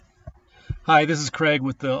Hi, this is Craig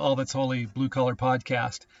with the All That's Holy Blue Collar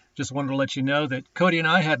podcast. Just wanted to let you know that Cody and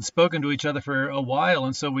I hadn't spoken to each other for a while,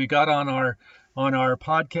 and so we got on our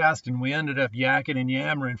podcast and we ended up yakking and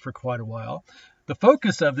yammering for quite a while. The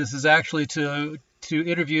focus of this is actually to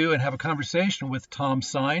interview and have a conversation with Tom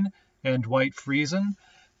Sine and Dwight Friesen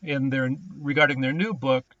regarding their new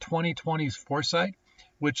book, 2020's Foresight,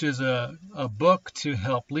 which is a book to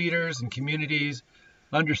help leaders and communities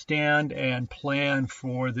understand and plan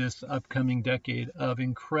for this upcoming decade of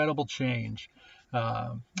incredible change.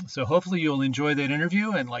 So hopefully you'll enjoy that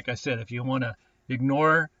interview. And like I said, if you want to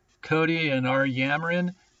ignore Cody and our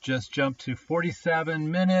yammering, just jump to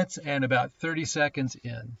 47 minutes and about 30 seconds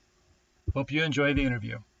in. Hope you enjoy the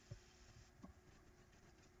interview.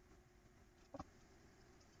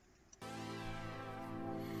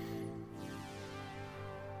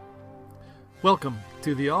 Welcome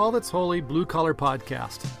to the All That's Holy Blue Collar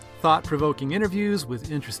podcast. Thought-provoking interviews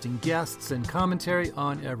with interesting guests and commentary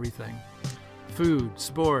on everything. Food,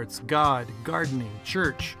 sports, God, gardening,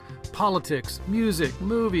 church, politics, music,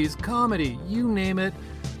 movies, comedy, you name it,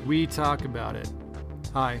 we talk about it.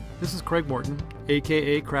 Hi, this is Craig Morton,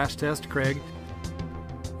 aka Crash Test Craig.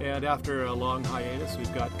 And after a long hiatus,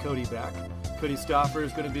 we've got Cody back. Cody Stauffer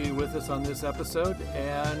is going to be with us on this episode,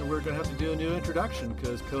 and we're going to have to do a new introduction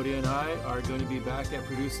because Cody and I are going to be back at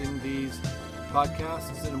producing these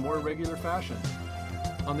podcasts in a more regular fashion.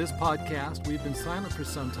 On this podcast, we've been silent for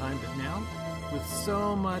some time, but now, with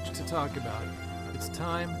so much to talk about, it's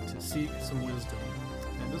time to seek some wisdom.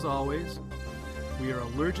 And as always, we are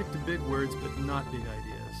allergic to big words, but not big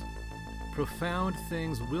ideas. Profound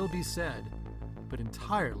things will be said, but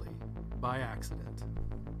entirely by accident.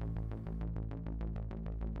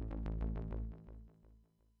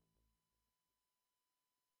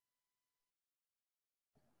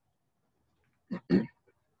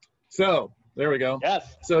 So there we go.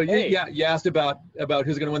 Yes. So Hey. you asked about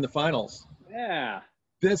who's going to win the finals. Yeah.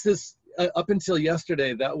 This is up until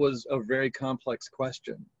yesterday. That was a very complex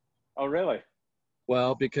question. Oh, really?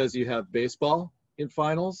 Well, because you have baseball in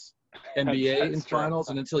finals, NBA That's in true. finals,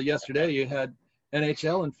 and until yesterday you had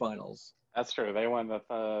NHL in finals. That's true. They won what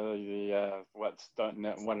are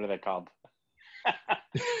they called?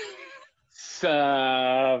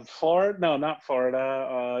 Florida? No, not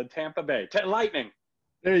Florida. Tampa Bay. Lightning.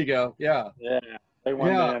 There you go. Yeah. Yeah. They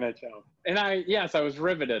won Yeah. the NHL. And I was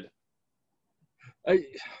riveted.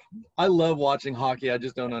 I love watching hockey. I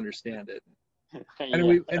just don't understand it.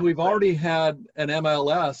 And Yeah. we've already had an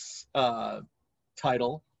MLS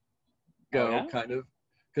title go, Oh, yeah? kind of,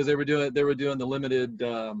 because they were doing the limited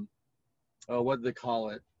what did they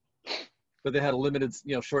call it? But they had a limited,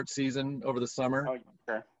 short season over the summer. Oh,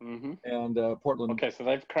 sure. Mm-hmm. And Portland. Okay, so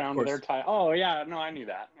they've crowned their title. Oh, yeah. No, I knew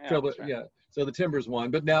that. Yeah, that's right. Yeah. So the Timbers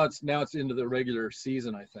won, but now it's into the regular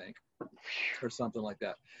season, I think, or something like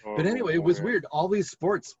that. But anyway, it was weird. All these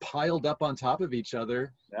sports piled up on top of each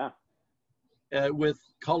other. Yeah. With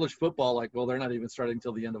college football, they're not even starting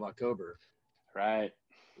until the end of October. Right.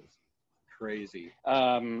 It's crazy.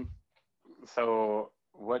 So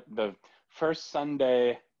what the first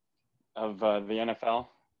Sunday of the NFL?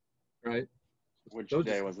 Right. Which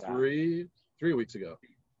day was that? 3 weeks ago.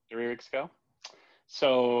 3 weeks ago.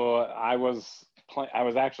 So I was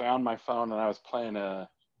actually on my phone and I was playing a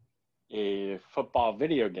football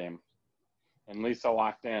video game, and Lisa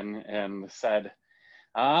walked in and said,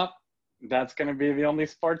 that's going to be the only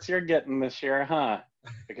sports you're getting this year, huh?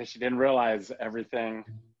 Because she didn't realize everything's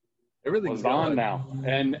was on now.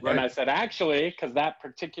 And I said, actually, because that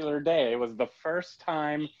particular day was the first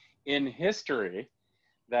time in history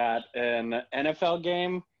that an NFL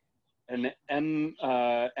game, an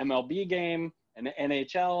MLB game, an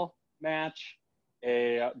NHL match,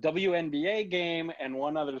 a WNBA game, and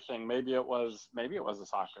one other thing. Maybe it was a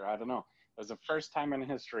soccer. I don't know. It was the first time in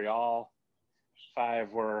history all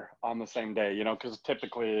 5 were on the same day. Because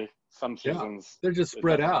typically some seasons they're just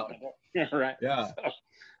spread out. Right. Yeah. So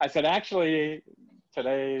I said, actually,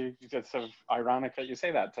 today it's so ironic that you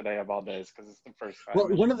say that today of all days, because it's the first time. Well,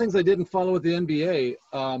 one of the things I didn't follow with the NBA.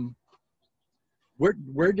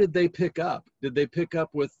 Where did they pick up? Did they pick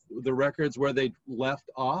up with the records where they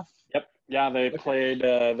left off? Yep. Yeah, they played.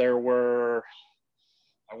 There were,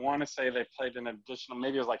 I want to say they played an additional,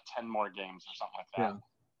 maybe it was like 10 more games or something like that. Yeah.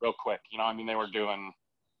 Real quick. They were doing,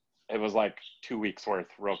 it was like 2 weeks worth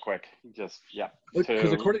real quick. Just, yeah.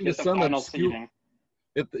 Because according to some obscure,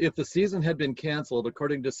 if the season had been canceled,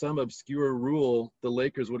 according to some obscure rule, the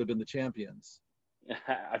Lakers would have been the champions.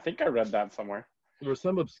 I think I read that somewhere. There was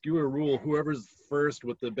some obscure rule, whoever's first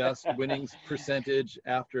with the best winnings percentage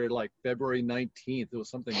after February 19th. It was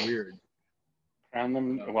something weird. And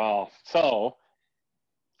then, well, so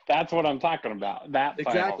That's what I'm talking about. That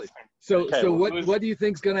Exactly. finals. So Okay, what do you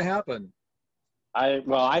think's going to happen?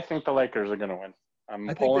 I think the Lakers are going to win.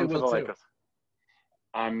 I'm pulling for the Lakers.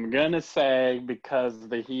 I'm going to say because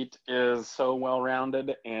the Heat is so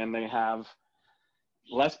well-rounded and they have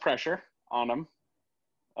less pressure on them.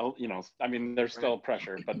 You know, I mean, there's still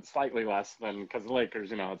pressure, but slightly less than because the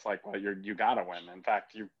Lakers, you know, it's like, well, you got to win. In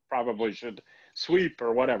fact, you probably should sweep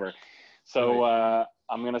or whatever. So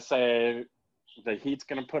I'm going to say the Heat's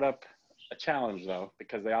going to put up a challenge, though,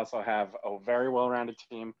 because they also have a very well-rounded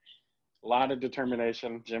team, a lot of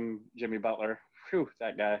determination. Jimmy Butler, whew,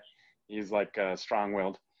 that guy, he's like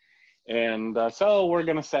strong-willed. And so I'm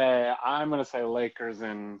going to say Lakers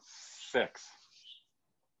in 6.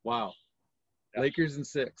 Wow. Yep. Lakers in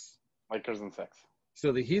 6. Lakers in 6.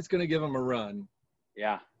 So the Heat's going to give them a run.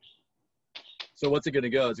 Yeah. So what's it going to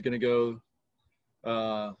go? Is it going to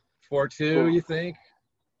go 4-2, you think?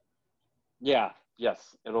 Yeah.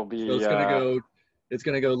 Yes. It'll be. So it's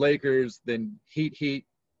going to go Lakers, then Heat,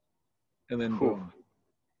 and then boom.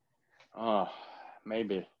 Oh,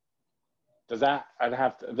 maybe. Does that? I'd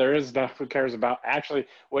have to. There is no. Who cares about? Actually,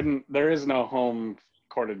 there is no home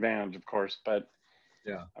court advantage, of course, but.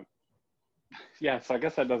 Yeah. Yeah. So I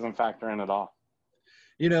guess that doesn't factor in at all.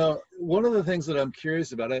 You know, one of the things that I'm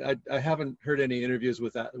curious about, I haven't heard any interviews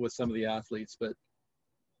with some of the athletes, but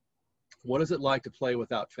what is it like to play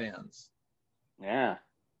without fans? Yeah.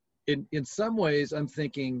 In some ways, I'm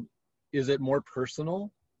thinking, is it more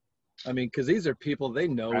personal? I mean, because these are people, they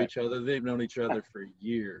know each other. They've known each other for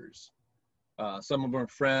years. Some of them are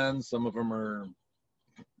friends. Some of them are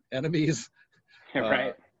enemies.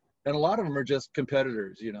 Right. And a lot of them are just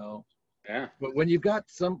competitors, you know. Yeah. But when you've got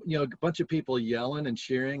a bunch of people yelling and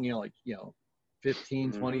cheering,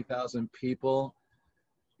 15, 20,000 people,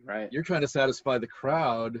 right? You're trying to satisfy the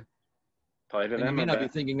crowd. Play to and them you may not be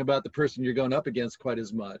thinking about the person you're going up against quite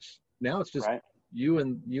as much. Now it's just you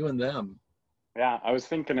and them. Yeah, I was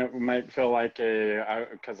thinking it might feel like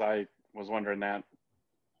because I was wondering that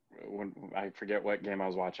when I forget what game I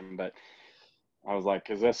was watching, but I was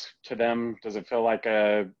like, is this to them? Does it feel like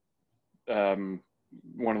one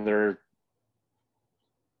of their?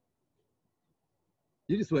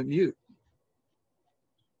 You just went mute.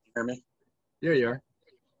 Hear me? There you are.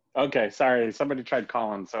 Okay, sorry. Somebody tried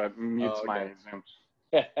calling, so it mutes my Zoom.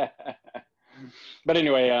 But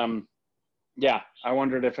anyway, yeah, I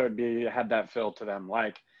wondered if it had that feel to them,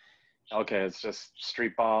 like, okay, it's just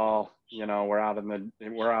street ball. You know, we're out in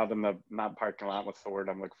the not parking lot. What's the word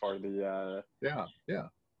I'm looking for? The yeah.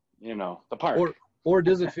 You know, the park. Or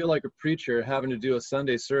does it feel like a preacher having to do a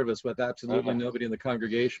Sunday service with absolutely nobody in the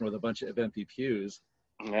congregation with a bunch of empty pews?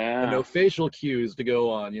 Yeah. And no facial cues to go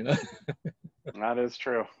on, you know? That is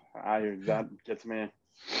true. That gets me.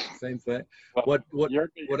 Same thing. Well,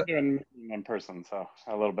 you're doing in person, so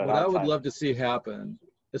a little bit. What outside. I would love to see happen,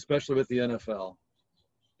 especially with the NFL,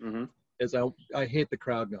 is I hate the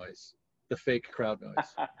crowd noise, the fake crowd noise.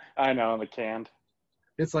 I know, the canned.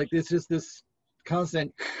 It's like it's just this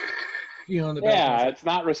constant, in the background. Yeah, it's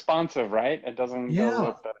not responsive, right? It doesn't go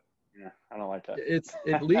with the. Yeah, I don't like that. It's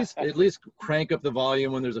at least crank up the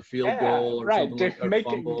volume when there's a field goal or something like a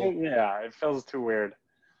fumble. It feels too weird.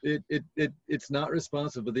 It's not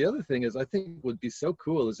responsive. But the other thing is, I think would be so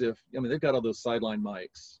cool is if they've got all those sideline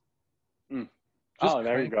mics.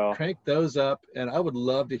 There you go. Crank those up, and I would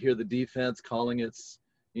love to hear the defense calling its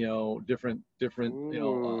different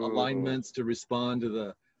alignments to respond to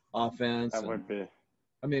the offense. That would be.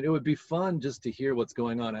 I mean, it would be fun just to hear what's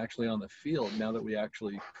going on actually on the field now that we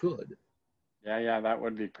actually could. Yeah, that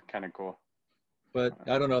would be kind of cool. But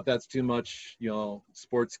I don't know if that's too much,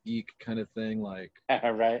 sports geek kind of thing, like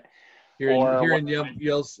right. Hearing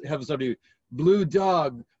you have somebody blue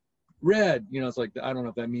dog, red. It's like I don't know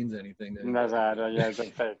if that means anything. That's it's a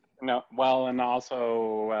fake. No, well, and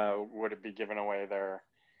also would it be giving away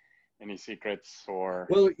any secrets or?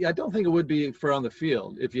 Well, I don't think it would be for on the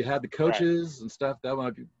field. If you had the coaches and stuff, that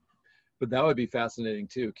might be, but that would be fascinating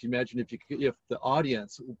too. Can you imagine if the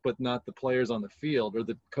audience, but not the players on the field or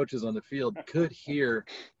the coaches on the field, could hear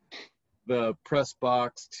the press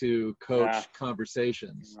box to coach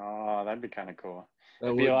conversations? Oh, that'd be kind of cool.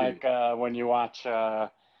 It'd be like when you watch a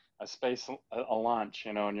launch,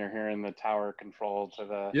 and you're hearing the tower control to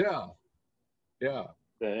the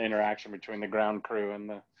the interaction between the ground crew and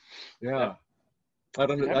the I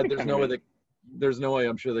don't know. There's no way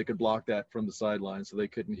I'm sure they could block that from the sideline, so they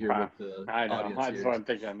couldn't hear what the audience That's what I'm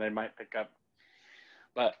thinking. They might pick up,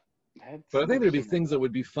 but I think there'd be things that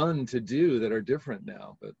would be fun to do that are different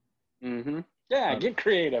now. But get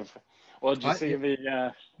creative. Well, did you see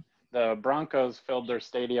the Broncos filled their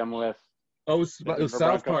stadium with? Oh, it was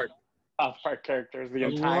South Park. South Park characters, the I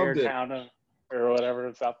entire loved it. town or whatever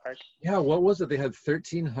in South Park. Yeah, what was it? They had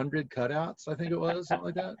 1,300 cutouts, I think it was, something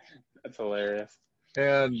like that. That's hilarious.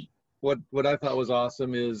 And what I thought was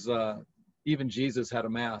awesome is even Jesus had a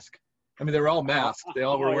mask. I mean, they were all masked. They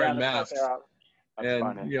all were wearing masks. That's And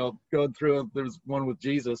funny. you know, going through, there was one with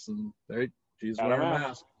Jesus, and there Jesus Got a wearing a mask.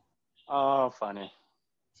 mask. Oh, funny.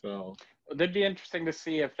 So It'd be interesting to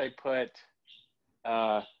see if they put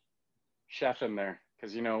Chef in there,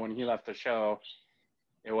 because you know when he left the show,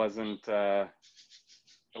 it wasn't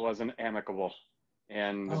amicable,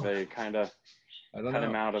 and they kind of cut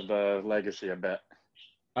him out of the legacy a bit.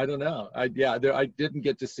 I don't know. I didn't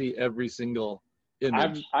get to see every single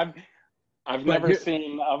image. I've never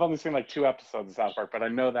seen. I've only seen like 2 episodes of South Park, but I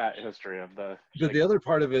know that history of the. But the other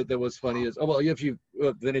part of it that was funny is, if you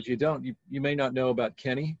don't, you may not know about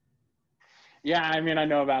Kenny. Yeah, I mean, I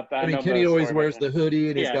know about that. I mean, Kenny always wears the hoodie,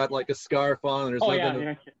 and he's got like a scarf on, and there's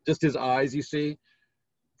nothing, just his eyes. You see,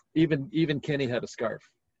 even Kenny had a scarf.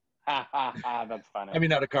 That's funny. I mean,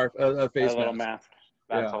 not a scarf, a face little mask.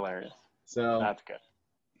 That's hilarious. So that's good.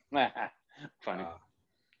 Funny.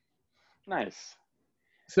 Nice.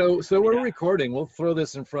 So we're recording. We'll throw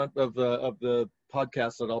this in front of the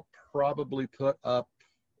podcast that I'll probably put up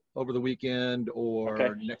over the weekend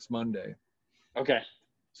or next Monday. Okay.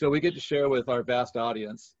 So we get to share with our vast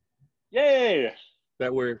audience. Yay!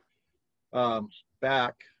 That we're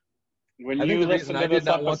back. When you listen to this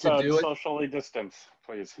episode, socially distance,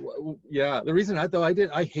 please. Yeah, the reason I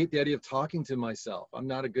hate the idea of talking to myself. I'm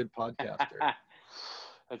not a good podcaster.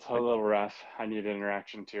 It's a little rough. I need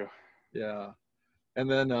interaction too. Yeah. And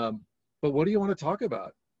then, but what do you want to talk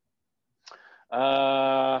about?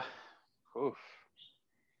 Yeah,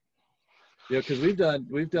 because we've done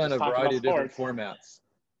a variety of different formats.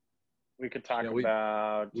 We could talk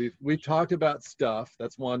about. We've talked about stuff.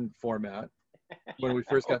 That's one format when we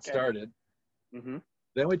first got started. Mm-hmm.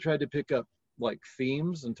 Then we tried to pick up like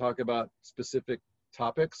themes and talk about specific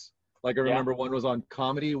topics. Like I remember one was on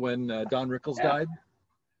comedy when Don Rickles died.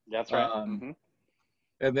 That's right. Mm-hmm.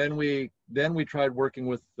 And then we tried working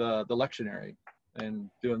with the lectionary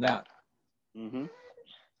and doing that. Mm-hmm.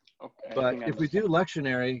 Okay. But if we do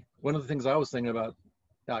lectionary, one of the things I was thinking about,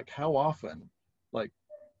 like how often, like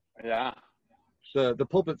the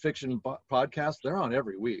Pulpit Fiction podcast, they're on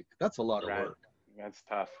every week. That's a lot of work. That's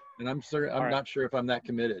tough. And I'm not sure if I'm that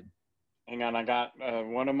committed. Hang on, I got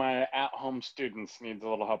one of my at-home students needs a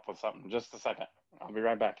little help with something. Just a second. I'll be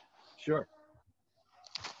right back. Sure.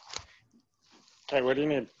 Okay, what do you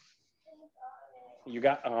need? You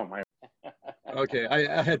got, oh my. Okay,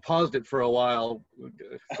 I had paused it for a while.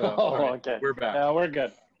 So, okay. We're back. No, we're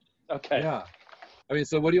good. Okay. Yeah. I mean,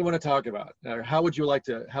 so what do you want to talk about? Or how would you like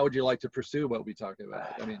to pursue what we talked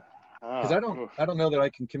about? I mean, because I don't know that I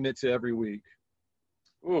can commit to every week.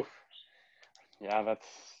 Oof. Yeah, that's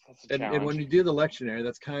a challenge. And when you do the lectionary,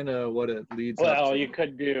 that's kind of what it leads up to. Well, you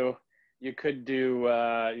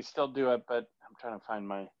still do it, but I'm trying to find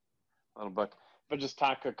my little book. But just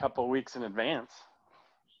talk a couple weeks in advance.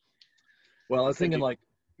 Well, I was thinking like,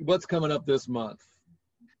 what's coming up this month?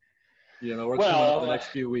 You know, what's coming up the next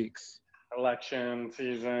few weeks? Election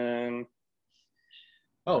season.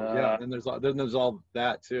 Oh yeah, and there's all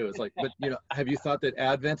that too. It's like, but you know, have you thought that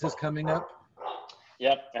Advent is coming up?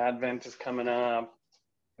 Yep, Advent is coming up.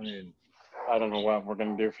 I mean, I don't know what we're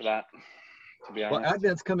gonna do for that, to be honest. Well,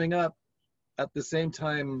 Advent's coming up. At the same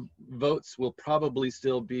time, votes will probably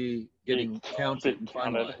still be getting counted and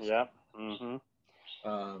finalized. Yep. Mm-hmm.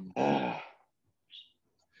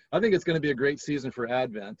 I think it's going to be a great season for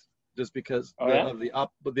Advent, just because of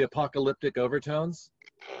the apocalyptic overtones.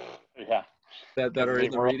 Yeah. That are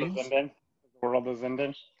in the readings. The world is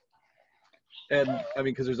ending. And I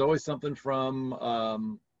mean, because there's always something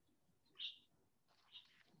from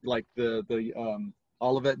like the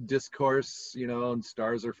Olivet discourse, you know, and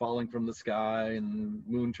stars are falling from the sky and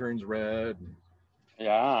moon turns red.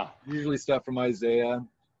 Yeah. Usually stuff from Isaiah.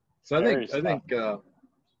 So I think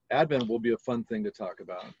Advent will be a fun thing to talk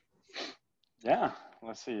about. Yeah,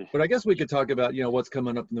 let's see. But I guess we could talk about, you know, what's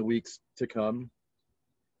coming up in the weeks to come.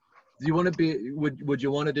 Do you want to be, would you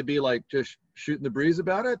want it to be like just shooting the breeze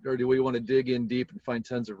about it? Or do we want to dig in deep and find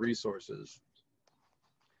tons of resources?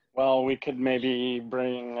 Well, we could maybe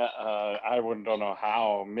bring, I don't know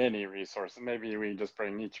how many resources. Maybe we just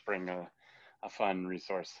bring a fun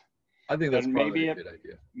resource. I think that's probably a good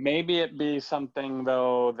idea. Maybe it be something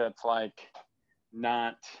though that's like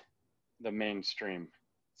not the mainstream.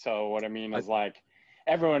 So what I mean is like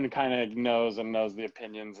everyone kind of knows the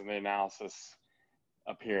opinions and the analysis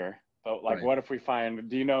up here. But like, what if we find?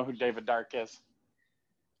 Do you know who David Dark is?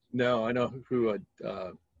 No, I know who.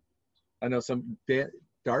 I know some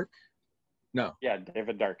Dark. No. Yeah,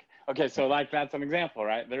 David Dark. Okay, so like that's an example,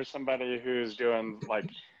 right? There's somebody who's doing like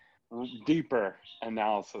deeper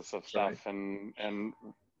analysis of stuff, Right. and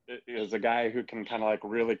is a guy who can kind of like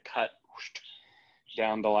really cut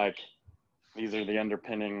down to like these are the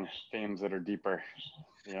underpinning themes that are deeper,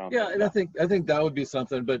 you know. Yeah, and I think that would be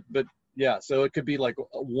something, but yeah, so it could be like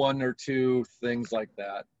one or two things like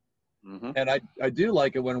that. Mm-hmm. And I do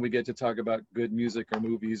like it when we get to talk about good music or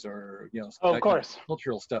movies or, you know, Oh, that of kind of course.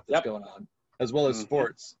 cultural stuff that's going on, as well as Mm-hmm.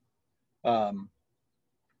 sports. The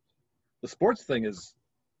sports thing is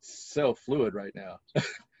so fluid right now.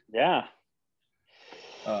 Yeah.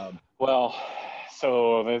 Well,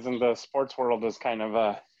 so isn't the sports world is kind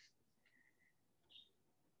of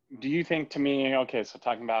do you think to me, okay, so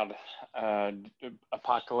talking about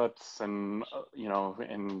apocalypse and, you know,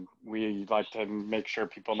 and we like to make sure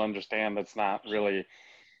people understand that's not really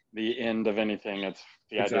the end of anything. It's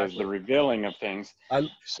the idea is the revealing of things.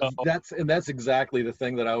 That's exactly the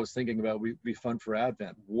thing that I was thinking about. Would be fun for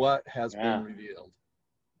Advent. What has been revealed?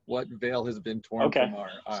 What veil has been torn from our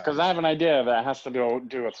eyes? Because I have an idea that has to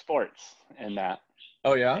do with sports in that.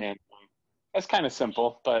 Oh yeah. And it's kind of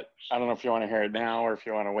simple, but I don't know if you want to hear it now or if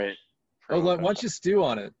you want to wait. Why don't you stew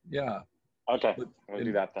on it? Yeah. Okay, we'll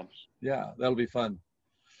do that then. Yeah, that'll be fun.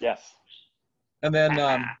 Yes. And then,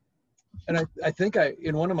 and I think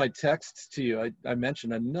in one of my texts to you, I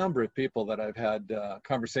mentioned a number of people that I've had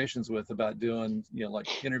conversations with about doing, you know,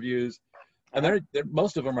 like interviews, and they're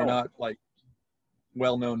most of them are not like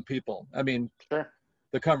well-known people. I mean,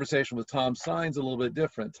 the conversation with Tom Sine's a little bit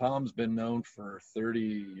different. Tom's been known for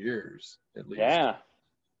 30 years at least. Yeah.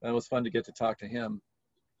 That was fun to get to talk to him.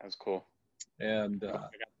 That was cool. And I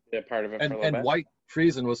got to be a part of it for a little and bit. Dwight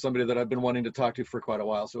Friesen was somebody that I've been wanting to talk to for quite a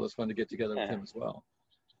while, so it was fun to get together with him as well.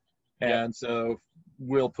 And so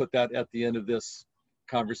we'll put that at the end of this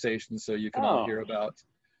conversation so you can all hear about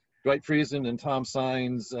Dwight Friesen and Tom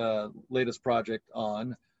Sine's latest project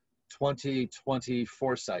on 2020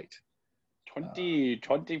 Foresight.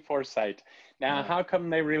 2020 Foresight. Now, how come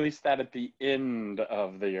they released that at the end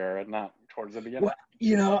of the year and not towards the beginning? Well,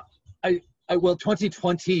 you know, well,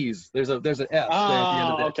 2020s. There's an S there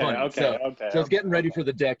at the end of that. Okay. So it's getting ready for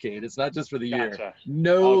the decade. It's not just for the year.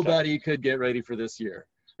 Nobody could get ready for this year.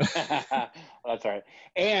 That's right.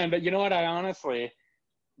 And you know what? I honestly,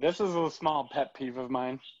 this is a small pet peeve of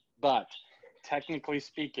mine, but technically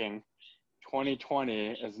speaking,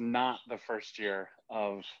 2020 is not the first year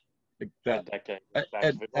of that decade.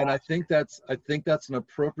 And I think that's an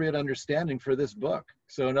appropriate understanding for this book.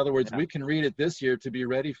 So in other words, we can read it this year to be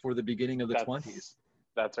ready for the beginning of the 20s.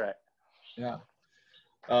 That's right. Yeah.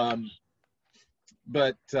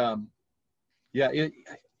 But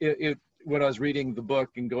when I was reading the book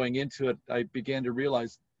and going into it, I began to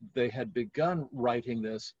realize they had begun writing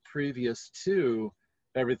this previous to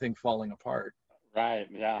everything falling apart. Right.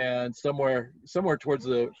 Yeah. And somewhere towards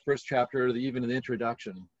the first chapter, even in the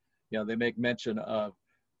introduction, you know, they make mention of,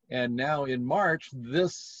 and now in March,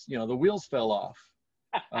 this, you know, the wheels fell off.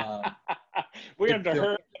 We had to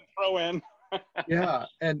hurry and throw in. Yeah,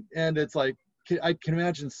 and it's like, I can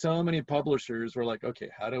imagine so many publishers were like, okay,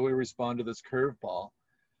 how do we respond to this curveball?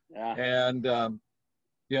 Yeah. And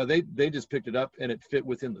you know, they just picked it up and it fit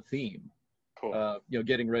within the theme. Cool. You know,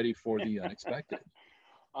 getting ready for the unexpected.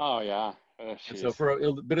 Oh yeah. And so for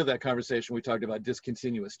a bit of that conversation, we talked about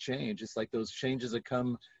discontinuous change. It's like those changes that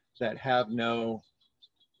come that have no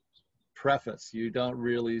preface. You don't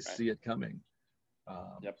really see it coming.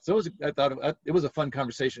 So I thought it was a fun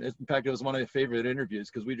conversation. In fact, it was one of my favorite interviews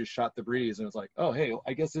because we just shot the breeze and it was like, oh, hey,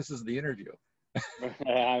 I guess this is the interview.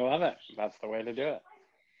 I love it. That's the way to do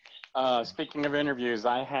it. Speaking of interviews,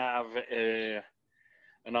 I have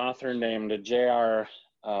an author named J.R.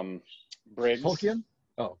 Briggs. Tolkien?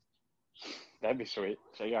 Oh. That'd be sweet.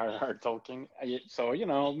 J.R.R. Tolkien. So, you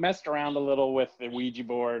know, messed around a little with the Ouija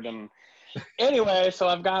board. And anyway, so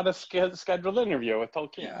I've got a scheduled interview with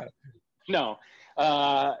Tolkien. Yeah.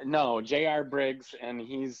 No, J.R. Briggs. And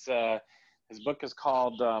his book is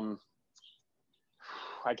called, I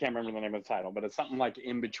can't remember the name of the title, but it's something like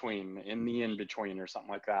In Between or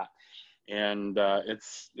something like that. And it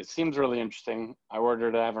seems really interesting. I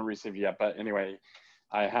ordered it. I haven't received it yet. But anyway,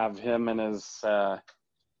 I have him and his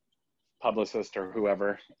publicist or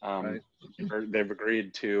whoever, they've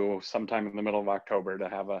agreed to sometime in the middle of October to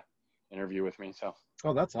have a interview with me. So,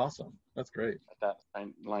 oh, that's awesome. That's great. That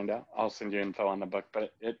lined up. I'll send you info on the book,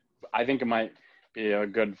 but I think it might be a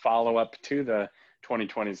good follow up to the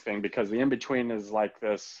 2020s thing because the in between is like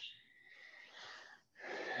this.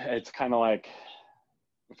 It's kind of like,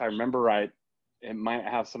 if I remember right, it might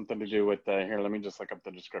have something to do with here. Let me just look up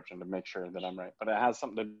the description to make sure that I'm right. But it has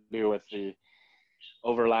something to do with the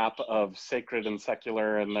overlap of sacred and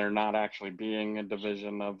secular, and there not actually being a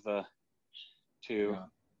division of the two.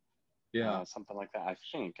 Yeah. Something like that. I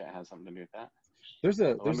think it has something to do with that. There's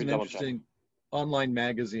an double interesting online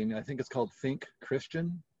magazine. I think it's called Think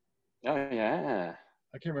Christian. Oh, yeah.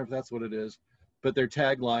 I can't remember if that's what it is, but their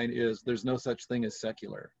tagline is "There's no such thing as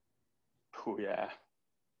secular." Oh, yeah.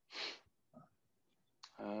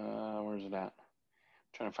 Where's it at? I'm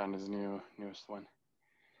trying to find his newest one.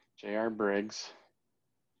 J.R. Briggs.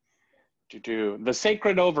 The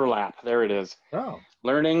sacred overlap. There it is. Oh.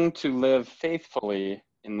 Learning to live faithfully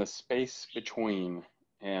in the space between.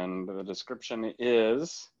 And the description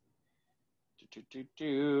is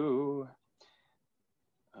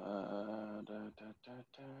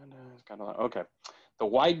okay. The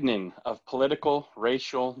widening of political,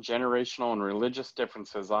 racial, generational, and religious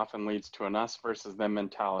differences often leads to an us versus them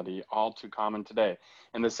mentality, all too common today.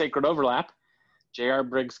 In the sacred overlap, J.R.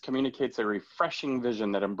 Briggs communicates a refreshing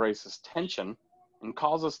vision that embraces tension and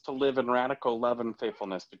calls us to live in radical love and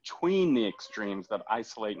faithfulness between the extremes that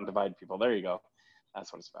isolate and divide people. There you go.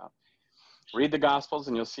 That's what it's about. Read the Gospels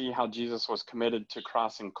and you'll see how Jesus was committed to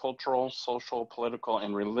crossing cultural, social, political,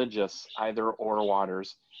 and religious either-or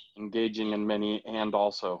waters, engaging in many and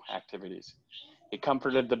also activities. He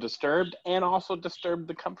comforted the disturbed and also disturbed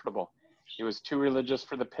the comfortable. He was too religious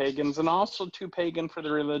for the pagans and also too pagan for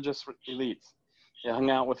the religious elites. He hung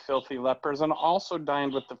out with filthy lepers and also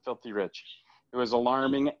dined with the filthy rich. It was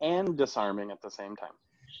alarming and disarming at the same time.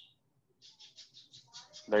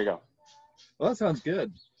 There you go. Well, that sounds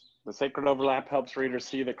good. The sacred overlap helps readers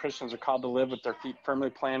see that Christians are called to live with their feet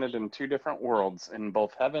firmly planted in two different worlds, in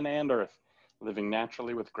both heaven and earth, living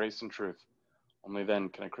naturally with grace and truth. Only then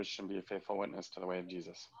can a Christian be a faithful witness to the way of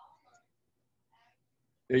Jesus.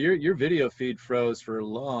 Yeah, your video feed froze for a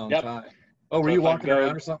long time. Oh, were so you walking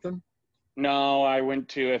around or something? No, I went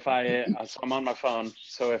to, so I'm on my phone.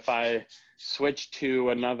 So if I switch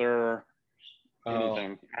to another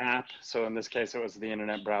app, so in this case, it was the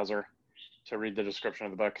internet browser to read the description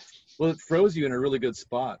of the book. Well, it froze you in a really good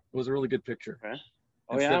spot. It was a really good picture. Okay.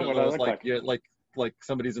 Oh, Instead yeah? What does it look like? Yeah, like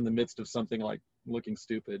somebody's in the midst of something, like looking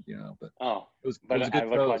stupid, you know, but it was a good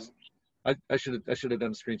pose. I should have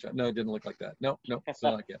done a screenshot. No, it didn't look like that. No,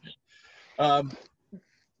 still not getting it.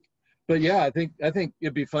 But yeah, I think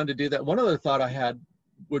it'd be fun to do that. One other thought I had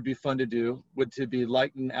would be fun to do would to be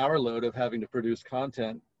lighten our load of having to produce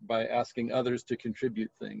content by asking others to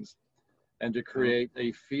contribute things and to create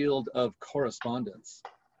a field of correspondence.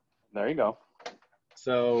 There you go.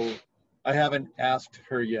 So I haven't asked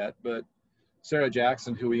her yet, but Sarah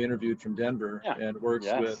Jackson, who we interviewed from Denver and works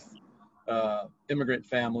with immigrant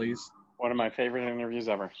families. One of my favorite interviews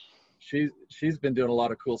ever. She's been doing a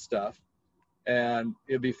lot of cool stuff. And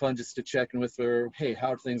it'd be fun just to check in with her. Hey,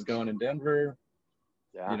 how are things going in Denver?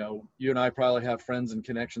 Yeah. You know, you and I probably have friends and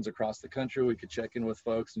connections across the country. We could check in with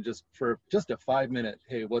folks and just for a 5-minute,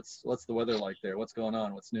 hey, what's the weather like there? What's going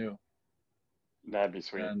on? What's new? That'd be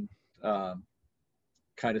sweet. And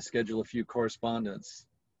kind of schedule a few correspondence.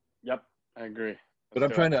 Yep, I agree.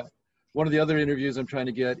 But one of the other interviews I'm trying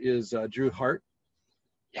to get is Drew Hart.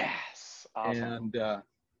 Yes, awesome. And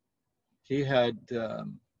he had,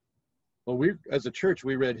 we as a church,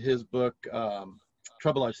 we read his book,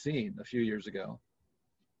 Trouble I've Seen, a few years ago,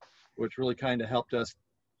 which really kind of helped us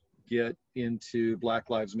get into Black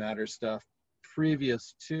Lives Matter stuff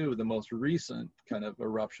previous to the most recent kind of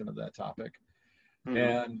eruption of that topic. Mm-hmm.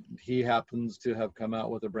 And he happens to have come out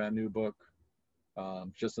with a brand new book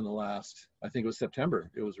just in the last, I think it was September,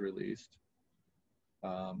 it was released.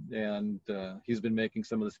 And he's been making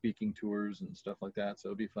some of the speaking tours and stuff like that. So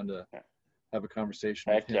it'd be fun to have a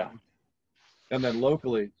conversation with him. Yeah. And then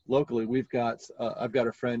locally, we've got, I've got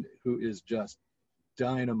a friend who is just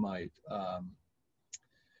dynamite.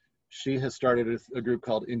 She has started a group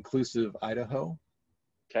called Inclusive Idaho.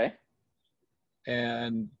 Okay.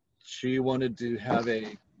 And she wanted to have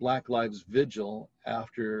a Black Lives Vigil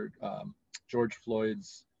after George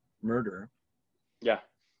Floyd's murder. Yeah.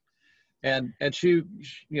 And she,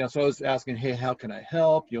 so I was asking, hey, how can I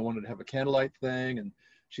help? You wanted to have a candlelight thing. And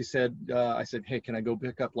she said, I said, hey, can I go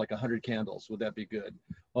pick up like 100 candles? Would that be good?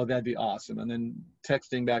 Oh, that'd be awesome. And then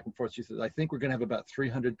texting back and forth, she says, I think we're going to have about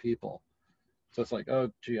 300 people. So it's like, oh,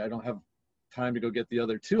 gee, I don't have time to go get the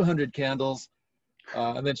other 200 candles.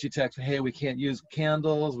 And then she texted, hey, we can't use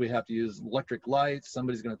candles. We have to use electric lights.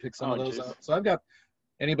 Somebody's going to pick some of those up. So I've got,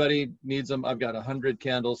 anybody needs them. I've got 100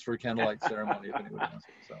 candles for a candlelight ceremony if anybody wants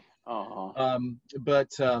it. So,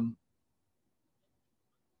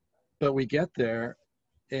 but we get there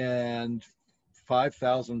and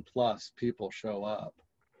 5,000 plus people show up.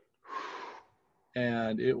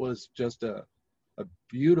 And it was just a a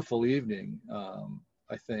beautiful evening.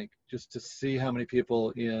 I think just to see how many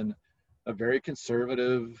people in a very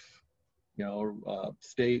conservative,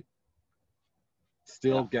 state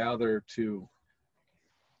still gather to,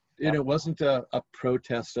 and it wasn't a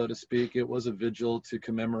protest, so to speak. It was a vigil to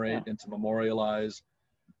commemorate and to memorialize.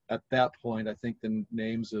 At that point, I think the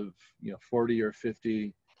names of 40 or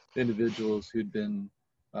 50 individuals who'd been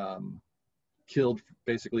killed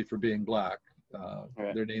basically for being Black.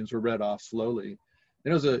 Their names were read off slowly.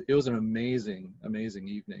 It was an amazing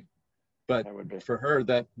evening. But for her,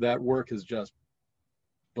 that work has just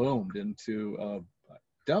boomed into. I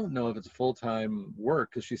don't know if it's a full-time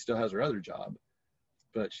work because she still has her other job,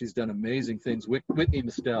 but she's done amazing things. Whitney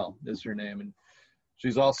Mistel is her name, and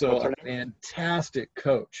she's also a fantastic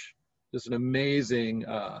coach. Just an amazing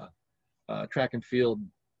track and field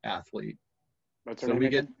athlete. What's her name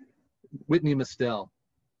again? Whitney Mistel.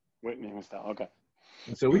 Whitney Mistel. Okay.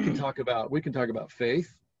 And so we can talk about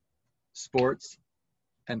faith, sports,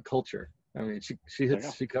 and culture. I mean,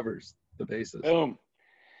 she covers the bases. Boom.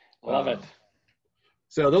 Love it.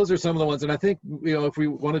 So those are some of the ones. And I think, if we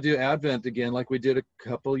want to do Advent again, like we did a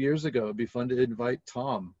couple years ago, it'd be fun to invite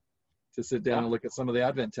Tom to sit down and look at some of the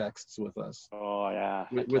Advent texts with us. Oh, yeah.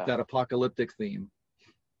 With that apocalyptic theme.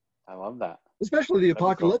 I love that. Especially the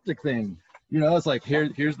apocalyptic thing. It's like,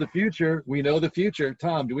 here's the future. We know the future.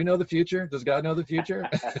 Tom, do we know the future? Does God know the future?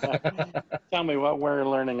 Tell me what we're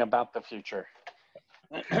learning about the future.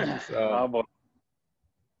 Oh, boy.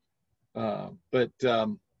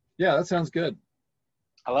 Yeah, that sounds good.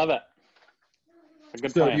 I love it. It's a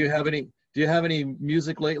good plan. Do you have any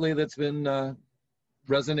music lately that's been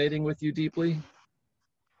resonating with you deeply?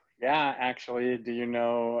 Yeah, actually. Do you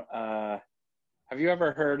know, have you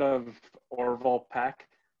ever heard of Orville Peck?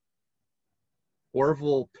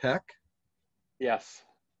 Orville Peck? Yes.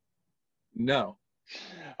 No.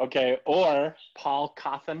 Okay, or Paul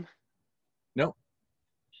Cawthon? No.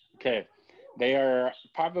 Okay, they are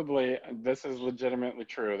probably, this is legitimately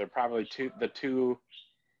true, they're probably the two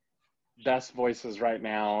best voices right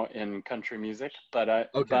now in country music, but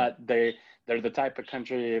they're the type of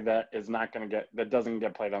country that doesn't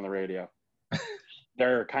get played on the radio.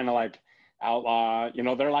 They're kind of like outlaw,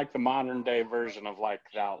 they're like the modern day version of like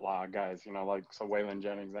the outlaw guys, like so Waylon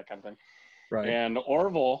Jennings, that kind of thing. Right. And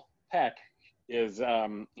Orville Peck is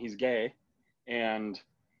he's gay, and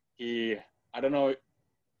I don't know,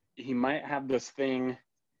 he might have this thing,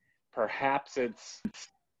 perhaps it's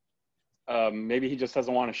maybe he just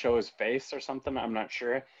doesn't want to show his face or something, I'm not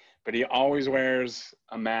sure, but he always wears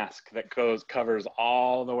a mask that covers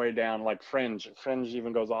all the way down, like fringe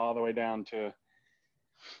even goes all the way down to.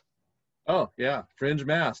 Oh yeah, fringe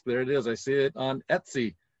mask, there it is. I see it on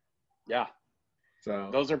Etsy. Yeah. So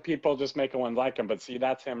those are people just making one like him, but see,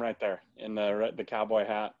 that's him right there in the cowboy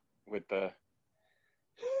hat with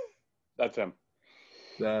that's him.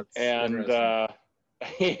 That's and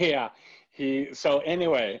yeah, so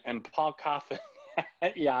anyway, and Paul Cawthon,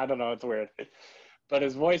 yeah, I don't know, it's weird, but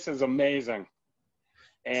his voice is amazing.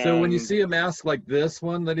 And so when you see a mask like this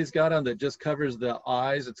one that he's got on that just covers the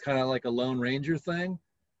eyes, it's kind of like a Lone Ranger thing.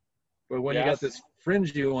 But when you got this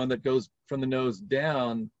fringy one that goes from the nose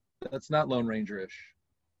down, that's not Lone Ranger-ish.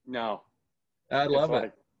 No. I love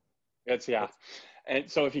it. It's, yeah.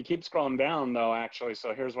 And so if you keep scrolling down, though, actually,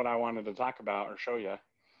 so here's what I wanted to talk about or show you.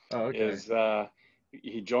 Oh, okay. Is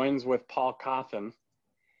he joins with Paul Cawthon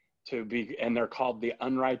and they're called the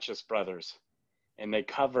Unrighteous Brothers. And they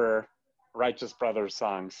cover Righteous Brothers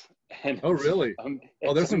songs. And oh, really?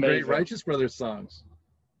 There's some great Righteous Brothers songs.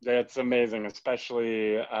 It's amazing,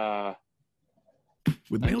 especially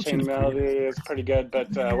Unchained Melody is pretty good, but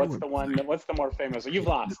what's the more famous? You've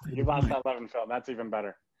Lost That Love and Film. That's even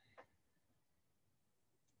better.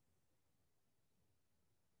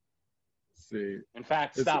 Let's see. In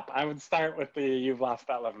fact, stop. I would start with the You've Lost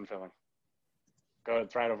That Love and Feeling. Go,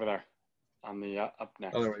 it's right over there on the up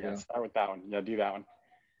next. Oh, there we go. Start with that one. Yeah, do that one.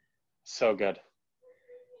 So good.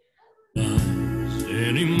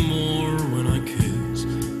 Anymore when I kiss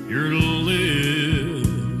your lips.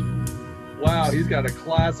 Wow, he's got a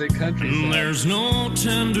classic country song. There's no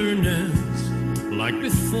tenderness like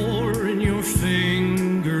before in your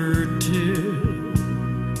fingertips.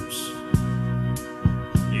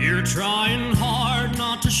 You're trying hard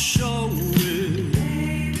not to show it,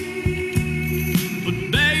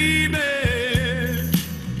 but baby,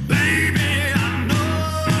 I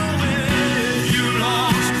know it. You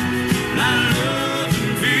lost that love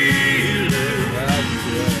and feeling. That's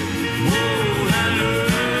good. Whoa, that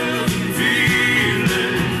love and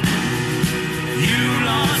feeling. You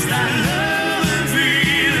lost that love and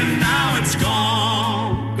feeling. Now it's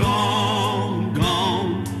gone, gone,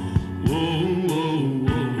 gone. Whoa, whoa,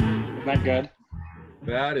 that good?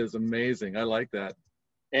 That is amazing. I like that.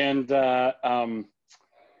 And then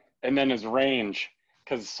his range,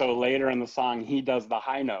 because so later in the song he does the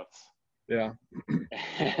high notes. Yeah.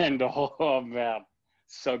 And oh man,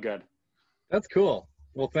 so good. That's cool.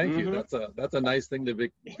 Well, thank you. Mhm. That's a nice thing to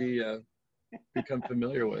become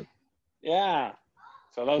familiar with. Yeah.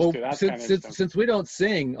 So those Well, two, that's kind of interesting. since we don't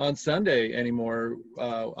sing on Sunday anymore,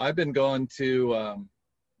 I've been going to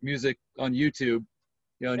music on YouTube,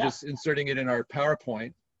 and Yeah. just inserting it in our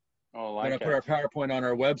PowerPoint. Oh, And I like put our it. PowerPoint on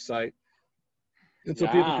our website, and so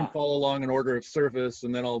people can Yeah. follow along in order of service,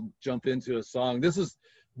 and then I'll jump into a song. This is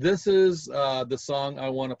the song I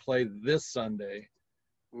want to play this Sunday.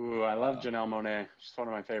 Ooh, I love Janelle Monáe. She's one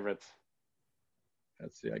of my favorites.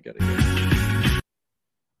 Let's see, I gotta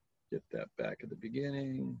get that back at the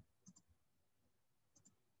beginning.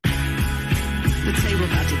 The table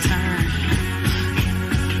about to turn.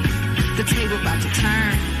 The table about to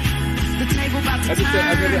turn. The table about to turn.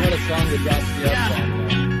 I've never had a song that drops me up like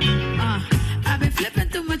that. I've been flipping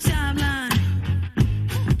through my timeline,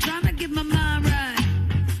 trying to get my mind right.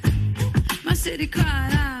 My city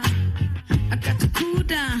cried out. I got to cool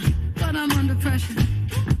down, but I'm under pressure.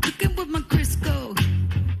 Looking with my Crisco.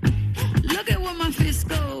 Look at where my fists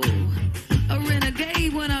go. A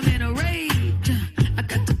renegade when I'm in a rage. I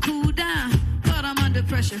got to cool down, but I'm under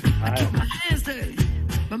pressure. I keep my hands dirty,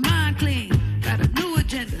 my mind clean. Got a new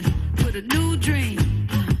agenda with a new dream.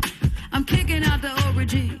 I'm kicking out the old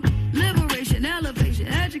regime. Liberation, elevation,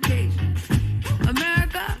 education.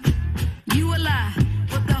 America, you a lie,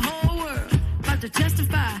 but the whole world about to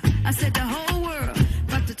testify. I said the whole world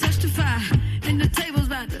about to testify. And the table's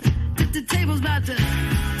about to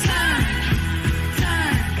turn.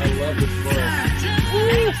 I love this chorus.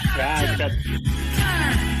 Yeah, it's got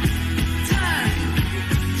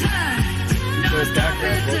So it's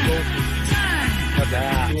background vocals have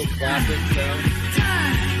that cool classic sound.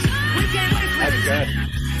 that's good.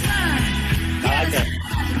 I like it.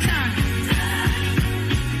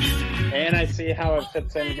 And I see how it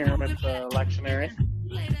fits in here with the lectionary.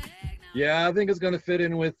 Yeah, I think it's going to fit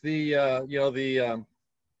in with the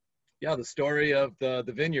the story of the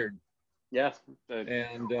vineyard. Yeah.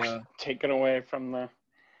 And Taken away from the.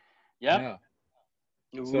 Yep. yeah,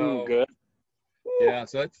 Ooh, So- good. yeah.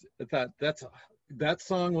 So that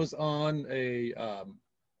song was on a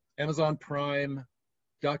Amazon Prime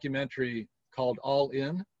documentary called All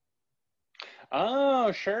In.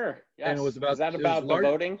 Oh, sure. Yes. And it was about- Is that it was about the large-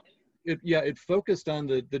 voting? It focused on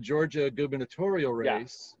the Georgia gubernatorial Yeah.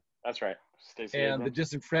 race. That's right. Stacey And the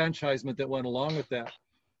Abrams. disenfranchisement that went along with that.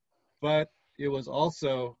 But it was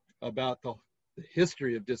also about the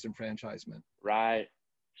history of disenfranchisement. Right.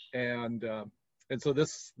 And so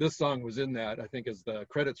this song was in that, I think, as the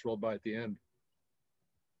credits rolled by at the end.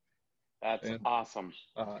 That's And- awesome.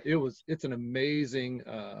 It's an amazing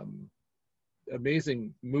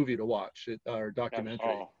movie to watch, or documentary.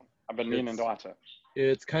 Oh, I've been meaning to watch it.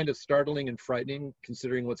 It's kind of startling and frightening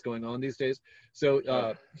considering what's going on these days.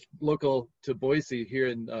 So local to Boise here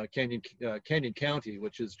in Canyon County,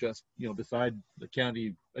 which is just beside the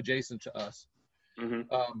county adjacent to us, Hmm.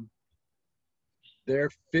 there are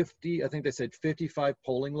 50, I think they said 55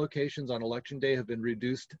 polling locations on election day have been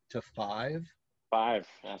reduced to 5. 5.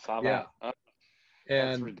 I saw Yeah. that. That's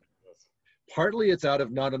And ridiculous. partly it's out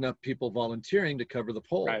of not enough people volunteering to cover the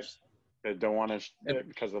polls. Right. They don't want to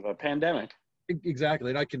because of the pandemic.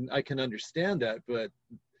 Exactly, and I can understand that, but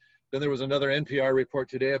then there was another NPR report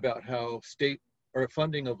today about how state or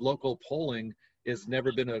funding of local polling has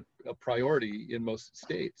never been a priority in most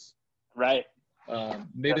states. Right.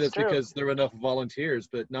 Maybe That's that's true. because there were enough volunteers,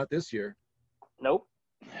 but not this year. Nope.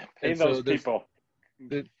 Pay And so those there's- people.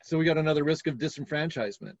 So we got another risk of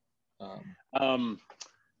disenfranchisement.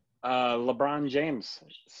 LeBron James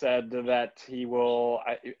said that he will,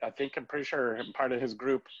 I'm pretty sure part of his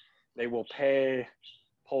group, they will pay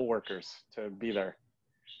poll workers to be there.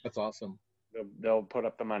 That's awesome. They'll put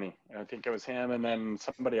up the money. I think it was him and then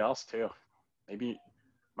somebody else too. Maybe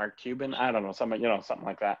Mark Cuban. I don't know. Something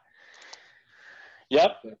like that.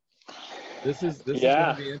 Yep. This is Yeah.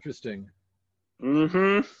 going to be interesting.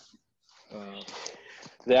 Mm-hmm.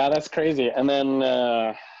 Yeah, that's crazy. And then,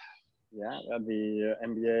 the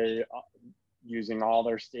NBA using all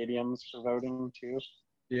their stadiums for voting too,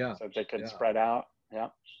 Yeah. so they could Yeah. spread out. Yeah.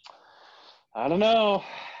 I don't know.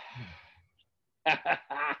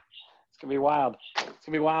 It's gonna be wild. It's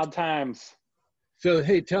gonna be wild times. So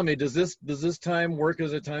hey, tell me, does this time work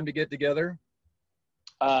as a time to get together?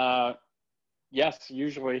 Yes,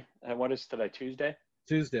 usually. What is today? Tuesday?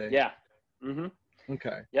 Tuesday. Yeah. Mm-hmm.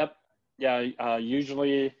 Okay. Yep. Yeah.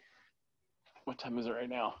 Usually. What time is it right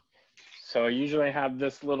now? So I usually have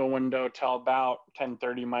this little window till about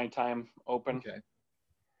 10:30 my time open. Okay.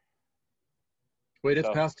 Wait, it's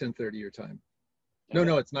So- past 10:30 your time.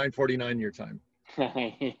 No, it's 9:49 your time.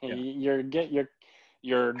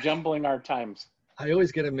 You're jumbling our times. I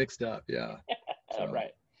always get it mixed up. Yeah. So,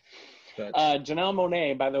 Right. But Janelle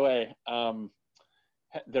Monáe, by the way,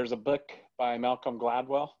 there's a book by Malcolm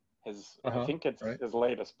Gladwell. I think it's right. his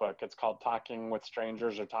latest book. It's called Talking with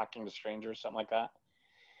Strangers or Talking to Strangers, something like that.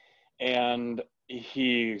 And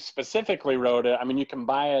he specifically wrote it. I mean, you can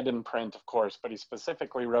buy it in print, of course, but he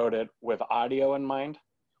specifically wrote it with audio in mind.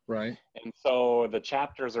 right. And so the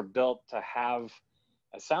chapters are built to have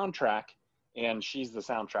a soundtrack, and she's the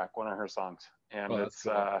soundtrack, one of her songs. And that's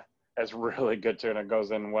cool. it's really good too, and it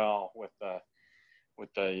goes in well with the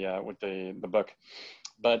book.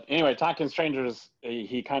 But anyway, Talking Strangers,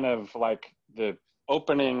 he kind of like the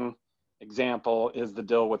opening example is the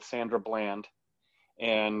deal with Sandra Bland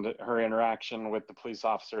and her interaction with the police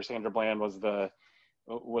officer. Sandra Bland was the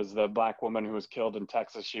black woman who was killed in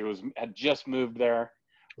Texas. She had just moved there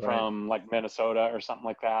from like Minnesota or something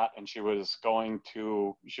like that, and she was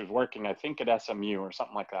working, I think, at SMU or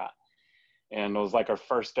something like that. And it was like her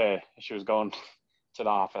first day. She was going to the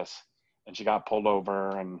office, and she got pulled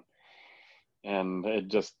over, and it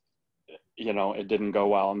just, it didn't go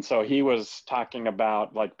well. And so he was talking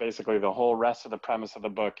about, like, basically the whole rest of the premise of the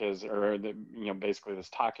book is, basically this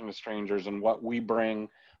talking to strangers and what we bring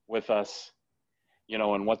with us,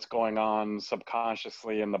 and what's going on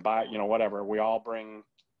subconsciously in the body, whatever we all bring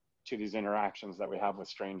to these interactions that we have with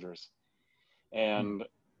strangers. And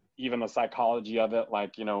even the psychology of it,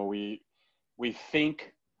 like, we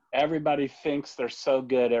think, everybody thinks they're so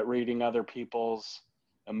good at reading other people's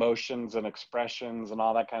emotions and expressions and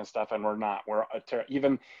all that kind of stuff, and we're not.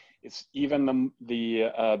 Even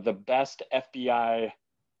the best FBI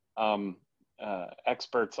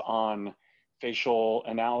experts on facial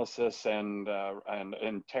analysis and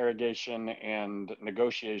interrogation and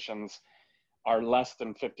negotiations are less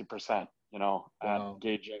than 50%, at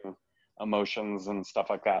gauging emotions and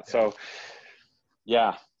stuff like that. So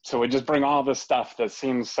so we just bring all this stuff that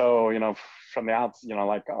seems so, from the outside,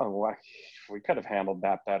 like, oh, well, we could have handled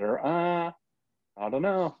that better. I don't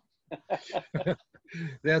know.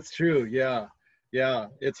 That's true. Yeah.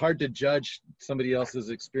 It's hard to judge somebody else's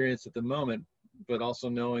experience at the moment, but also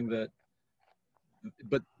knowing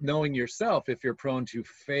yourself, if you're prone to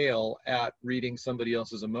fail at reading somebody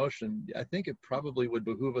else's emotion, I think it probably would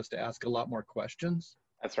behoove us to ask a lot more questions.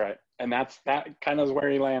 That's right. And that kind of is where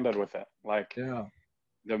he landed with it. Like,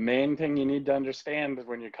 the main thing you need to understand is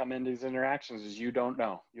when you come into these interactions is you don't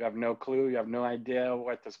know. You have no clue. You have no idea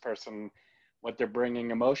what this person, what they're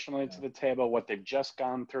bringing emotionally to the table, what they've just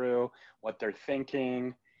gone through, what they're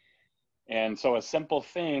thinking. And so a simple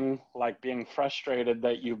thing like being frustrated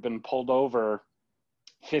that you've been pulled over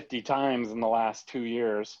 50 times in the last 2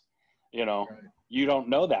 years, you don't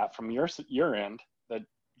know that from your end that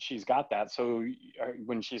she's got that. So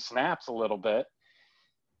when she snaps a little bit,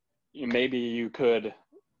 maybe you could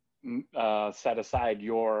set aside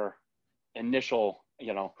your initial,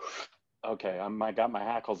 okay, I got my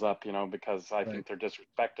hackles up, because I think they're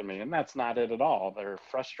disrespecting me. And that's not it at all. They're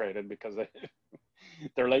frustrated because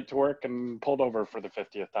they're late to work and pulled over for the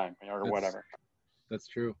 50th time or whatever. That's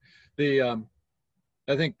true.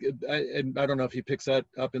 I think, and I don't know if he picks that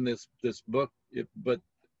up in this book, but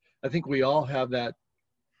I think we all have that.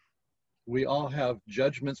 We all have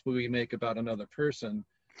judgments we make about another person.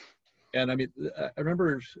 And I mean, I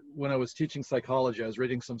remember when I was teaching psychology, I was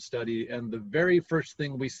reading some study, and the very first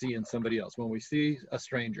thing we see in somebody else, when we see a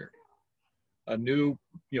stranger, a new,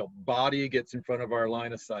 body gets in front of our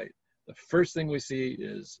line of sight, the first thing we see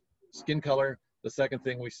is skin color. The second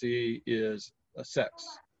thing we see is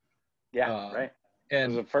sex. Yeah, right.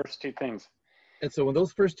 And those are the first two things. And so when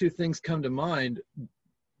those first two things come to mind,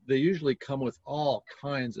 they usually come with all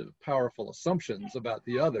kinds of powerful assumptions about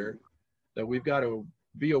the other that we've got to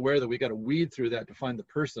be aware that we got to weed through that to find the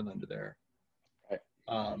person under there. Right.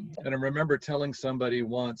 And I remember telling somebody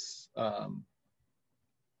once,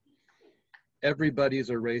 everybody's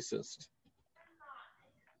a racist.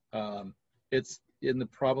 It's in the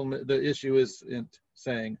problem. The issue is in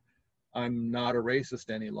saying, I'm not a racist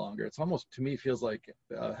any longer. It's almost, to me, feels like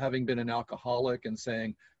having been an alcoholic and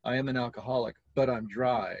saying, I am an alcoholic, but I'm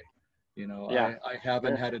dry. I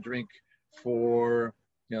haven't had a drink for,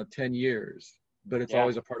 10 years. But it's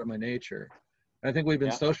always a part of my nature. And I think we've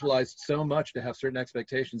been socialized so much to have certain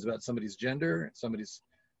expectations about somebody's gender,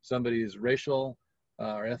 somebody's racial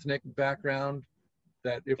or ethnic background,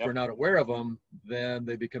 that if we're not aware of them, then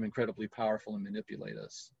they become incredibly powerful and manipulate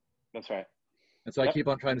us. That's right. And so I keep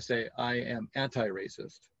on trying to say, I am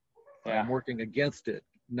anti-racist. Yeah. I'm working against it,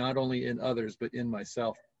 not only in others, but in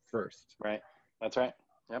myself first. Right. That's right.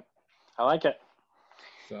 Yep. I like it.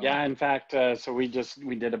 So, Yeah. In fact, so we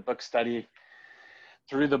did a book study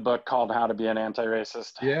through the book called How to Be an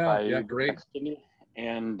Anti-Racist by great. Dwight.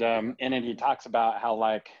 And in it, he talks about how,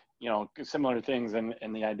 like, similar things,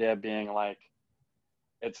 and the idea being like,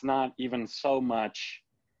 it's not even so much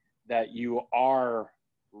that you are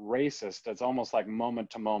racist. It's almost like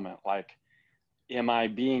moment to moment. Like, am I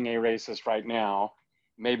being a racist right now?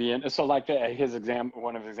 Maybe. And so, like, his example,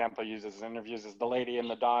 one of the example he uses in interviews is the lady and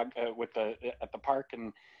the dog at the park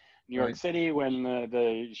in New York City, when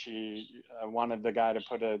she wanted the guy to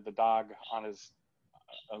put the dog on his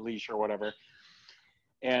a leash or whatever.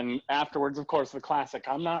 And afterwards, of course, the classic,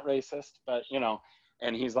 I'm not racist, but,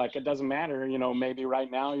 and he's like, it doesn't matter, maybe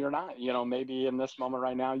right now you're not, maybe in this moment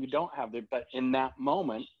right now you don't have but in that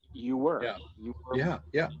moment you were. Yeah. You were,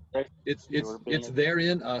 Yeah. right? It's there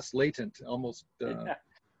in us, latent, almost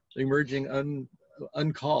emerging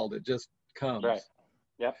uncalled. It just comes. Right.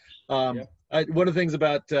 Yep. One of the things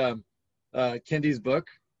about Kendi's book,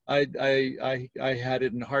 I had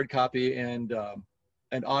it in hard copy and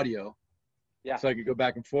audio. Yeah. So I could go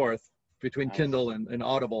back and forth between Kindle and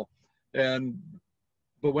Audible.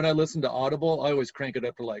 But when I listen to Audible, I always crank it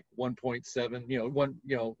up to like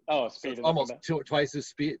 1.7, speed so almost twice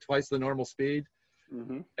the normal speed.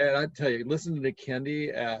 Mm-hmm. And I tell you, listening to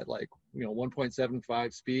Kendi at like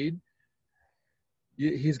 1.75 speed,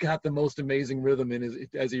 he's got the most amazing rhythm in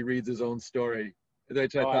as he reads his own story.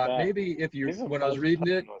 Which I thought maybe when I was reading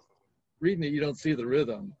it, you don't see the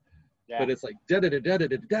rhythm, but it's like da da da da da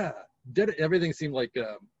da da. Everything seemed like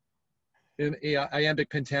an iambic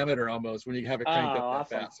pentameter almost when you have it cranked up that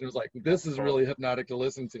awesome. fast. And it was like, this is really hypnotic to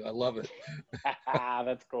listen to. I love it.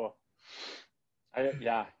 That's cool.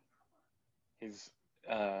 He's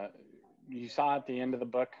you saw at the end of the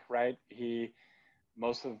book, right? He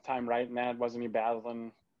most of the time writing that, wasn't he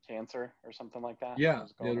battling cancer or something like that? Yeah,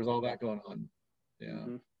 there's all that going on. Yeah.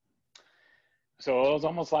 Mm-hmm. So it was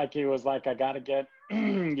almost like he was like, I got to get,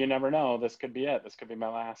 you never know. This could be it. This could be my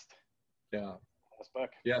last book.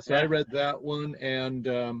 Yeah, so I read that one and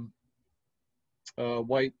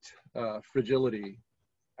White Fragility.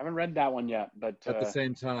 I haven't read that one yet, but at the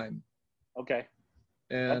same time. Okay.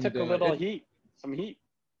 And that took a little some heat.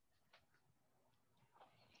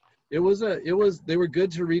 It was they were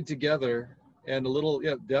good to read together and a little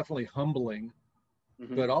definitely humbling,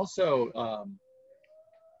 but also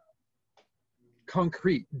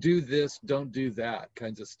concrete. Do this, don't do that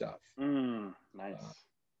kinds of stuff. Nice.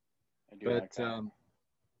 I do like that.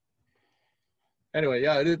 Anyway,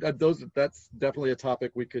 that's definitely a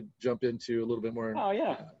topic we could jump into a little bit more in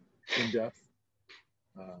depth.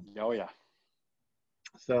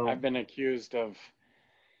 So I've been accused of,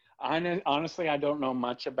 honestly, I don't know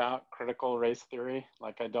much about critical race theory.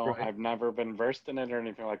 Like I've never been versed in it or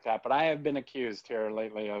anything like that, but I have been accused here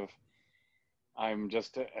lately of, I'm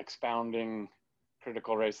just expounding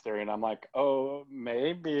critical race theory. And I'm like, oh,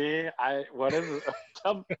 maybe what is it?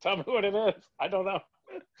 tell me what it is. I don't know.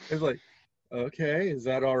 It's like, okay, is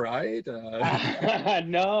that all right?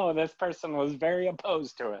 No, this person was very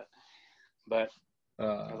opposed to it, but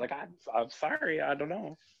I was like, I'm sorry, I don't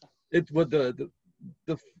know.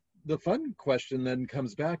 The fun question then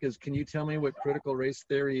comes back is, can you tell me what critical race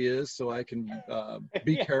theory is so I can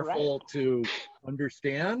be careful to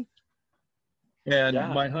understand? And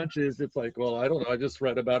my hunch is it's like, well, I don't know. I just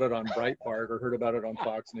read about it on Breitbart or heard about it on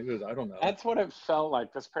Fox News. I don't know. That's what it felt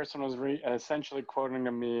like. This person was essentially quoting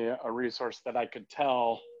to me a resource that I could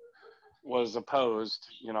tell was opposed,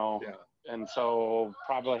 and so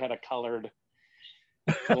probably had a colored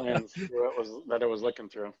lens through it was looking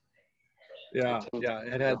through.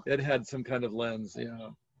 It had some kind of lens.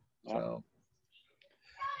 So,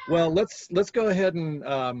 well, let's go ahead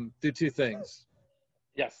and do two things.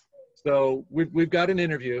 Yes. So we've got an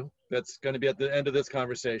interview that's going to be at the end of this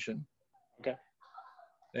conversation. Okay.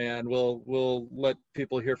 And we'll let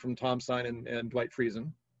people hear from Tom Sine and Dwight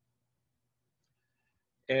Friesen.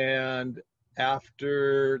 And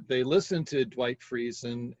after they listen to Dwight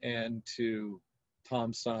Friesen and to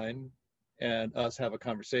Tom Sine and us have a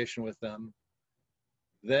conversation with them,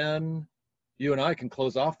 then you and I can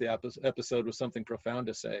close off the episode with something profound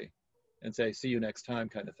to say and say, see you next time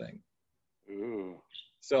kind of thing. Ooh.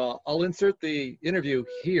 So I'll insert the interview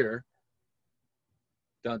here.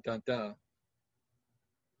 Dun, dun, dun.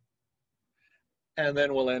 And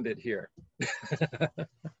then we'll end it here.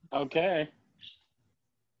 Okay.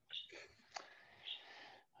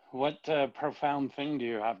 What profound thing do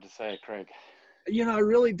you have to say, Craig? I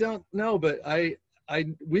really don't know, but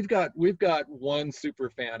we've got one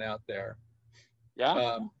super fan out there.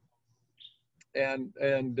 Yeah. and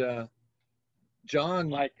John,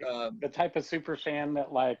 Like the type of super fan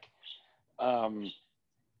that like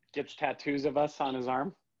gets tattoos of us on his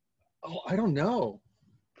arm. oh, I don't know.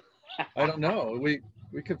 We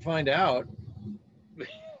could find out.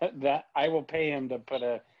 That I will pay him to put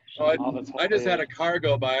a. Oh, all that's I just holy- had a car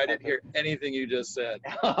go by. I didn't hear anything you just said.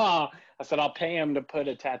 I said I'll pay him to put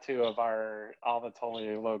a tattoo of our all that's holy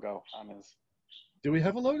logo on his. Do we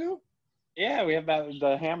have a logo? Yeah, we have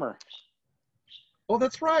the hammer. Oh,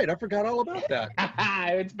 that's right. I forgot all about that.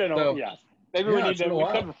 It's been So, yeah. Maybe we yeah, need it's to. been a We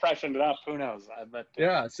while. could have freshened it up. Who knows? But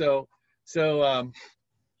Yeah. So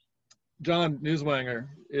John Newswanger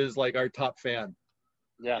is like our top fan.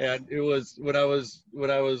 yes. And it was when I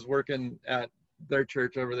was working at their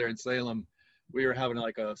church over there in Salem, we were having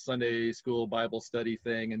like a Sunday school Bible study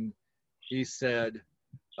thing, and he said,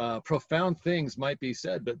 profound things might be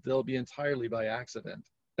said, but they'll be entirely by accident.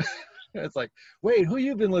 It's like, wait, who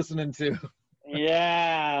you been listening to?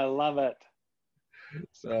 Yeah, I love it.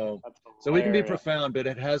 So That's we can be hilarious. profound, but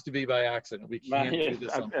it has to be by accident. We can't do It's,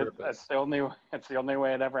 this on purpose. it's the only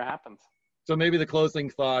way it ever happens. So maybe the closing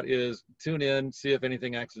thought is tune in, see if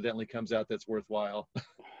anything accidentally comes out that's worthwhile.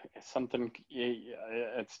 It's something.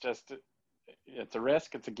 It's just. It's a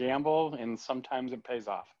risk. It's a gamble, and sometimes it pays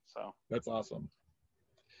off. So That's awesome.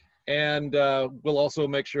 And we'll also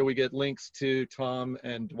make sure we get links to Tom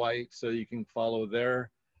and Dwight so you can follow their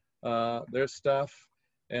stuff.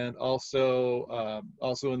 And also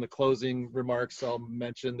in the closing remarks, I'll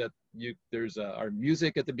mention that there's our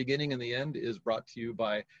music at the beginning and the end is brought to you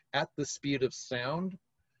by At the Speed of Sound,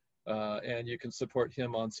 and you can support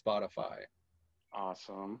him on Spotify.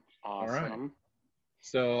 awesome. right.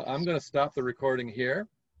 So I'm going to stop the recording here.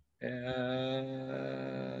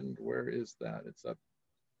 And where is that? It's up.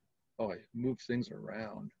 Oh, I moved things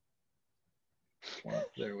around. Well,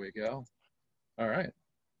 there we go. All right.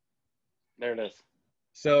 There it is.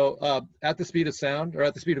 So At the Speed of Sound, or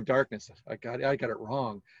At the Speed of Darkness. I got it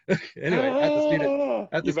wrong. Anyway,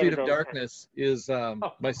 At the You Speed better of go. Darkness is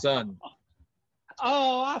my son.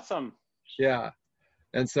 Oh, awesome. Yeah.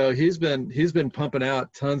 And so he's been pumping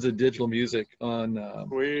out tons of digital music on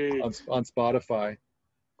Sweet. on Spotify.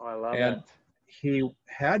 Oh, I love And it. he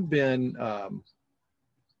had been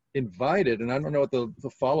invited, and I don't know what the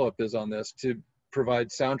follow-up is on this, to provide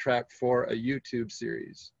soundtrack for a YouTube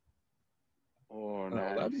series. Oh,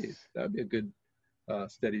 nice. That'd be a good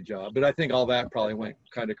steady job. But I think all that probably went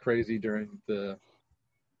kind of crazy during the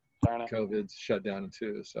Darn it. COVID shutdown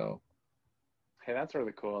too. So Hey, that's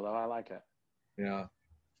really cool, though. I like it. yeah.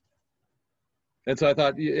 And so I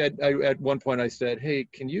thought, at one point I said, hey,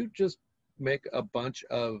 can you just make a bunch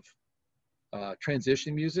of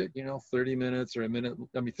transition music, 30 minutes or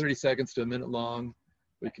 30 seconds to a minute long.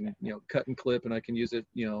 We can, cut and clip, and I can use it,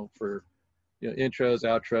 for, intros,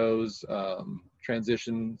 outros,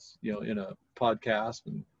 transitions, in a podcast.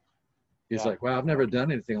 And he's like, wow, I've never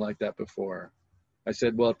done anything like that before. I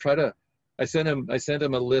said, well, I sent him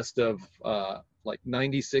a list of like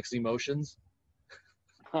 96 emotions.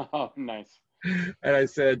 Oh, nice. And I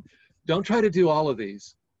said, don't try to do all of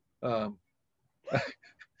these. But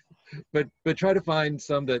try to find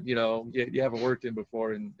some that you haven't worked in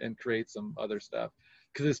before, and create some other stuff,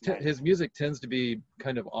 because his music tends to be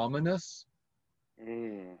kind of ominous.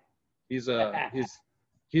 He's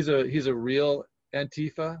a real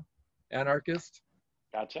Antifa anarchist.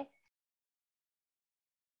 Gotcha.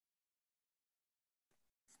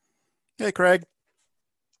 Hey, Craig.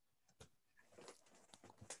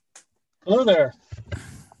 Hello there.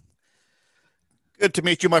 Good to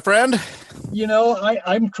meet you, my friend.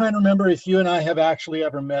 I'm trying to remember if you and I have actually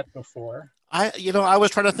ever met before. I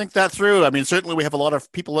was trying to think that through. I mean, certainly we have a lot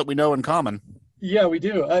of people that we know in common. Yeah, we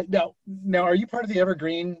do. Now, are you part of the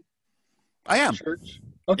Evergreen I am Church?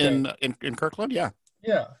 Okay. in Kirkland. Yeah.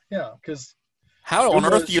 Yeah. Because How on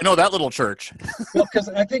earth do you know that little church? because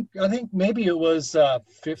I think maybe it was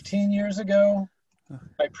 15 years ago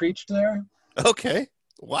I preached there. Okay.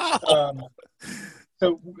 Wow.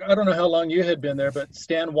 So I don't know how long you had been there, but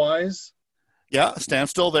Stan Wise. Yeah, Stan's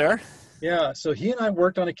still there. Yeah. So he and I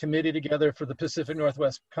worked on a committee together for the Pacific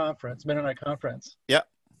Northwest Conference, Mennonite Conference. Yeah.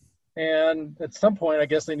 And at some point, I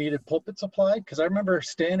guess they needed pulpit supply, because I remember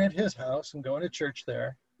staying at his house and going to church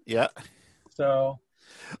there. Yeah. So.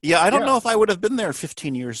 Yeah, I don't know if I would have been there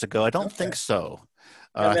 15 years ago. I don't think so.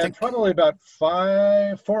 And I then think probably about 3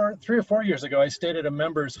 or 4 years ago, I stayed at a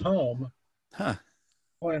member's home. Huh.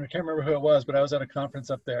 Boy, I can't remember who it was, but I was at a conference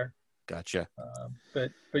up there. Gotcha.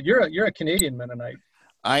 But you're a Canadian Mennonite.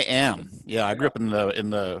 I am. Yeah, I grew up in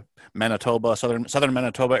the Manitoba, southern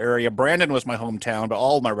Manitoba area. Brandon was my hometown, but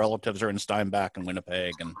all my relatives are in Steinbach and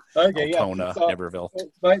Winnipeg and Okay, yeah. Altona, So, Niverville.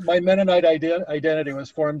 my Mennonite identity was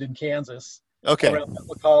formed in Kansas. Okay. Around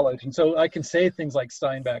Temple College, and so I can say things like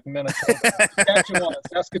Steinbach, Manitoba, Saskatchewan,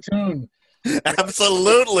 Saskatoon.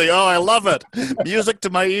 Absolutely. Oh, I love it. Music to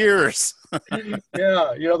my ears.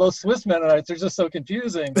 Yeah, those Swiss Mennonites are just so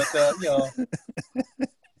confusing. But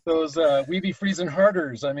those Weeby Friesen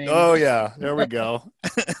Harders. I mean. Oh yeah, there we go.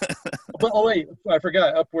 But wait, I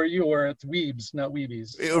forgot. Up where you were, it's Weebs, not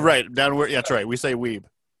Weebies. Right down where. That's right. We say weeb.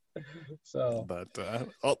 So. But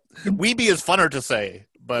weeby is funner to say.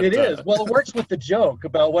 But it is. Well, it works with the joke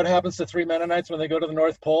about what happens to three Mennonites when they go to the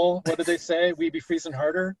North Pole. What did they say? Weeby Friesen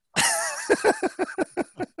Harder.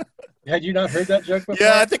 Had you not heard that joke before?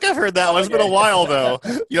 Yeah, I think I've heard that one. It's been a while, though.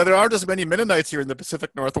 There aren't as many Mennonites here in the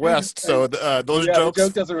Pacific Northwest, so those jokes the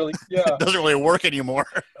joke doesn't really, doesn't really work anymore.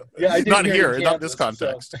 Yeah, I did not hear here, in not in Kansas, this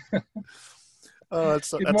context. So.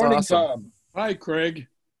 That's Good morning, awesome. Tom. Hi, Craig.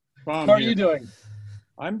 Tom How are here. you doing?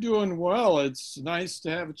 I'm doing well. It's nice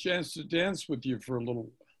to have a chance to dance with you for a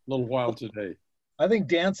little while today. I think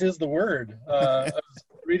dance is the word. I was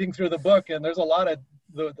reading through the book, and there's a lot of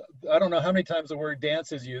I don't know how many times the word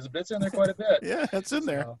dance is used, but it's in there quite a bit. Yeah, it's in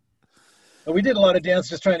there. So, we did a lot of dance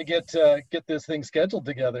just trying to get this thing scheduled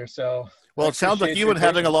together. So. Well, it sounds like appreciate you've your been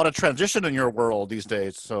having a patience. lot of transition in your world these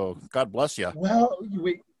days. So God bless you. Well,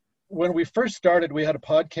 when we first started, we had a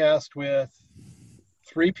podcast with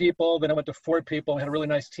 3 people. Then it went to 4 people. We had a really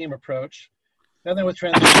nice team approach. And then with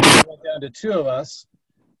transition, it went down to 2 of us.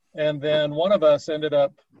 And then one of us ended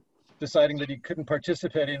up deciding that he couldn't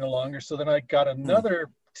participate any longer. So then I got another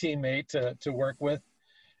teammate to work with.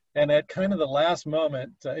 And at kind of the last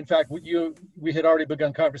moment, in fact, we had already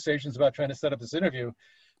begun conversations about trying to set up this interview.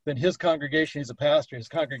 Then his congregation, he's a pastor, his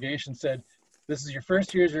congregation said, "This is your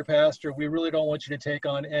first year as your pastor. We really don't want you to take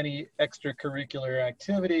on any extracurricular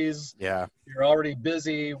activities. Yeah. You're already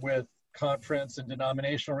busy with conference and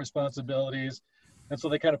denominational responsibilities." And so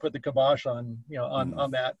they kind of put the kibosh on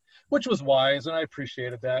that, which was wise, and I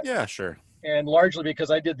appreciated that. Yeah, sure. And largely because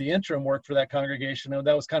I did the interim work for that congregation, and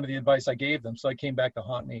that was kind of the advice I gave them. So I came back to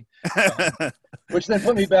haunt me, which then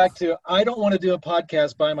put me back to, I don't want to do a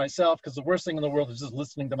podcast by myself because the worst thing in the world is just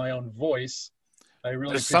listening to my own voice. I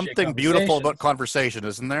really There's appreciate something beautiful about conversations. conversation,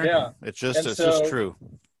 isn't there? Yeah. It's just so- true.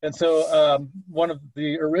 And so one of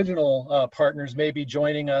the original partners may be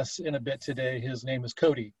joining us in a bit today. His name is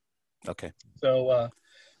Cody. Okay. So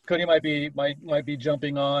Cody might be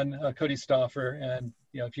jumping on, Cody Stauffer, and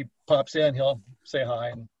if he pops in, he'll say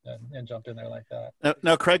hi and jump in there like that.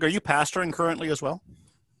 Now, Craig, are you pastoring currently as well?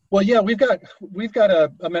 Well, yeah, we've got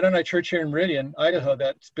a Mennonite church here in Meridian, Idaho,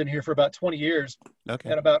 that's been here for about 20 years. Okay.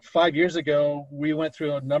 And about 5 years ago, we went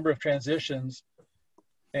through a number of transitions.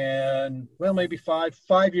 And well, maybe five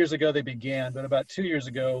years ago they began, but about 2 years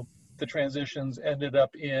ago, the transitions ended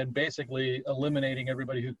up in basically eliminating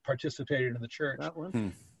everybody who participated in the church. That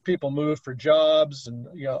one? People moved for jobs and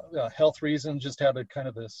health reasons, just had a kind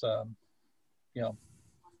of this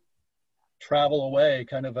travel away,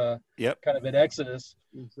 kind of an exodus.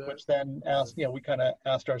 Which then we kind of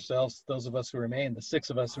asked ourselves, those of us who remained, the 6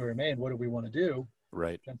 of us who remained, what do we want to do?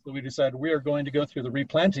 Right. And so we decided we are going to go through the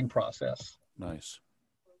replanting process. Nice.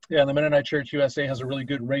 Yeah, and the Mennonite Church USA has a really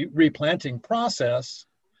good replanting process.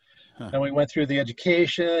 Huh. And we went through the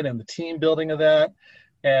education and the team building of that.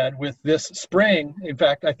 And with this spring, in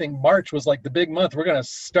fact, I think March was like the big month. We're going to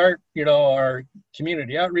start, our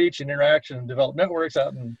community outreach and interaction and develop networks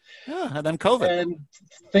out. And then COVID. And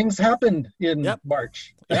things happened in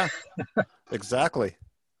March. Yeah, exactly.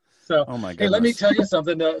 So, oh my goodness. Hey, let me tell you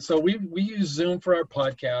something. So we use Zoom for our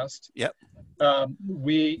podcast. Yep.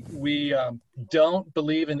 We don't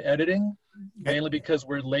believe in editing, mainly because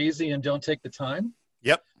we're lazy and don't take the time.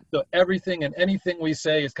 Yep. So everything and anything we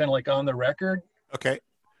say is kind of like on the record. Okay.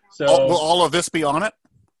 So will all of this be on it?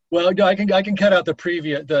 Well, I can cut out the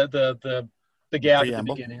preview, the gap Preamble? at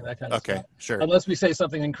the beginning, that kind of stuff. Okay, sure. Unless we say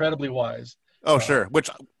something incredibly wise. Oh, sure. Which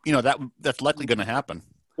that's likely going to happen.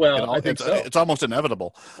 Well, I think so. It's almost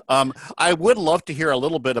inevitable. I would love to hear a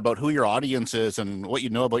little bit about who your audience is and what you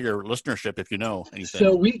know about your listenership, if you know anything.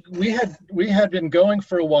 So we had been going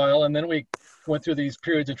for a while, and then we went through these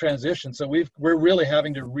periods of transition. So we're really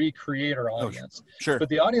having to recreate our audience. Sure. But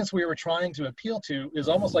the audience we were trying to appeal to is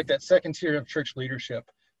almost like that second tier of church leadership.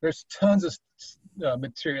 There's tons of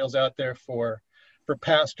materials out there for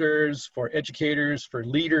pastors, for educators, for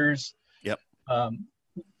leaders. Yep.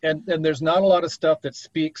 And there's not a lot of stuff that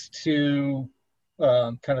speaks to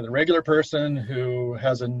kind of the regular person who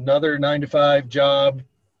has another 9-to-5 job,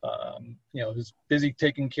 who's busy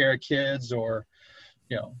taking care of kids or,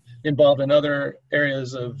 involved in other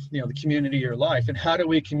areas of, the community or life. And how do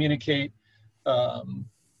we communicate, the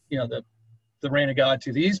reign of God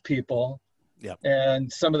to these people? Yep.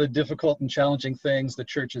 And some of the difficult and challenging things that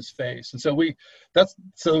churches face. And so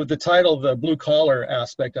so the title, the blue collar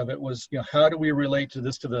aspect of it was, how do we relate to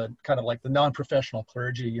this, to the kind of like the non-professional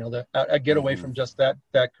clergy, that get away from just that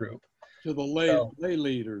group. To the lay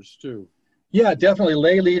leaders too. Yeah, definitely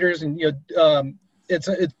lay leaders. And,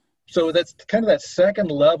 so that's kind of that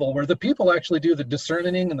second level where the people actually do the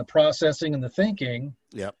discerning and the processing and the thinking.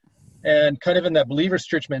 Yep. And kind of in that believer's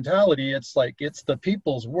church mentality, it's like, it's the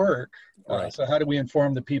people's work. Right. So how do we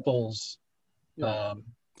inform the people's, Love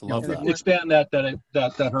that. expand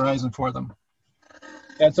that horizon for them?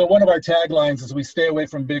 And so one of our taglines is we stay away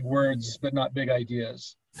from big words, but not big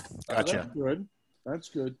ideas. Gotcha. That's good. That's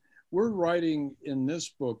good. We're writing in this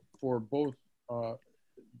book for both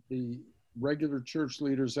the regular church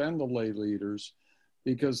leaders and the lay leaders,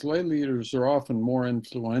 because lay leaders are often more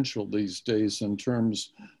influential these days in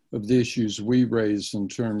terms of the issues we raise in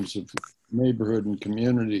terms of neighborhood and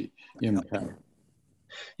community impact.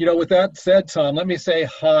 With that said, Tom, let me say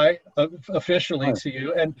hi officially to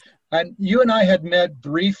you. And you and I had met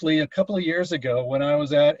briefly a couple of years ago when I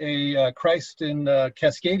was at a Christ in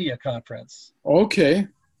Cascadia conference. Okay.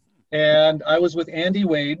 And I was with Andy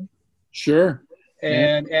Wade. Sure.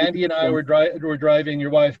 And Andy and I were driving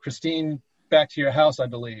your wife, Christine, back to your house, I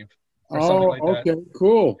believe. Or something like that. Okay,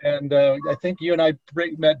 cool. And I think you and I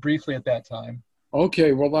met briefly at that time.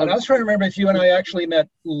 Okay, well, And I was trying to remember if you and I actually met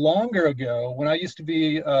longer ago when I used to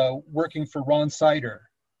be working for Ron Sider.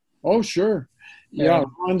 Oh, sure. Yeah,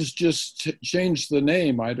 Ron's just changed the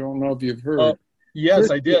name. I don't know if you've heard.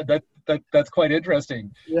 Yes, I did. That's quite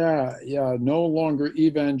interesting. Yeah. No longer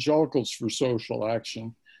evangelicals for social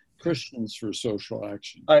action, Christians for social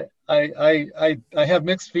action. I have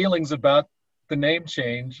mixed feelings about the name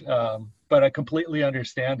change, but I completely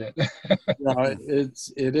understand it. Yeah,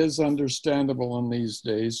 it is understandable in these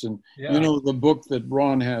days, and you know the book that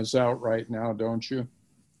Ron has out right now, don't you?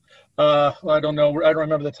 I don't know. I don't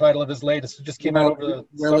remember the title of his latest. It just came out over the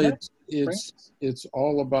summer? It's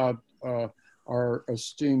all about our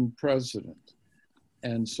esteemed president,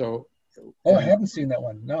 and so. Oh, I haven't seen that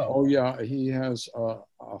one. No. Oh yeah, he has a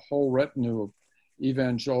whole retinue of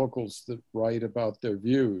evangelicals that write about their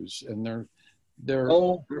views, and they're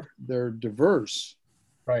diverse,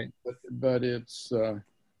 right? But it's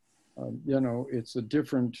it's a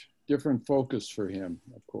different focus for him,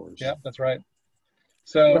 of course. Yeah, that's right.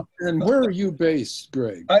 So, and where are you based,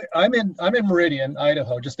 Greg? I'm in Meridian,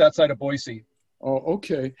 Idaho, just outside of Boise. Oh,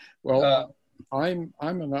 okay. Well, I'm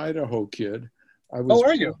an Idaho kid.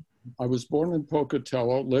 Are you? I was born in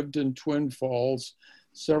Pocatello, lived in Twin Falls,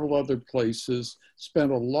 several other places,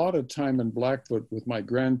 spent a lot of time in Blackfoot with my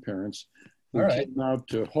grandparents, who came out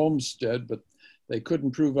to homestead, but they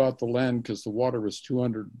couldn't prove out the land because the water was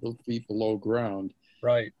 200 feet below ground.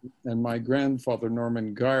 Right. And my grandfather,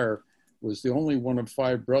 Norman Geyer, was the only one of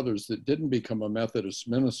 5 brothers that didn't become a Methodist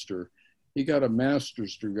minister. He got a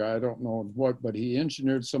master's degree, I don't know what, but he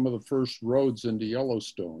engineered some of the first roads into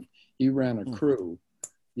Yellowstone. He ran a crew.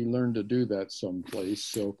 He learned to do that someplace.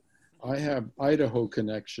 So I have Idaho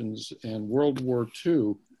connections, and World War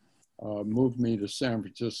II moved me to San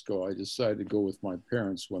Francisco. I decided to go with my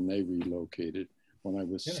parents when they relocated when I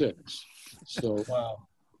was 6. So wow.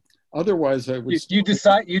 Otherwise, I would. You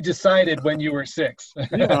decided when you were 6.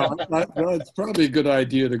 Yeah, it's probably a good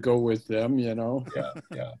idea to go with them. Yeah.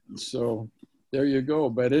 So there you go.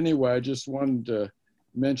 But anyway, I just wanted to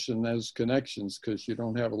mention those connections because you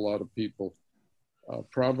don't have a lot of people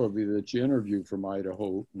probably that you interview from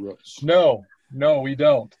Idaho roots. No, we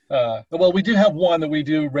don't. Well, we do have one that we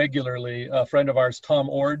do regularly. A friend of ours, Tom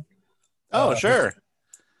Ord. Oh, sure.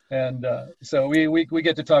 And so we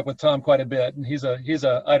get to talk with Tom quite a bit, and he's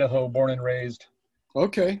a Idaho born and raised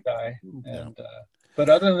guy. And but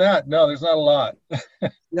other than that, no, there's not a lot.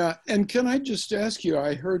 Yeah, and can I just ask you?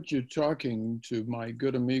 I heard you talking to my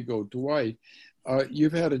good amigo Dwight.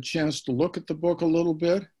 You've had a chance to look at the book a little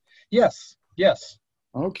bit? Yes.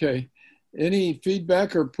 Okay. Any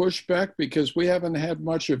feedback or pushback? Because we haven't had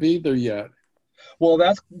much of either yet. Well,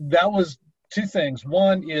 that was 2 things.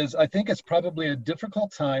 One is I think it's probably a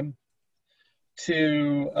difficult time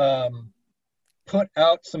to put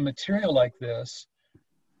out some material like this,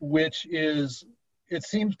 which it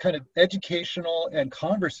seems kind of educational and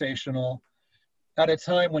conversational at a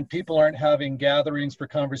time when people aren't having gatherings for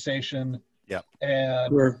conversation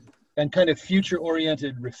and kind of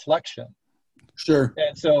future-oriented reflection. Sure.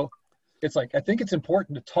 And so it's like, I think it's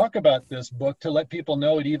important to talk about this book to let people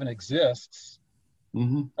know it even exists.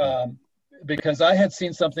 Mm-hmm. because I had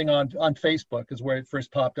seen something on Facebook is where it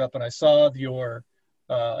first popped up, and I saw your,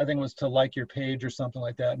 I think it was to like your page or something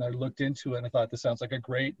like that, and I looked into it and I thought this sounds like a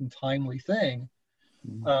great and timely thing,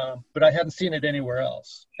 but I hadn't seen it anywhere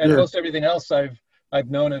else. And Sure. most everything else I've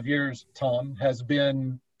known of yours, Tom, has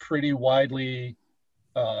been pretty widely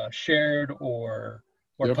shared or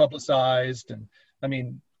Yep. publicized. And I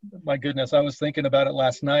mean, my goodness, I was thinking about it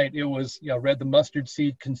last night. It was, read the Mustard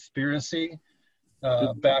Seed Conspiracy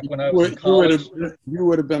back when I was in college. You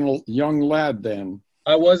would have been a young lad then.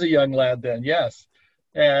 I was a young lad then, yes.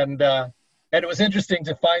 And it was interesting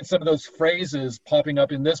to find some of those phrases popping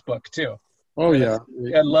up in this book too. Oh, yeah.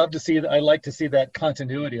 I like to see that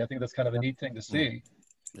continuity. I think that's kind of a neat thing to see.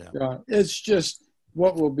 Yeah, it's just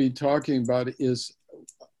what we'll be talking about is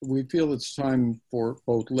we feel it's time for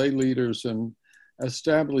both lay leaders and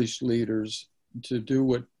established leaders to do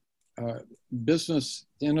what business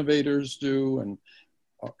innovators do, and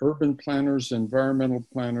urban planners, environmental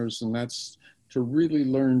planners, and that's to really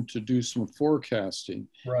learn to do some forecasting.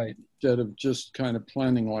 Right. Instead of just kind of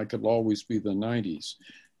planning like it'll always be the 90s,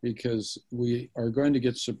 because we are going to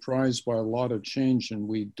get surprised by a lot of change and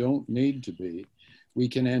we don't need to be. We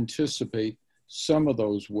can anticipate some of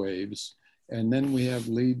those waves, and then we have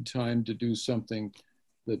lead time to do something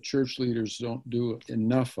that church leaders don't do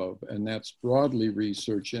enough of, and that's broadly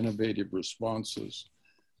research innovative responses.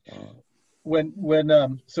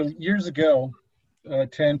 So years ago,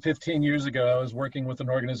 10, 15 years ago, I was working with an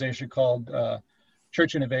organization called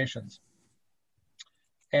Church Innovations.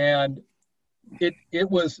 And it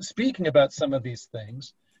was speaking about some of these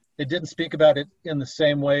things. It didn't speak about it in the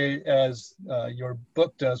same way as your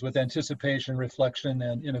book does with anticipation, reflection,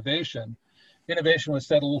 and innovation. Innovation was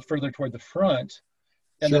set a little further toward the front.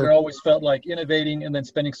 And then it always felt like innovating and then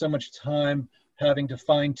spending so much time having to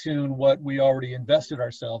fine tune what we already invested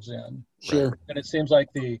ourselves in. Sure. And it seems like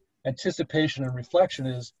the anticipation and reflection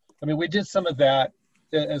is, I mean, we did some of that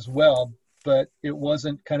as well, but it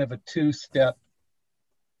wasn't kind of a two-step,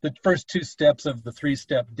 the first two steps of the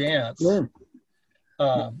three-step dance. Sure.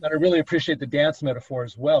 And I really appreciate the dance metaphor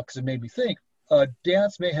as well, because it made me think,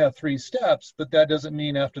 dance may have three steps, but that doesn't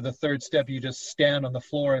mean after the third step, you just stand on the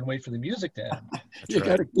floor and wait for the music to end. You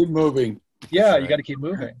got to keep moving. Yeah, you got to keep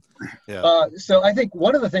moving. Yeah. So I think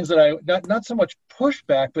one of the things that I, not so much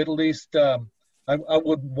pushback, but at least I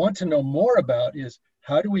would want to know more about is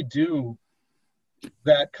how do we do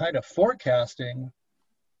that kind of forecasting?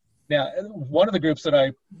 Now, one of the groups that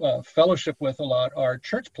I fellowship with a lot are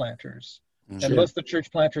church planters. Sure. And most of the church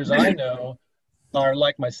planters I know are,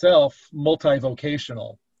 like myself,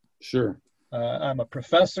 multi-vocational. Sure. I'm a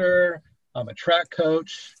professor, I'm a track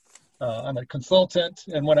coach, I'm a consultant,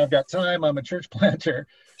 and when I've got time, I'm a church planter.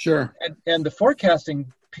 Sure. And the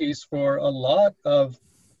forecasting piece for a lot of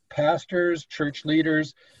pastors, church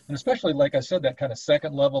leaders, and especially, like I said, that kind of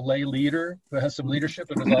second level lay leader who has some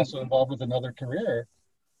leadership and is also involved with another career.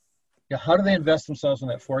 Yeah, how do they invest themselves in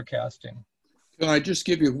that forecasting? Can I just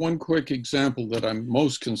give you one quick example that I'm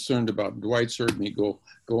most concerned about? Dwight's heard me go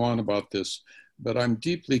on about this, but I'm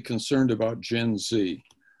deeply concerned about Gen Z.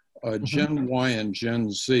 Gen Y and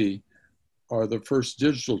Gen Z are the first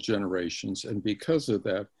digital generations, and because of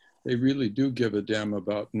that, they really do give a damn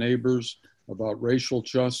about neighbors, about racial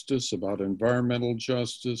justice, about environmental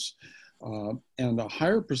justice, and a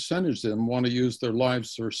higher percentage of them want to use their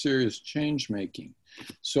lives for serious change making.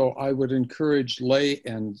 So I would encourage lay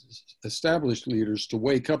and established leaders to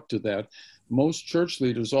wake up to that. Most church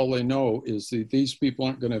leaders, all they know is that these people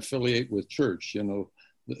aren't going to affiliate with church. You know,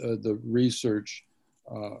 the research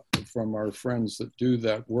from our friends that do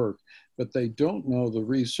that work, but they don't know the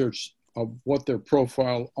research of what their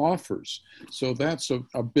profile offers. So that's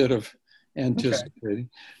a bit of anticipating. Okay.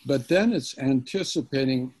 But then it's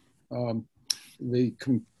anticipating the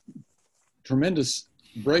tremendous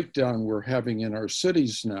breakdown we're having in our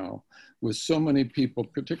cities now with so many people,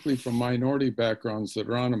 particularly from minority backgrounds, that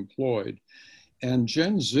are unemployed. And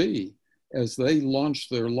Gen Z, as they launch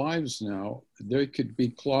their lives now, they could be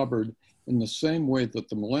clobbered in the same way that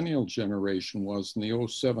the millennial generation was in the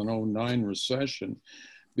 07-09 recession,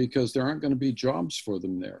 because there aren't going to be jobs for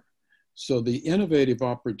them there. So the innovative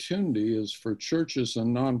opportunity is for churches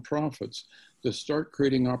and nonprofits to start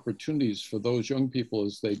creating opportunities for those young people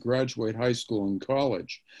as they graduate high school and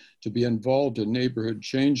college to be involved in neighborhood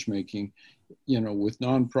change making, you know, with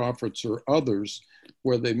nonprofits or others,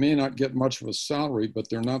 where they may not get much of a salary, but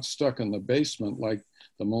they're not stuck in the basement like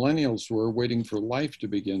the millennials were waiting for life to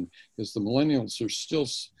begin, because the millennials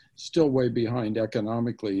are still way behind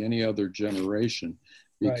economically any other generation,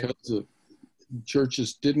 because the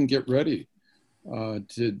churches didn't get ready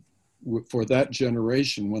for that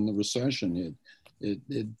generation when the recession hit.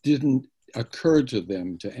 It didn't occur to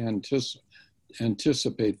them to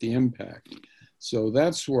anticipate the impact. So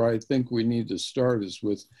that's where I think we need to start, is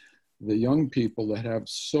with the young people that have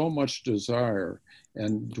so much desire.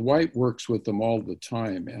 And Dwight works with them all the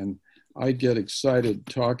time. And I get excited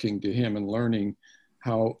talking to him and learning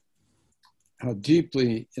how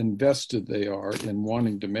deeply invested they are in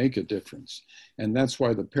wanting to make a difference. And that's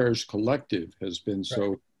why the Parish Collective has been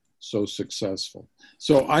so successful.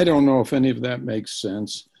 So I don't know if any of that makes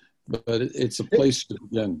sense, but it's a place to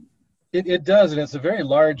begin. It does, and it's a very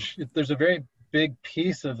large, there's a very big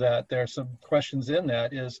piece of that. There are some questions in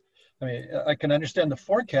that is, I mean, I can understand the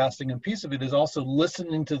forecasting, and piece of it is also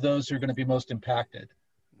listening to those who are going to be most impacted.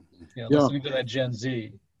 Listening to that Gen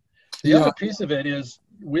Z. The other piece of it is,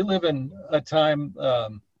 we live in a time,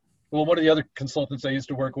 one of the other consultants I used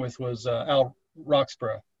to work with was Al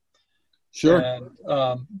Roxburgh. Sure.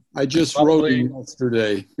 And, I just wrote him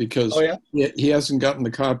yesterday because he hasn't gotten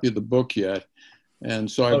the copy of the book yet. And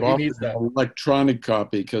so I've offered an electronic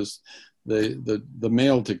copy because the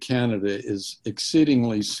mail to Canada is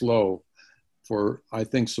exceedingly slow for, I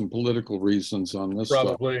think, some political reasons on this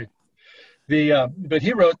probably. But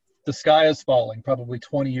he wrote The Sky is Falling probably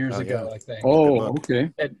 20 years ago, I think. Oh,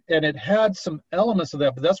 okay. And it had some elements of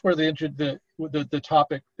that, but that's where the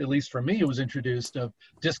topic, at least for me, was introduced, of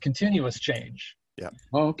discontinuous change. Yeah.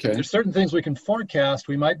 Oh, okay. There's certain things we can forecast.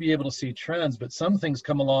 We might be able to see trends, but some things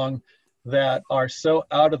come along that are so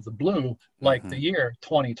out of the blue, like the year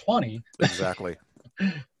 2020. Exactly.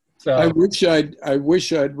 So I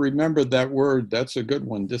wish I'd remembered that word. That's a good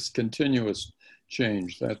one. Discontinuous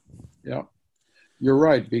change. You're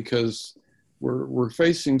right, because we're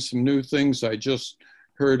facing some new things. I just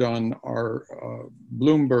heard on our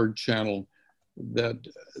Bloomberg channel that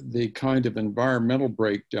the kind of environmental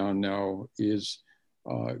breakdown now is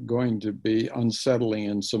going to be unsettling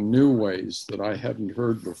in some new ways that I hadn't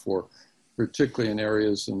heard before, particularly in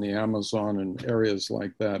areas in the Amazon and areas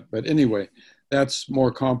like that. But anyway, that's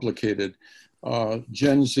more complicated.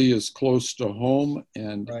 Gen Z is close to home,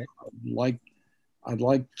 and I'd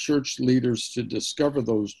like church leaders to discover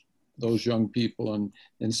those young people, and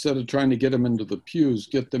instead of trying to get them into the pews,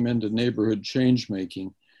 get them into neighborhood change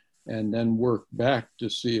making, and then work back to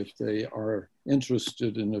see if they are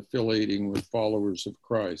interested in affiliating with followers of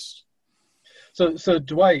Christ. So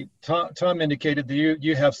Dwight, Tom indicated that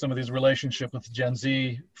you have some of these relationships with Gen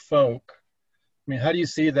Z folk. I mean, how do you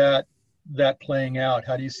see that playing out?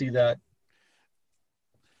 How do you see that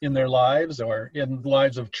in their lives, or in the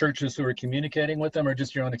lives of churches who are communicating with them, or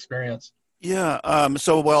just your own experience? Yeah.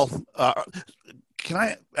 Can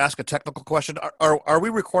I ask a technical question? Are we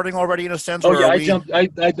recording already, in a sense? Oh, yeah,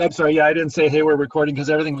 I'm sorry. Yeah, I didn't say, hey, we're recording, because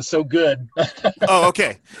everything was so good. Oh,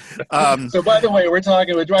 okay. So by the way, we're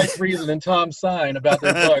talking with Dwight Friesen and Tom Sine about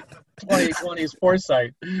their book, 2020's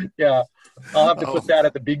Foresight. Yeah, I'll have to put that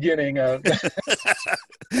at the beginning.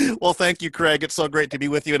 Well, thank you, Craig. It's so great to be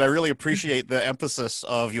with you, and I really appreciate the emphasis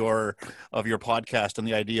of your podcast and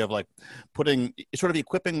the idea of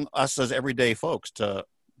equipping us as everyday folks to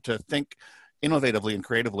think innovatively and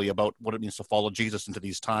creatively about what it means to follow Jesus into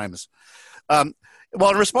these times. In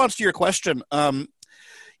response to your question,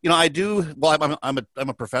 I do. Well, I'm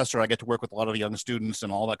a professor. I get to work with a lot of young students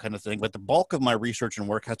and all that kind of thing. But the bulk of my research and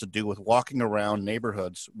work has to do with walking around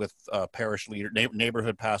neighborhoods with parish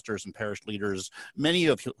neighborhood pastors and parish leaders, many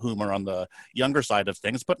of whom are on the younger side of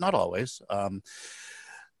things, but not always.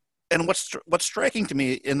 And what's striking to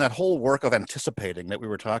me in that whole work of anticipating that we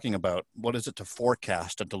were talking about, what is it to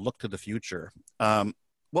forecast and to look to the future? What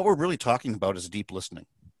we're really talking about is deep listening.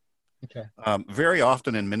 Okay. Very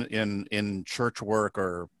often in church work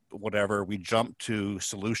or whatever, we jump to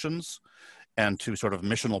solutions and to sort of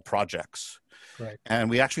missional projects. Right. And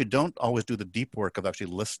we actually don't always do the deep work of actually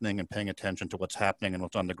listening and paying attention to what's happening and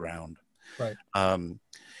what's on the ground. Right.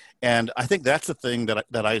 And I think that's the thing that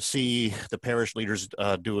I see the parish leaders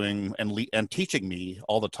doing and teaching me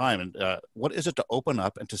all the time. And what is it to open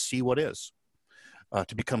up and to see what is,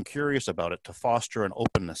 to become curious about it, to foster an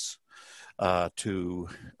openness to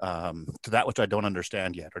that which I don't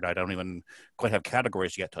understand yet, or I don't even quite have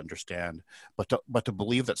categories yet to understand, but to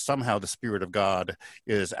believe that somehow the Spirit of God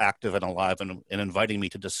is active and alive and inviting me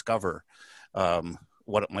to discover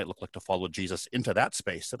what it might look like to follow Jesus into that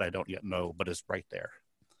space that I don't yet know, but is right there.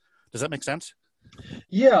 Does that make sense?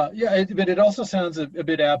 Yeah, but it also sounds a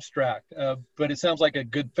bit abstract, but it sounds like a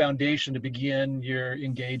good foundation to begin your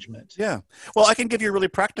engagement. Yeah. Well, I can give you a really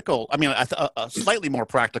practical, a slightly more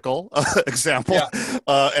practical example,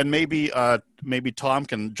 and maybe Tom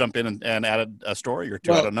can jump in and add a story or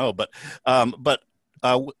two. I don't know, but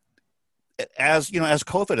as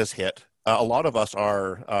COVID has hit, A lot of us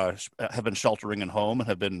have been sheltering in home and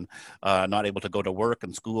have been not able to go to work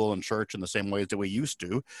and school and church in the same ways that we used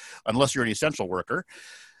to, unless you're an essential worker.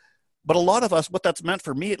 But a lot of us, what that's meant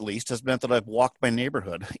for me at least, has meant that I've walked my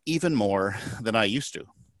neighborhood even more than I used to.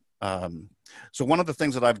 So one of the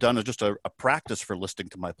things that I've done is just a practice for listening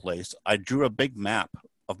to my place. I drew a big map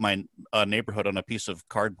of my neighborhood on a piece of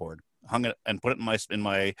cardboard, hung it and put it in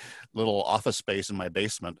my little office space in my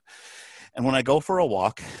basement. And when I go for a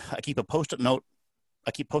walk, I keep post-it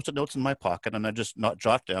notes in my pocket, and I just not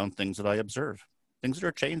jot down things that I observe, things that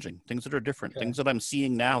are changing, things that are different, things that I'm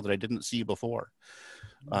seeing now that I didn't see before.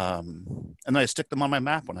 And I stick them on my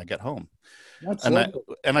map when I get home.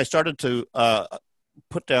 And I started to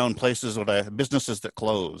put down businesses that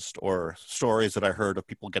closed, or stories that I heard of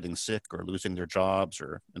people getting sick or losing their jobs,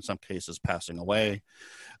 or in some cases passing away.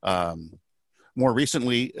 More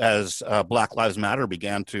recently, as Black Lives Matter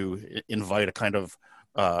began to invite a kind of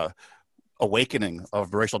awakening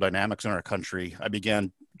of racial dynamics in our country, I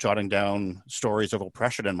began jotting down stories of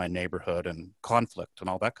oppression in my neighborhood and conflict and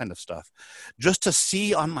all that kind of stuff, just to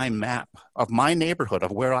see on my map of my neighborhood,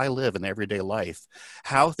 of where I live in everyday life,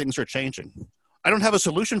 how things are changing. I don't have a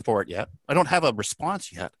solution for it yet. I don't have a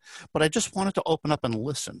response yet, but I just wanted to open up and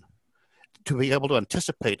listen, to be able to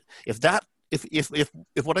anticipate if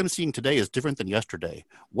what I'm seeing today is different than yesterday,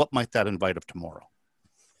 what might that invite of tomorrow?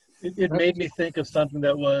 It made me think of something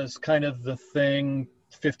that was kind of the thing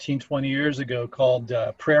 15, 20 years ago called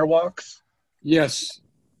prayer walks. Yes.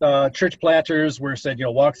 Church planters were said,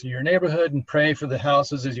 walk through your neighborhood and pray for the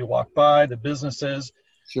houses as you walk by, the businesses,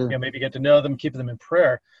 Sure. maybe get to know them, keep them in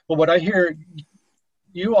prayer. But what I hear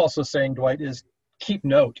you also saying, Dwight, is keep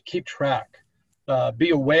note, keep track,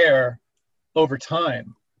 be aware over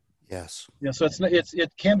time. Yes. So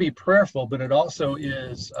it can be prayerful, but it also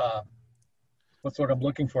is, what's what I'm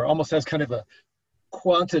looking for, almost has kind of a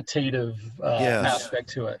quantitative aspect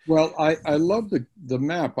to it. Well, I love the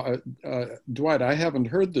map. Dwight, I haven't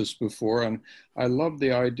heard this before, and I love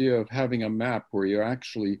the idea of having a map where you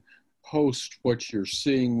actually post what you're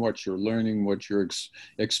seeing, what you're learning, what you're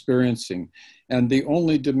experiencing. And the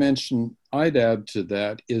only dimension I'd add to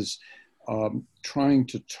that is trying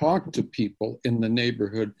to talk to people in the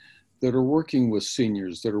neighborhood that are working with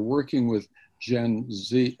seniors, that are working with Gen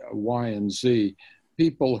Z, Y, and Z,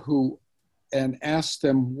 people who, and ask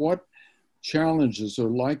them what challenges are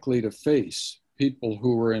likely to face people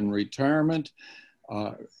who are in retirement,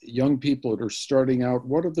 young people that are starting out.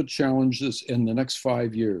 What are the challenges in the next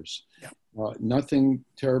 5 years? Yeah. Nothing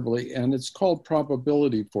terribly, and it's called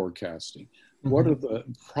probability forecasting. Mm-hmm. What are the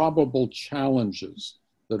probable challenges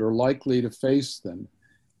that are likely to face them?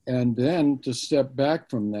 And then to step back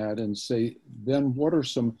from that and say, then what are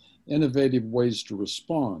some innovative ways to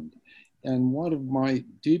respond? And one of my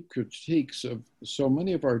deep critiques of so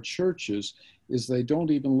many of our churches is they don't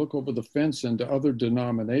even look over the fence into other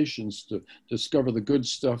denominations to discover the good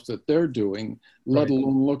stuff that they're doing, let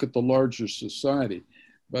alone look at the larger society.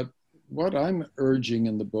 But what I'm urging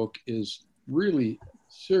in the book is really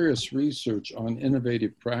serious research on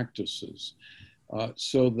innovative practices,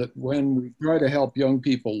 so that when we try to help young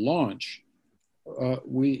people launch,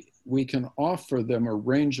 we can offer them a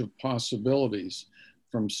range of possibilities,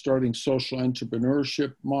 from starting social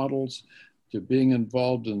entrepreneurship models to being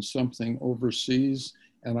involved in something overseas.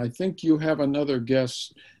 And I think you have another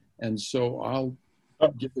guest, and so I'll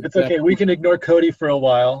give it It's okay. We can ignore Cody for a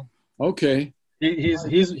while. Okay.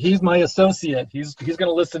 He's my associate. He's going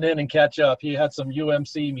to listen in and catch up. He had some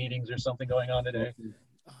UMC meetings or something going on today.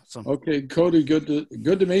 Awesome. Okay, Cody, good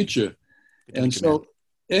to meet you. And so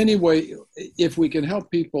anyway, if we can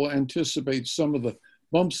help people anticipate some of the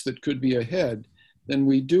bumps that could be ahead, then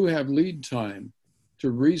we do have lead time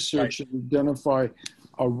to research and identify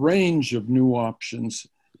a range of new options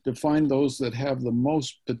to find those that have the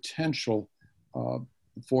most potential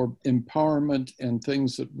for empowerment and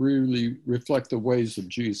things that really reflect the ways of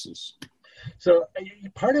Jesus. So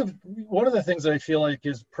one of the things that I feel like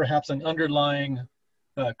is perhaps an underlying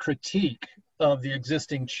critique of the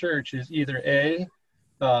existing church is either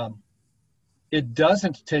it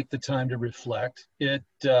doesn't take the time to reflect.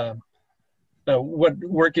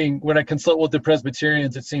 When I consult with the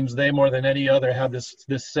Presbyterians, it seems they more than any other have this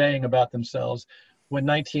saying about themselves: when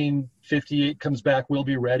 1958 comes back, we'll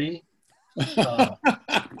be ready.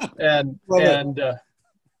 And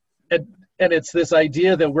it's this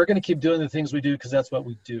idea that we're going to keep doing the things we do because that's what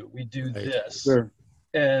we do. We do this. Sure.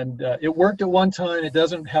 And it worked at one time. It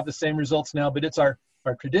doesn't have the same results now, but it's our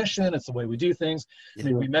our tradition. It's the way we do things. Yeah.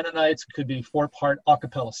 Maybe Mennonites could be 4-part a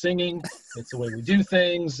cappella singing. It's the way we do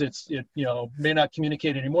things. It may not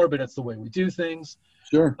communicate anymore, but it's the way we do things.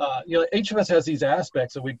 Sure. Each of us has these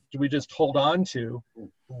aspects that we just hold on to,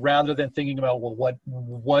 rather than thinking about, well,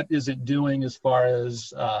 what is it doing as far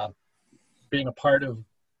as being a part of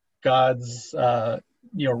God's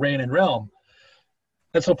reign and realm.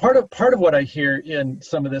 And so part of what I hear in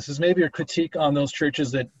some of this is maybe a critique on those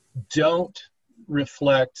churches that don't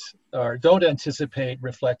reflect or don't anticipate,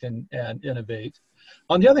 reflect, and innovate.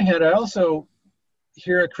 On the other hand, I also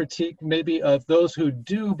hear a critique maybe of those who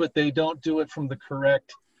do, but they don't do it from the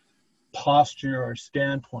correct posture or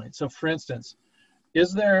standpoint. So for instance,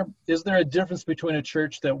 is there a difference between a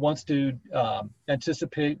church that wants to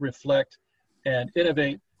anticipate, reflect, and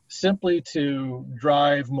innovate simply to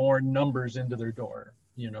drive more numbers into their door,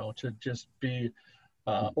 to just be,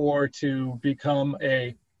 or to become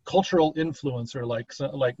a cultural influencer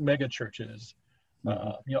like mega churches?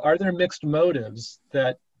 Are there mixed motives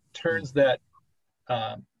that turns that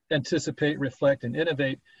anticipate, reflect, and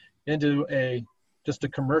innovate into just a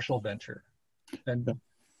commercial venture? And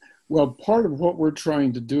well, part of what we're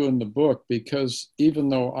trying to do in the book, because even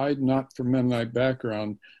though I'm not from Mennonite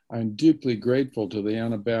background, I'm deeply grateful to the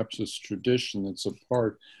Anabaptist tradition that's a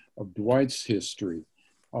part of Dwight's history,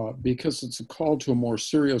 because it's a call to a more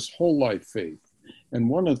serious whole life faith. And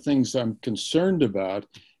one of the things I'm concerned about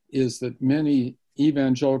is that many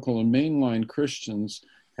evangelical and mainline Christians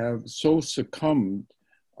have so succumbed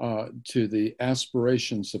to the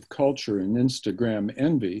aspirations of culture and Instagram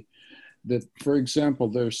envy that, for example,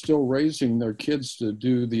 they're still raising their kids to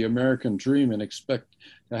do the American dream and expect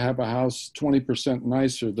to have a house 20%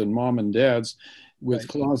 nicer than mom and dad's with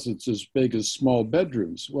closets as big as small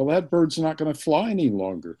bedrooms. Well, that bird's not going to fly any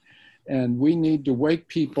longer. And we need to wake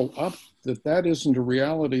people up that isn't a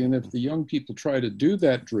reality. And if the young people try to do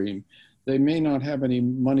that dream, they may not have any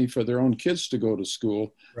money for their own kids to go to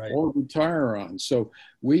school or retire on. So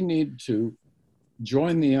we need to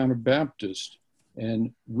join the Anabaptist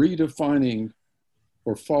and redefining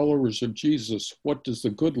for followers of Jesus, what does the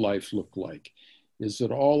good life look like? Is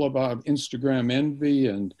it all about Instagram envy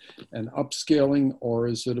and upscaling, or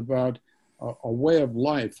is it about a way of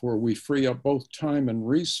life where we free up both time and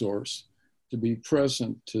resource to be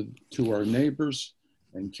present to our neighbors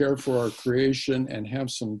and care for our creation and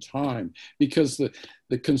have some time? Because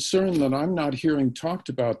the concern that I'm not hearing talked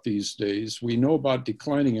about these days, we know about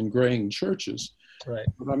declining and graying churches,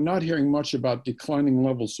 but I'm not hearing much about declining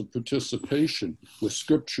levels of participation with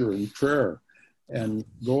scripture and prayer and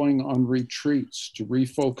going on retreats to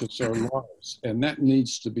refocus our lives. And that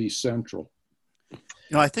needs to be central.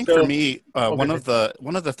 I think for me, one of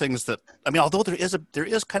the things that, although there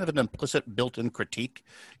is kind of an implicit built-in critique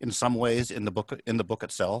in some ways in the book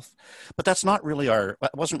itself, but that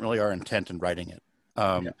wasn't really our intent in writing it.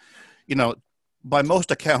 By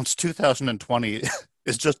most accounts, 2020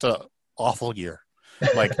 is just an awful year.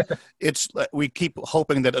 We keep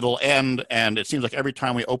hoping that it'll end, and it seems like every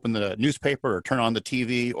time we open the newspaper or turn on the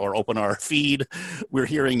TV or open our feed, we're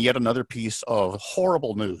hearing yet another piece of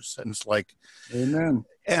horrible news. And it's like, amen.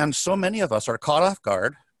 And so many of us are caught off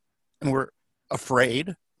guard, and we're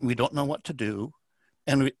afraid. We don't know what to do,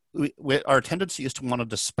 and our tendency is to want to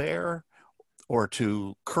despair or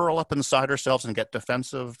to curl up inside ourselves and get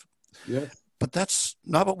defensive. Yes. But that's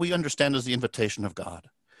not what we understand as the invitation of God.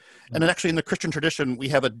 And then actually in the Christian tradition, we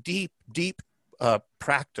have a deep, deep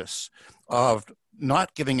practice of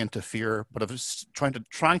not giving into fear, but of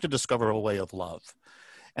trying to discover a way of love.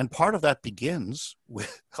 And part of that begins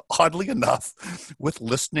with, oddly enough, with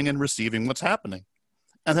listening and receiving what's happening.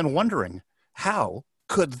 And then wondering, how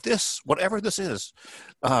could this, whatever this is,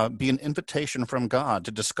 be an invitation from God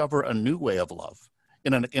to discover a new way of love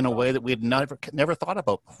in a way that we had never thought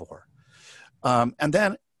about before? And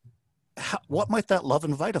then, what might that love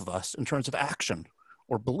invite of us in terms of action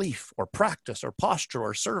or belief or practice or posture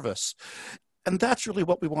or service? And that's really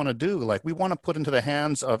what we want to do. We want to put into the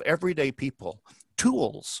hands of everyday people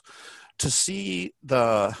tools to see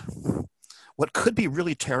what could be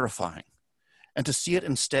really terrifying, and to see it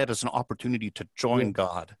instead as an opportunity to join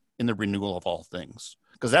God in the renewal of all things.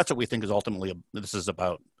 Because that's what we think is ultimately this is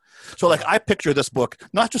about. So I picture this book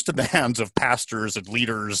not just in the hands of pastors and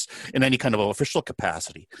leaders in any kind of official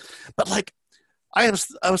capacity, but I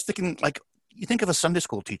was thinking, you think of a Sunday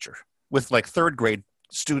school teacher with third grade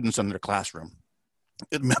students in their classroom,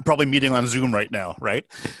 probably meeting on Zoom right now, right?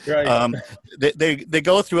 They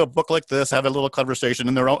go through a book like this, have a little conversation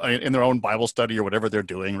in their own Bible study or whatever they're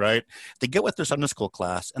doing, right? They get with their Sunday school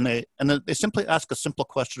class and they simply ask a simple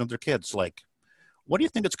question of their kids, what do you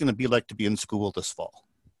think it's going to be like to be in school this fall?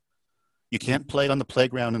 You can't play on the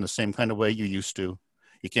playground in the same kind of way you used to.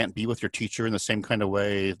 You can't be with your teacher in the same kind of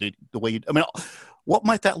way, the way you, I mean, what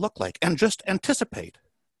might that look like? And just anticipate.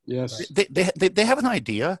 Yes. They have an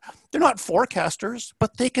idea. They're not forecasters,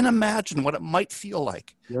 but they can imagine what it might feel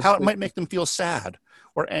like, Yes, how it they might make them feel sad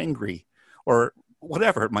or angry or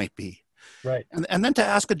whatever it might be. Right. And then to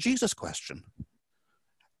ask a Jesus question.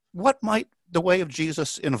 What might the way of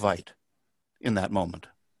Jesus invite in that moment?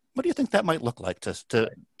 What do you think that might look like to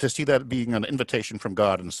see that being an invitation from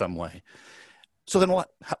God in some way? So then what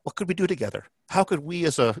could we do together? How could we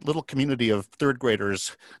as a little community of third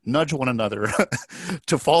graders nudge one another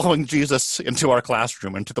to following Jesus into our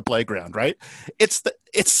classroom, into the playground, right? It's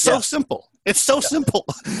so simple. It's so simple.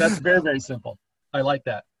 That's very, very simple. I like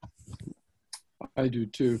that. I do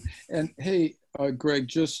too. And hey, Greg,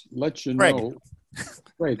 just let you Greg. know.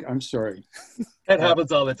 Greg, I'm sorry. It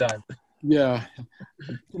happens all the time. Yeah,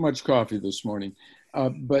 too much coffee this morning.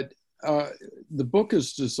 But the book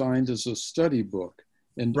is designed as a study book.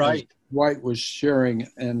 And Right. as Dwight was sharing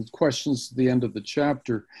and questions at the end of the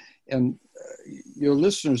chapter. And your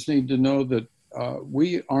listeners need to know that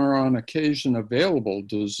we are on occasion available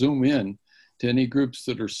to zoom in to any groups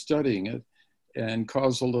that are studying it and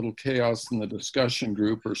cause a little chaos in the discussion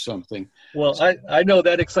group or something. Well, I know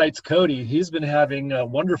that excites Cody. He's been having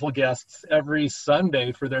wonderful guests every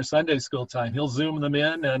Sunday for their Sunday school time. He'll Zoom them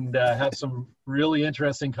in and have some really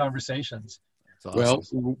interesting conversations. It's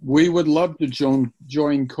awesome. Well, we would love to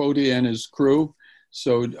join Cody and his crew.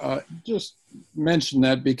 So just mention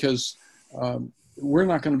that because we're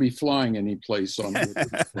not going to be flying any place on it.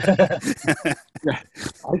 Yeah,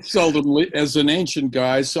 I seldom, as an ancient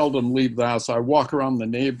guy, I seldom leave the house. I walk around the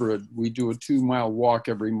neighborhood. We do a 2-mile walk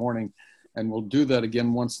every morning, and we'll do that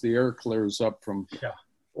again once the air clears up from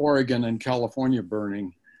Oregon and California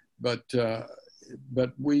burning. But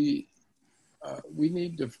we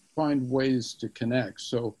need to find ways to connect.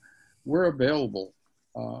 So we're available,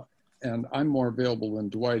 and I'm more available than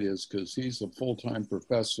Dwight is because he's a full-time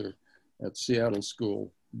professor at Seattle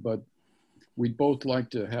School. But we'd both like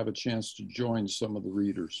to have a chance to join some of the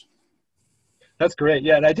readers. That's great.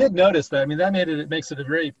 Yeah, and I did notice that. I mean, it makes it a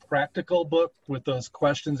very practical book with those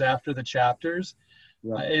questions after the chapters.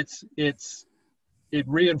 Yeah. It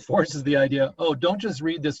reinforces the idea, don't just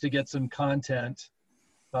read this to get some content.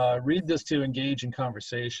 Read this to engage in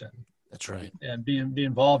conversation. That's right. And be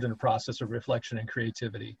involved in a process of reflection and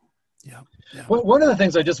creativity. Yeah. One of the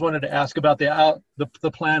things I just wanted to ask about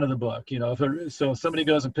the plan of the book, so if somebody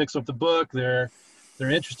goes and picks up the book, they're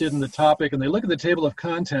interested in the topic and they look at the table of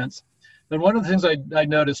contents, then one of the things I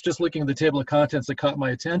noticed just looking at the table of contents that caught my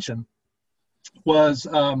attention was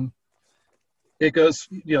it goes,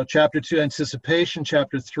 chapter 2, anticipation,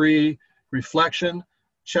 chapter 3, reflection,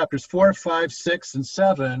 chapters 4, 5, 6, and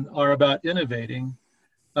 7 are about innovating.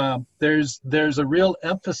 There's a real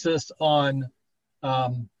emphasis on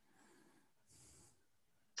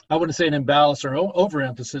I wouldn't say an imbalance or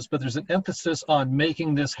overemphasis, but there's an emphasis on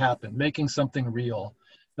making this happen, making something real,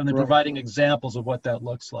 and then providing examples of what that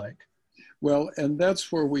looks like. Well, and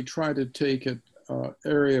that's where we try to take it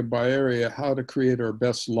area by area, how to create our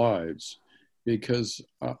best lives, because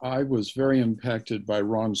I was very impacted by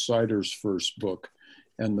Ron Sider's first book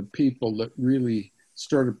and the people that really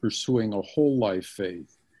started pursuing a whole life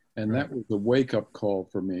faith. And that was a wake-up call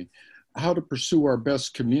for me. How to pursue our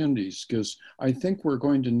best communities, because I think we're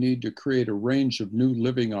going to need to create a range of new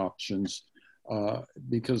living options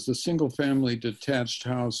because the single family detached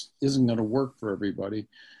house isn't going to work for everybody.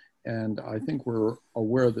 And I think we're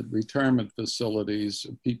aware that retirement facilities,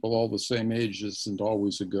 people all the same age, isn't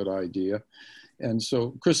always a good idea. And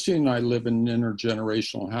so Christine and I live in an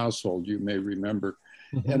intergenerational household, you may remember.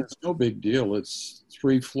 And it's no big deal. It's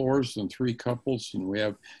 3 floors and 3 couples, and we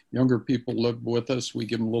have younger people live with us. We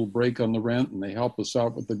give them a little break on the rent, and they help us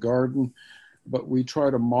out with the garden. But we try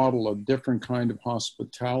to model a different kind of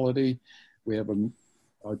hospitality. We have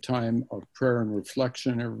a time of prayer and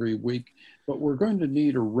reflection every week. But we're going to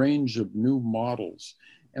need a range of new models.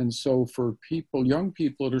 And so for people, young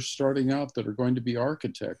people that are starting out that are going to be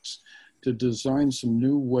architects, to design some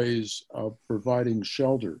new ways of providing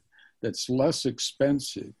shelter that's less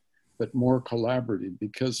expensive, but more collaborative,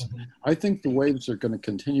 because I think the waves are going to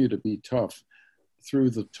continue to be tough through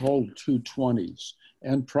the whole 220s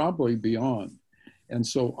and probably beyond. And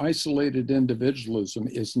so isolated individualism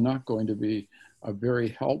is not going to be a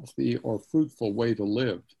very healthy or fruitful way to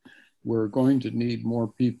live. We're going to need more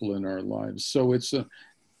people in our lives. So it's a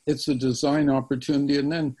design opportunity.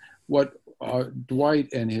 And then what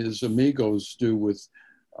Dwight and his amigos do with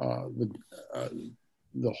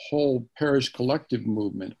the whole parish collective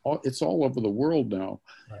movement. It's all over the world now,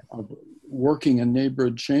 of working in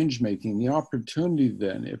neighborhood change making. The opportunity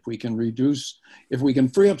then, if we can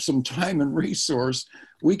free up some time and resource,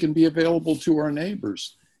 we can be available to our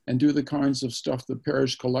neighbors and do the kinds of stuff the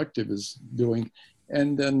parish collective is doing.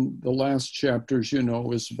 And then the last chapters,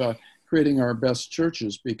 is about creating our best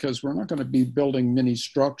churches, because we're not going to be building many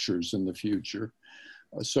structures in the future.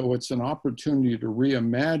 So it's an opportunity to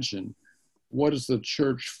reimagine what is the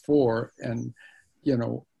church for, and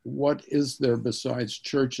what is there besides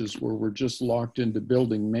churches where we're just locked into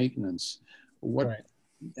building maintenance.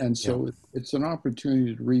 And so it's an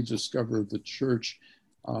opportunity to rediscover the church,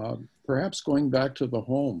 perhaps going back to the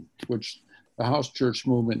home, which the house church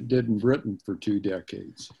movement did in Britain for 2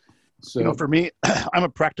 decades. So, for me, I'm a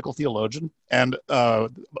practical theologian, and I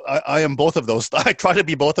am both of those. I try to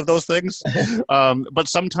be both of those things, but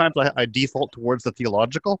sometimes I default towards the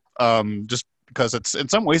theological, just because it's, in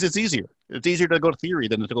some ways, it's easier. It's easier to go theory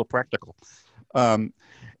than to go practical.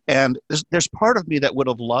 And there's part of me that would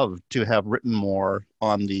have loved to have written more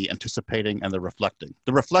on the anticipating and the reflecting.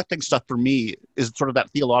 The reflecting stuff for me is sort of that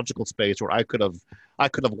theological space where I could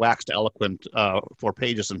have waxed eloquent for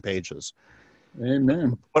pages and pages.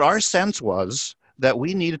 Amen. But our sense was that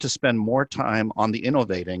we needed to spend more time on the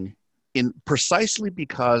innovating, in precisely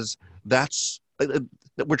because that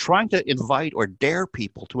we're trying to invite or dare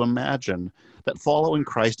people to imagine that following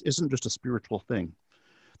Christ isn't just a spiritual thing,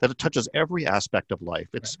 that it touches every aspect of life.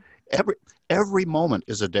 It's every moment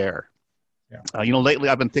is a dare. Yeah. Lately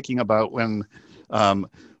I've been thinking about when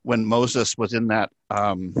Moses was in that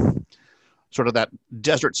sort of that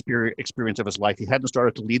desert spirit experience of his life. He hadn't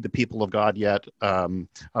started to lead the people of God yet,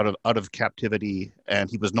 out of captivity, and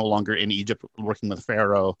he was no longer in Egypt working with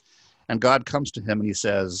Pharaoh. And God comes to him and he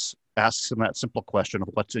asks him that simple question of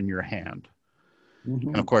what's in your hand. Mm-hmm.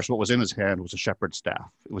 And of course, what was in his hand was a shepherd's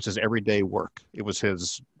staff. It was his everyday work. It was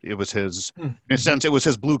his, in a sense, it was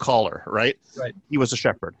his blue collar, right? Right. He was a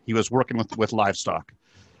shepherd. He was working with livestock.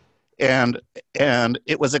 And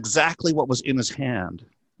it was exactly what was in his hand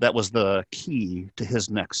that was the key to his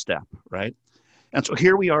next step, right? And so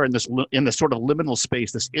here we are in this sort of liminal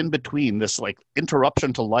space, this in between, this like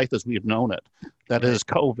interruption to life as we've known it. That is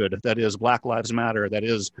COVID. That is Black Lives Matter. That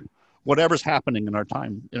is whatever's happening in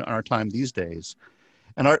our time these days.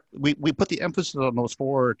 And we put the emphasis on those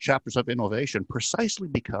 4 chapters of innovation precisely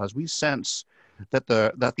because we sense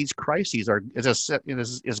that these crises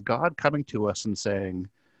is God coming to us and saying,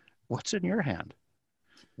 "What's in your hand?"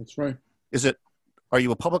 That's right. Are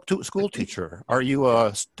you a public school teacher? Are you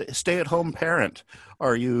a stay-at-home parent?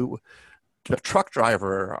 Are you a truck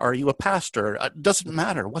driver? Are you a pastor? It doesn't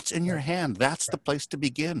matter. What's in your hand? That's the place to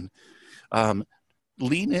begin.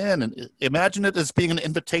 Lean in and imagine it as being an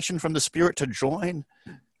invitation from the Spirit to join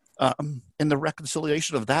in the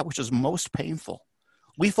reconciliation of that which is most painful.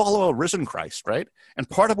 We follow a risen Christ, right? And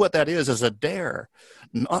part of what that is a dare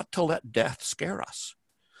not to let death scare us,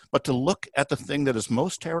 but to look at the thing that is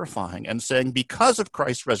most terrifying and saying, because of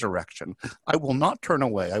Christ's resurrection, I will not turn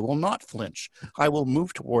away. I will not flinch. I will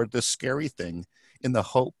move toward this scary thing in the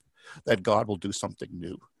hope that God will do something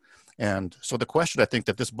new. And so the question I think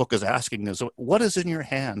that this book is asking is, what is in your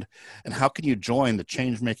hand and how can you join the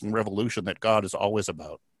change-making revolution that God is always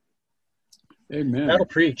about? Amen. That'll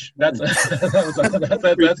preach. That's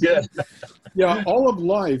good. Yeah, all of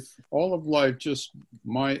life, just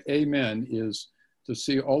my amen is to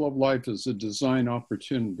see all of life as a design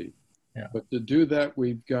opportunity. Yeah. But to do that,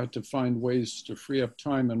 we've got to find ways to free up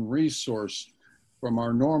time and resource from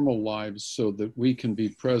our normal lives so that we can be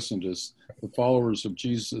present as the followers of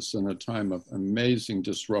Jesus in a time of amazing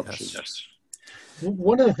disruption. Yes.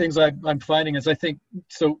 One of the things I'm finding is I think,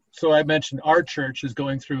 so I mentioned our church is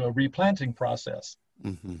going through a replanting process.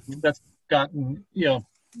 Mm-hmm. That's gotten,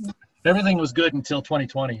 everything was good until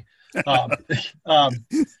 2020. But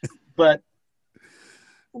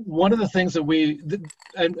one of the things that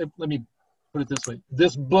and let me put it this way,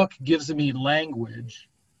 this book gives me language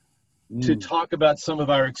to talk about some of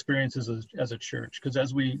our experiences as a church. Because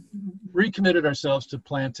as we recommitted ourselves to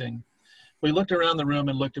planting, we looked around the room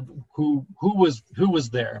and looked at who was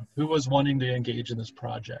there, who was wanting to engage in this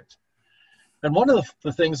project. And one of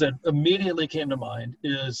the things that immediately came to mind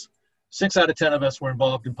is 6 out of 10 of us were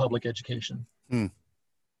involved in public education. Mm.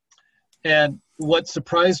 And what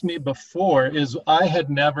surprised me before is I had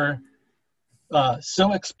never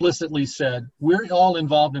so explicitly said, we're all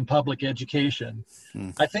involved in public education.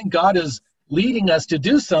 I think God is leading us to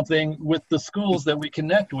do something with the schools that we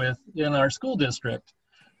connect with in our school district.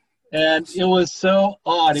 And it was so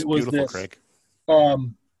odd. It's was beautiful, this, Craig.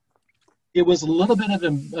 It was a little bit of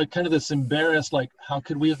kind of this embarrassed, like, how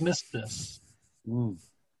could we have missed this? Mm.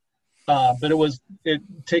 But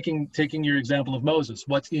taking your example of Moses,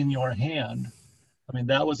 what's in your hand? I mean,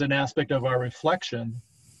 that was an aspect of our reflection.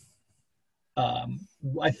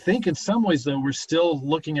 I think in some ways, though, we're still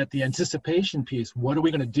looking at the anticipation piece. What are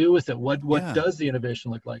we going to do with it? What Yeah. does the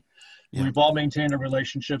innovation look like? Yeah. We've all maintained our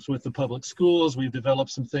relationships with the public schools. We've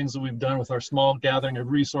developed some things that we've done with our small gathering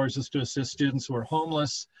of resources to assist students who are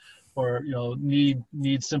homeless or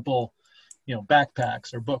need simple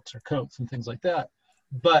backpacks or books or coats and things like that.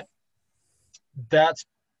 But that's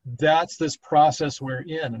this process we're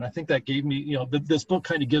in, and I think that gave me this book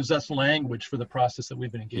kind of gives us language for the process that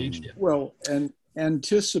we've been engaged in. Well, and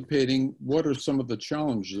anticipating what are some of the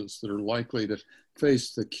challenges that are likely to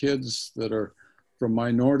face the kids that are from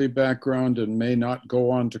minority background and may not go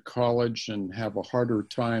on to college and have a harder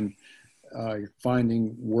time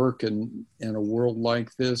finding work in a world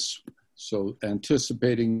like this. So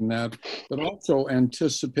anticipating that, but also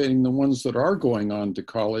anticipating the ones that are going on to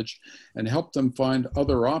college and help them find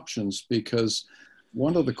other options, because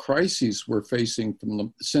one of the crises we're facing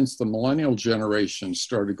since the millennial generation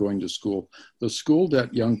started going to school, the school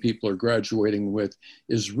debt young people are graduating with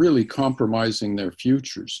is really compromising their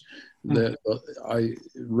futures. That I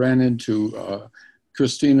ran into,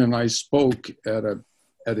 Christine and I spoke at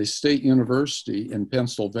a state university in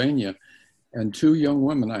Pennsylvania, and two young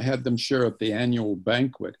women, I had them share at the annual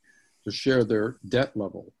banquet to share their debt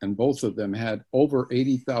level. And both of them had over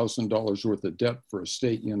 $80,000 worth of debt for a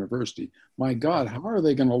state university. My God, how are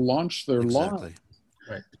they going to launch their lives?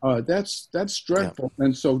 Right. That's dreadful. Yeah.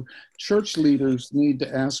 And so church leaders need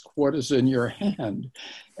to ask what is in your hand.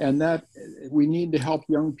 And that we need to help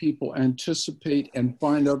young people anticipate and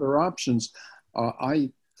find other options.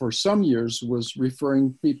 I, for some years, was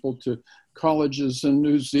referring people to colleges in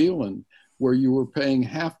New Zealand, where you were paying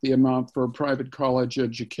half the amount for a private college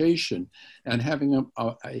education and having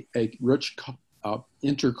a rich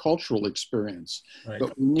intercultural experience. Right.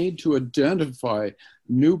 But we need to identify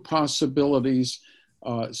new possibilities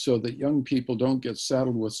so that young people don't get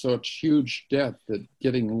saddled with such huge debt that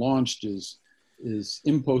getting launched is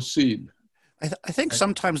impossible. I think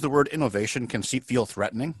sometimes the word innovation can feel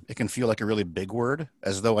threatening. It can feel like a really big word,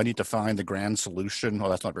 as though I need to find the grand solution.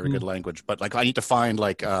 Well, that's not very good language, but like I need to find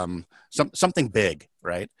like something big,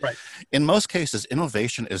 right? Right. In most cases,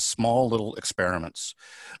 innovation is small little experiments.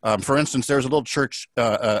 For instance, there's a little church,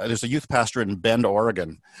 there's a youth pastor in Bend,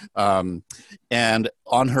 Oregon, and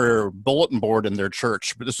on her bulletin board in their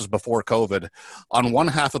church, but this was before COVID, on one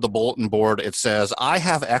half of the bulletin board, it says, "I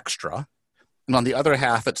have extra." And on the other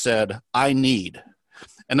half, it said, "I need."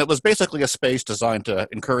 And it was basically a space designed to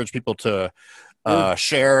encourage people to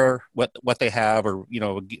share what they have, or,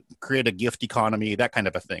 create a gift economy, that kind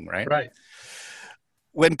of a thing, right? Right.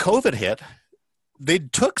 When COVID hit, they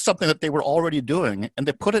took something that they were already doing and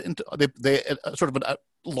they put it into, they sort of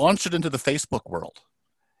launched it into the Facebook world.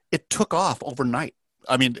 It took off overnight.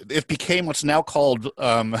 I mean, it became what's now called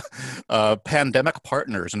Pandemic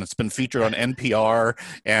Partners, and it's been featured on NPR.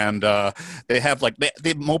 And they have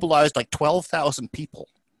they mobilized like 12,000 people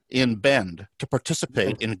in Bend to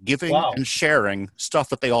participate in giving and sharing stuff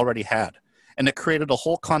that they already had. And it created a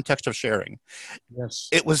whole context of sharing. Yes.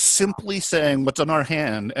 It was simply saying what's on our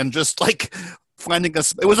hand and just like finding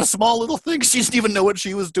us. It was a small little thing. She didn't even know what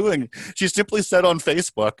she was doing. She simply said on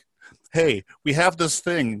Facebook, "Hey, we have this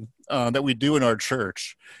thing that we do in our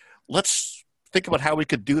church. Let's think about how we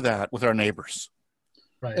could do that with our neighbors."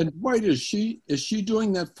 Right. And Dwight, is she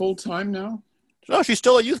doing that full time now? Oh, she's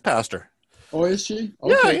still a youth pastor. Oh, is she?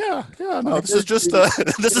 Okay. Yeah. No, this is just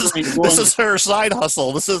this is her side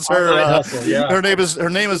hustle. This is her hustle, yeah. Her name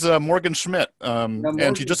is Morgan Schmidt,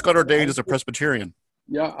 and she just got ordained as a Presbyterian.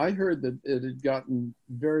 Yeah, I heard that it had gotten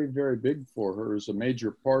very, very big for her as a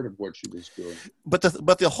major part of what she was doing. But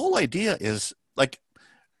the whole idea is like,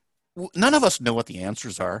 none of us know what the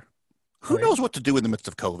answers are. Who knows what to do in the midst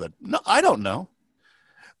of COVID? No, I don't know.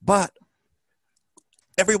 But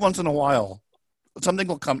every once in a while, something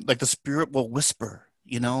will come, like the Spirit will whisper,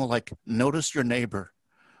 like, notice your neighbor.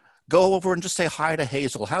 Go over and just say hi to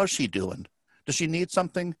Hazel. How's she doing? Does she need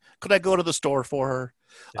something? Could I go to the store for her?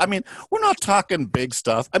 Yeah. I mean, we're not talking big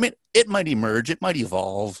stuff. I mean, it might emerge, it might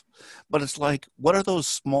evolve, but it's like, what are those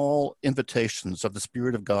small invitations of the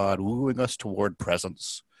Spirit of God wooing us toward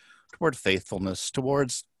presence, toward faithfulness,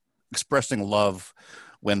 towards expressing love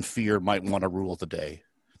when fear might want to rule the day?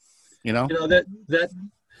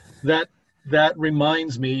 That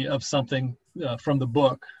reminds me of something from the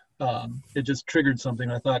book. It just triggered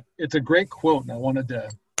something. I thought it's a great quote, and I wanted to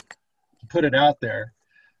put it out there.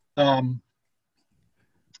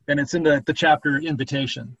 And it's in the chapter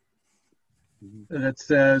Invitation. that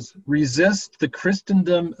says, resist the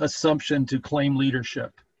Christendom assumption to claim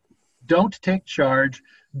leadership. Don't take charge.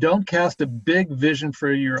 Don't cast a big vision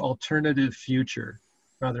for your alternative future.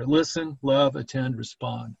 Rather, listen, love, attend,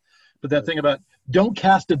 respond. But that thing about don't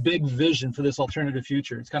cast a big vision for this alternative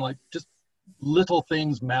future. It's kind of like just little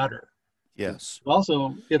things matter. Yes.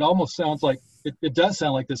 Also, it almost sounds like, it does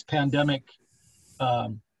sound like this pandemic,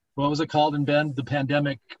 what was it called in Ben? The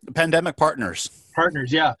pandemic Partners.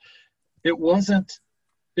 partners. Yeah. It wasn't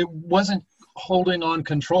holding on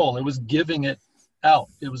control. It was giving it out.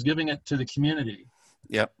 It was giving it to the community.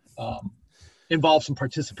 Yep. Involved some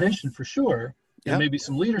participation for sure, and Yep. maybe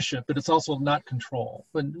some leadership, but it's also not control.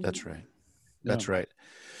 But That's right. That's right.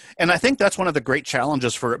 And I think that's one of the great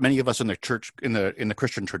challenges for many of us in the church, in the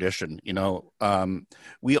Christian tradition. You know,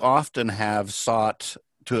 we often have sought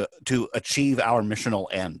to achieve our missional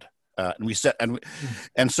end.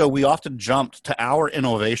 And so we often jumped to our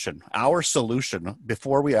innovation, our solution,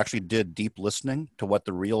 before we actually did deep listening to what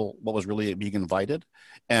was really being invited,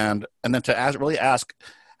 and then to really ask,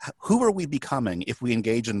 who are we becoming if we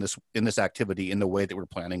engage in this activity in the way that we're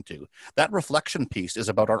planning to? That reflection piece is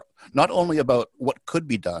about not only about what could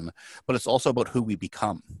be done, but it's also about who we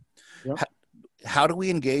become. Yep. How do we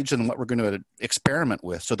engage in what we're going to experiment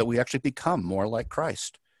with so that we actually become more like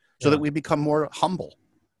Christ, so that we become more humble,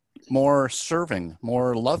 more serving,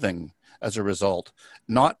 more loving as a result,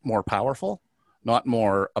 not more powerful, not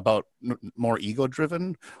more ego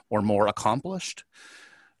driven or more accomplished.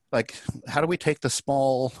 Like, how do we take the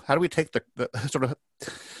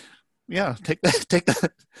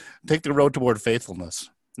road toward faithfulness,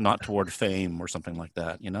 not toward fame or something like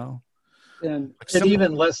that, you know? And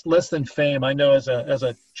even less than fame. I know as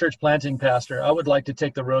a church planting pastor, I would like to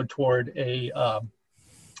take the road toward a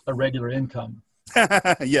regular income.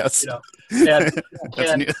 Yes. You know, and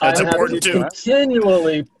that's I important have to too.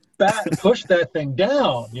 continually push that thing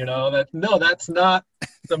down. You know, that's not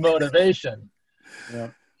the motivation. yeah.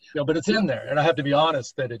 You know, but it's in there, and I have to be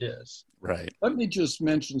honest that it is. Right. Let me just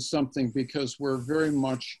mention something, because we're very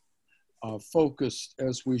much focused,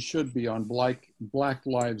 as we should be, on Black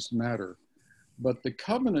Lives Matter. But the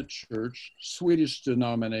Covenant Church, Swedish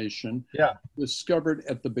denomination, discovered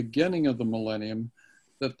at the beginning of the millennium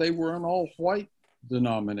that they were an all-white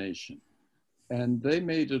denomination. And they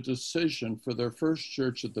made a decision for their first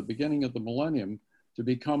church at the beginning of the millennium to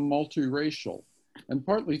become multiracial, and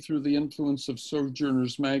partly through the influence of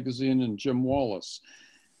Sojourners Magazine and Jim Wallace.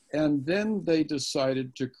 And then they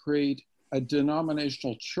decided to create a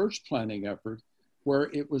denominational church planting effort where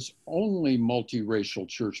it was only multiracial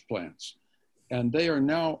church plants. And they are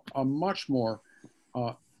now a much more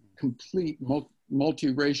complete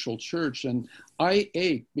multiracial church. And I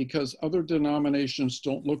ache because other denominations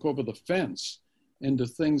don't look over the fence into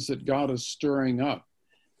things that God is stirring up.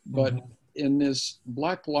 But in this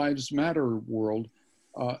Black Lives Matter world,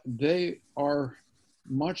 they are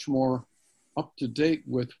much more up to date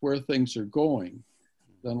with where things are going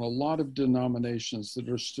than a lot of denominations that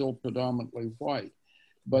are still predominantly white.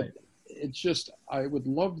 But it's just, I would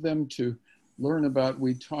love them to learn about,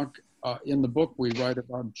 we talk in the book, we write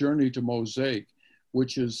about Journey to Mosaic,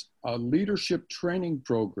 which is a leadership training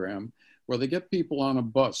program where they get people on a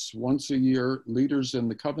bus once a year, leaders in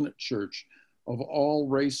the Covenant Church of all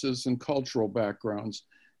races and cultural backgrounds.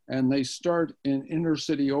 And they start in inner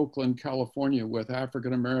city Oakland, California, with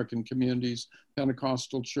African-American communities,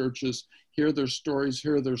 Pentecostal churches, hear their stories,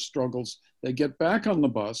 hear their struggles. They get back on the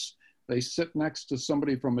bus, they sit next to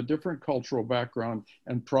somebody from a different cultural background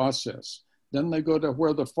and process. Then they go to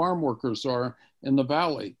where the farm workers are in the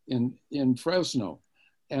valley in Fresno,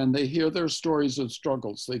 and they hear their stories and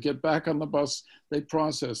struggles. They get back on the bus, they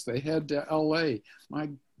process, they head to LA. My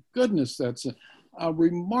goodness, that's a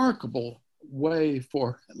remarkable way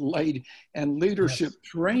for leadership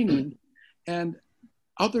training. And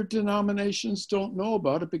other denominations don't know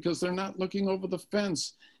about it because they're not looking over the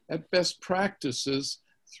fence at best practices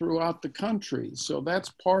throughout the country. So that's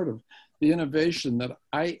part of the innovation that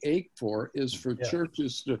I ache for, is for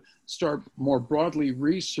churches to start more broadly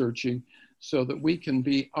researching so that we can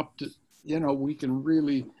be up to, we can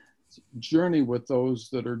really journey with those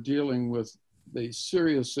that are dealing with the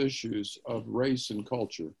serious issues of race and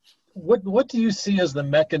culture. What do you see as the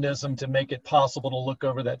mechanism to make it possible to look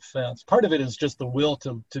over that fence? Part of it is just the will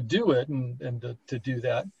to do it and to do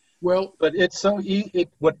that. Well, but it's so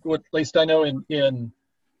what at least I know in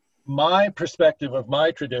my perspective of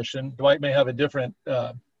my tradition, Dwight may have a different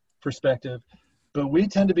perspective, but we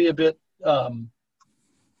tend to be a bit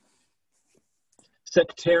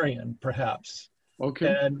sectarian, perhaps.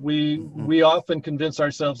 Okay. And we often convince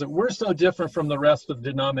ourselves that we're so different from the rest of the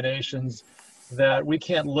denominations that we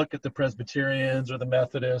can't look at the Presbyterians or the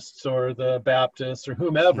Methodists or the Baptists or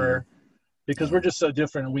whomever because we're just so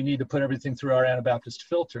different and we need to put everything through our Anabaptist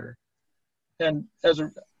filter. And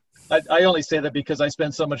I only say that because I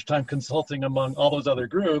spend so much time consulting among all those other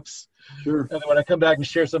groups. Sure. And then when I come back and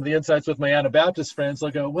share some of the insights with my Anabaptist friends,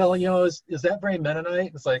 they'll go, well, is that very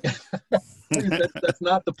Mennonite? It's like, that's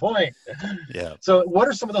not the point. Yeah. So what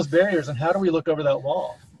are some of those barriers and how do we look over that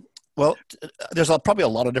wall? Well, there's probably a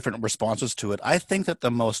lot of different responses to it. I think that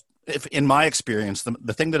in my experience,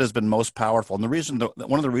 the thing that has been most powerful, and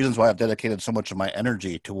one of the reasons why I've dedicated so much of my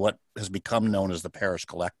energy to what has become known as the Parish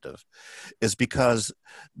Collective, is because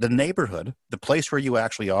the neighborhood, the place where you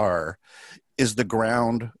actually are, is the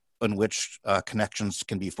ground on which connections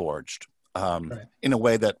can be forged in a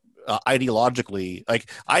way that ideologically,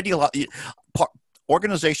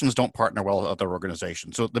 organizations don't partner well with other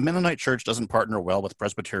organizations. So the Mennonite Church doesn't partner well with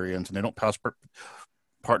Presbyterians, and they don't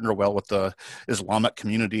partner well with the Islamic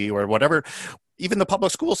community or whatever, even the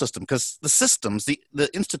public school system, because the systems, the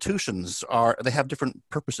institutions they have different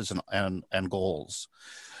purposes and goals.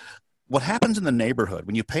 What happens in the neighborhood,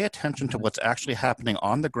 when you pay attention to what's actually happening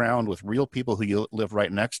on the ground with real people who you live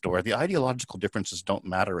right next door, the ideological differences don't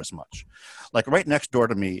matter as much. Like right next door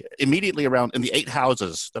to me, immediately around in the 8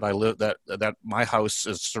 houses that I live, that my house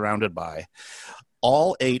is surrounded by,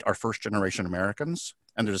 all 8 are first-generation Americans,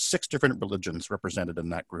 and there's 6 different religions represented in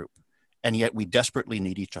that group. And yet we desperately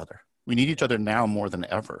need each other. We need each other now more than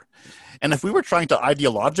ever. And if we were trying to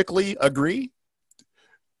ideologically agree,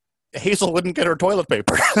 Hazel wouldn't get her toilet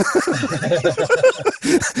paper.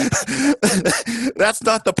 That's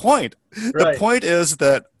not the point. Right. The point is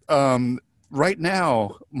that right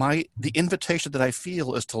now, the invitation that I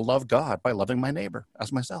feel is to love God by loving my neighbor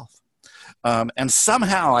as myself. And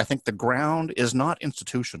somehow I think the ground is not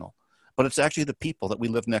institutional, but it's actually the people that we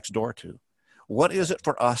live next door to. What is it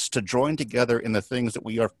for us to join together in the things that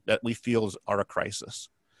we feel are a crisis?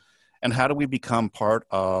 And how do we become part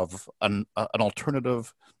of an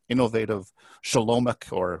alternative, innovative,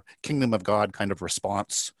 shalomic or kingdom of God kind of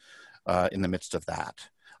response in the midst of that?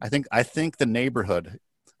 I think the neighborhood,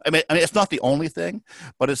 I mean, it's not the only thing,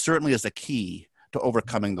 but it certainly is a key to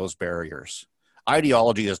overcoming those barriers.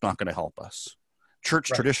 Ideology is not going to help us. Church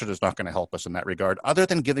tradition is not going to help us in that regard, other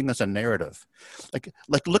than giving us a narrative.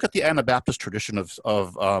 Like look at the Anabaptist tradition of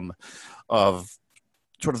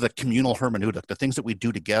sort of the communal hermeneutic, the things that we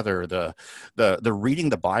do together, the reading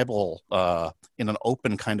the Bible in an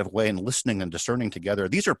open kind of way and listening and discerning together.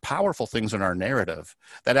 These are powerful things in our narrative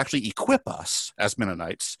that actually equip us as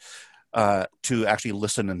Mennonites to actually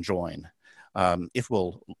listen and join if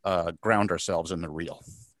we'll ground ourselves in the real.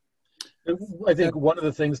 I think one of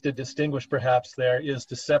the things to distinguish perhaps there is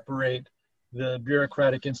to separate the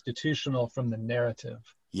bureaucratic institutional from the narrative.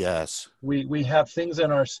 Yes. We have things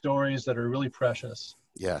in our stories that are really precious.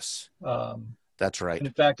 Yes. That's right.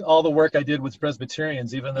 In fact, all the work I did with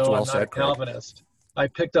Presbyterians, even though I'm not a Calvinist, I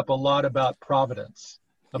picked up a lot about providence,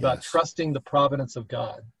 about trusting the providence of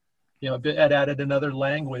God. It added another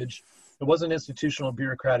language. It wasn't institutional,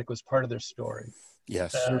 bureaucratic, it was part of their story.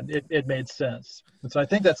 Yes. And it made sense. And so I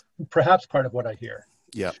think that's perhaps part of what I hear.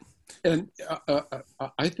 Yeah. And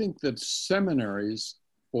I think that seminaries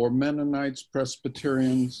for Mennonites,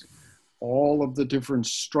 Presbyterians, all of the different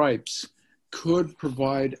stripes could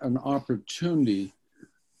provide an opportunity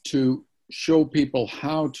to show people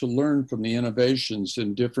how to learn from the innovations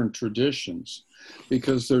in different traditions,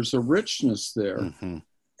 because there's a richness there. Mm-hmm.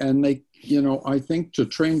 And I think to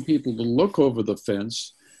train people to look over the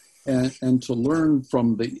fence and to learn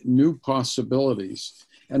from the new possibilities.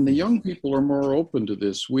 And the young people are more open to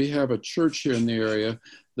this. We have a church here in the area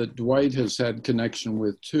that Dwight has had connection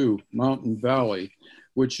with too, Mountain Valley,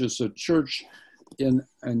 which is a church in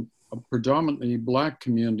a predominantly Black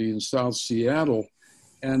community in South Seattle.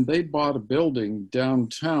 And they bought a building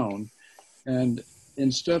downtown, and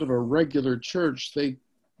instead of a regular church, they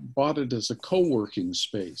bought it as a co-working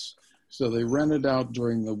space. So they rent it out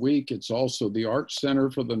during the week. It's also the art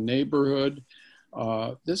center for the neighborhood.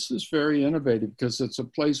 This is very innovative because it's a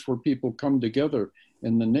place where people come together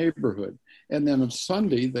in the neighborhood. And then on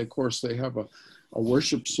Sunday, of course, they have a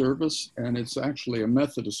worship service, and it's actually a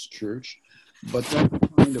Methodist church. But that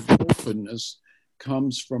kind of openness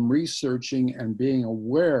comes from researching and being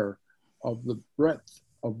aware of the breadth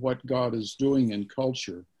of what God is doing in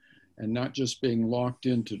culture, and not just being locked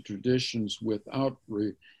into traditions without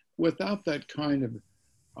that kind of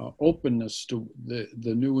openness to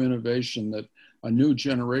the new innovation that a new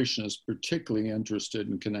generation is particularly interested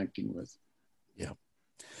in connecting with. Yeah.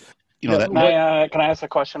 Can I ask a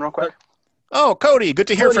question real quick? Oh, Cody, good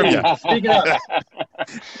to hear from you. Speak it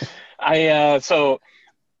up. So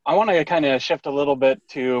I want to kind of shift a little bit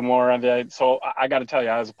to more of the, so I got to tell you,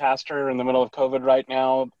 as a pastor in the middle of COVID right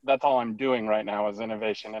now, that's all I'm doing right now is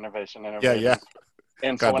innovation, innovation, innovation. Yeah.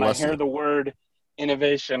 And so God when I bless hear you. the word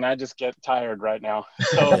innovation, I just get tired right now.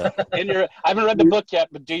 So Yeah. I haven't read the book yet,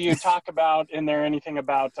 but do you talk about in there anything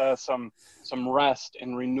about some rest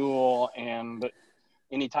and renewal and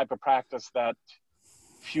any type of practice that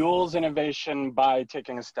fuels innovation by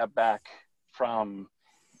taking a step back from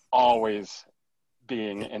always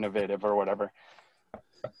being innovative or whatever?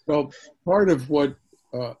 Well, part of what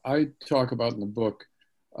I talk about in the book,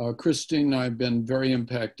 Christine and I have been very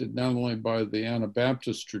impacted not only by the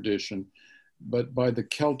Anabaptist tradition, but by the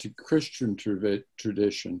Celtic Christian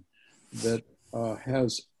tradition that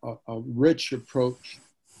has a rich approach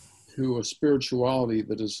to a spirituality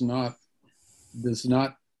that does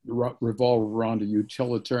not revolve around a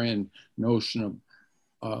utilitarian notion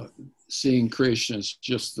of seeing creation as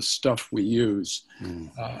just the stuff we use,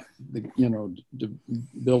 to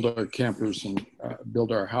build our campers and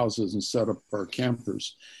build our houses and set up our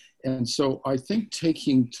campers. And so I think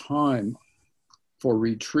taking time for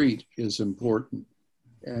retreat is important.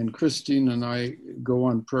 And Christine and I go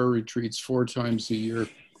on prayer retreats 4 times a year.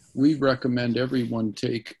 We recommend everyone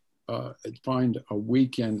find a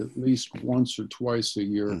weekend at least once or twice a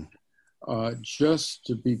year, just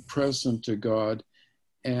to be present to God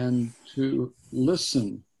and to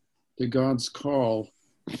listen to God's call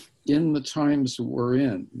in the times we're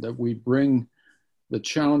in, that we bring the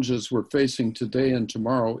challenges we're facing today and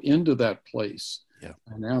tomorrow into that place,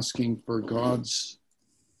 and asking for God's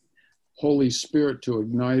Holy Spirit to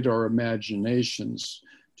ignite our imaginations,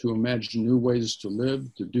 to imagine new ways to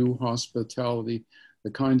live, to do hospitality,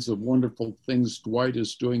 the kinds of wonderful things Dwight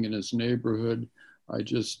is doing in his neighborhood. I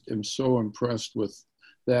just am so impressed with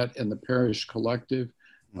that and the Parish Collective.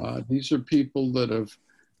 These are people that have,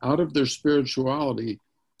 out of their spirituality,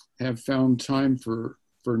 have found time for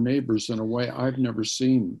neighbors in a way I've never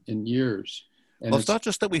seen in years. And Well, it's not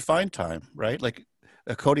just that we find time, right? Like,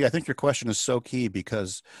 Cody, I think your question is so key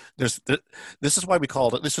because this is why we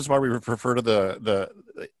called it. This is why we refer to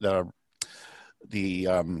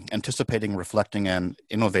the anticipating, reflecting, and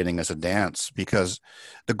innovating as a dance, because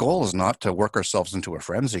the goal is not to work ourselves into a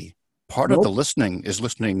frenzy. Part of the listening is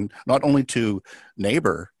listening not only to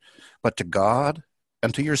neighbor, but to God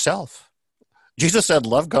and to yourself. Jesus said,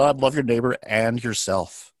 love God, love your neighbor, and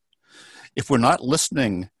yourself. If we're not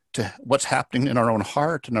listening to what's happening in our own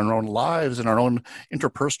heart and our own lives and our own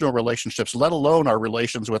interpersonal relationships, let alone our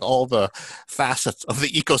relations with all the facets of the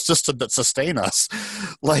ecosystem that sustain us,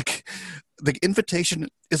 like, the invitation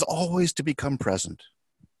is always to become present.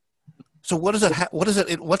 So what's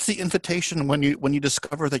the invitation when you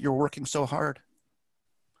discover that you're working so hard?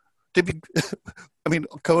 I mean,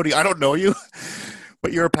 Cody, I don't know you,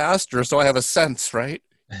 but you're a pastor, so I have a sense, right?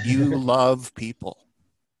 You love people,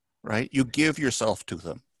 right? You give yourself to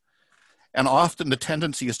them. And often the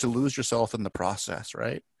tendency is to lose yourself in the process,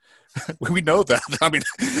 right? We know that. I mean,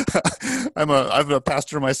 I'm a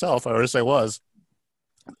pastor myself. I always say was.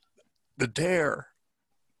 The dare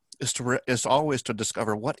is always to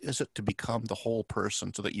discover what is it to become the whole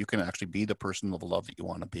person, so that you can actually be the person of love that you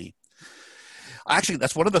want to be. Actually,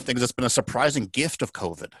 that's one of the things that's been a surprising gift of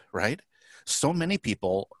COVID, right? So many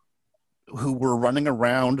people who were running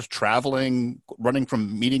around, traveling, running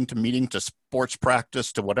from meeting to meeting to sports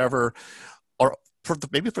practice to whatever, or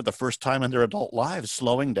maybe for the first time in their adult lives,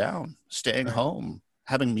 slowing down, staying home,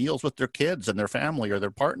 having meals with their kids and their family or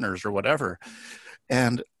their partners or whatever.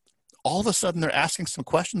 And all of a sudden they're asking some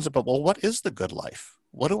questions about, well, what is the good life?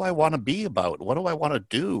 What do I want to be about? What do I want to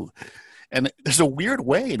do? And there's a weird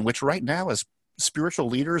way in which right now, as spiritual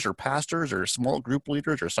leaders or pastors or small group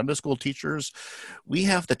leaders or Sunday school teachers, we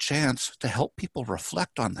have the chance to help people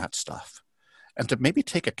reflect on that stuff and to maybe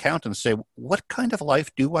take account and say, what kind of life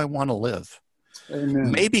do I want to live? Amen.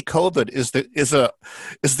 Maybe COVID is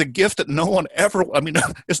the gift that no one ever, I mean,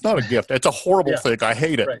 it's not a gift. It's a horrible thing. I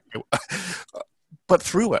hate it. Right. But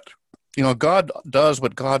through it, God does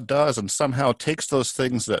what God does and somehow takes those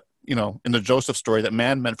things that, in the Joseph story, that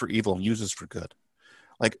man meant for evil and uses for good.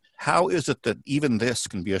 Like, how is it that even this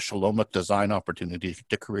can be a shalomic design opportunity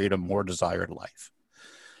to create a more desired life?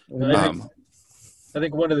 I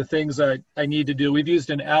think one of the things I need to do, we've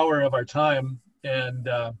used an hour of our time, and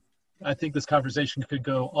I think this conversation could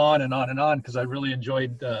go on and on and on, because I really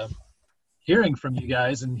enjoyed hearing from you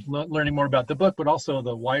guys and learning more about the book, but also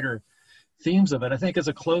the wider themes of it. I think as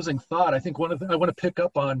a closing thought, I think I want to pick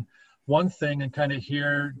up on one thing and kind of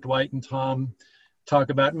hear Dwight and Tom talk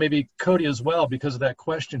about, maybe Cody as well, because of that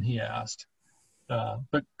question he asked.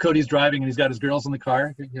 But Cody's driving and he's got his girls in the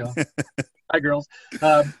car. Hi, girls.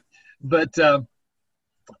 But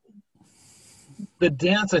the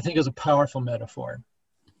dance, I think, is a powerful metaphor.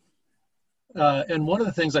 And one of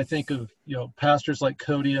the things I think of, pastors like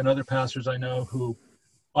Cody and other pastors I know who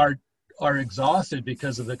are exhausted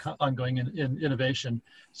because of the ongoing innovation.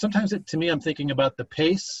 Sometimes to me, I'm thinking about the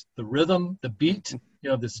pace, the rhythm, the beat,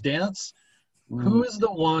 this dance. Who is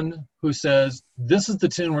the one who says, this is the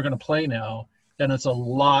tune we're going to play now, and it's a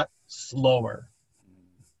lot slower?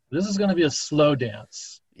 This is going to be a slow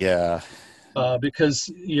dance. Yeah. Because,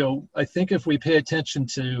 I think if we pay attention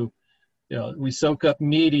to, we soak up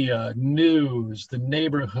media, news, the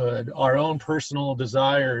neighborhood, our own personal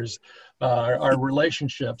desires, our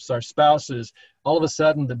relationships, our spouses, all of a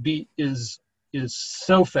sudden the beat is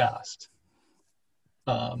so fast.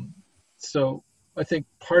 So I think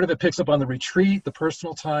part of it picks up on the retreat, the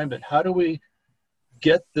personal time, but how do we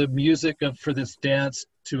get the music for this dance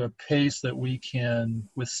to a pace that we can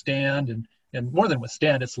withstand, and more than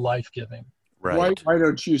withstand, it's life-giving. Right. Why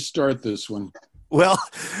don't you start this one? Well,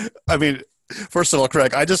 I mean, first of all,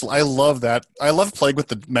 Craig, I love that. I love playing with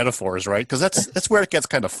the metaphors, right? Because that's where it gets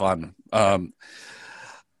kind of fun.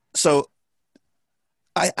 So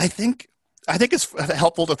I think it's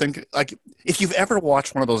helpful to think, like, if you've ever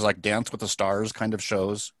watched one of those like Dance with the Stars kind of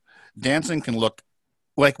shows, dancing can look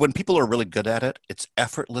like, when people are really good at it, it's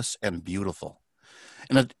effortless and beautiful.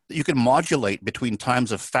 And you can modulate between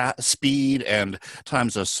times of speed and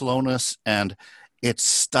times of slowness, and it's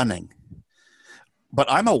stunning. But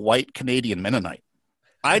I'm a white Canadian Mennonite.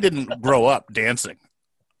 I didn't grow up dancing.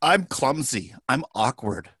 I'm clumsy. I'm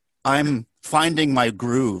awkward. I'm finding my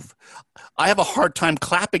groove. I have a hard time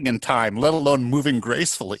clapping in time, let alone moving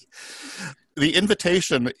gracefully. The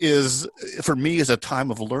invitation for me, is a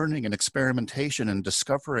time of learning and experimentation and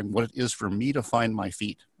discovering what it is for me to find my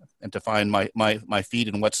feet and to find my feet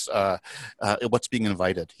in what's being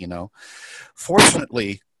invited,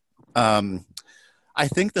 Fortunately, I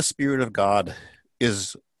think the Spirit of God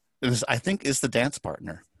is the dance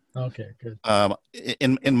partner. Okay, good.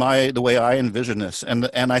 In the way I envision this, and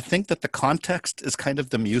I think that the context is kind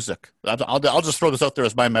of the music. I'll just throw this out there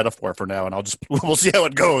as my metaphor for now, and we'll see how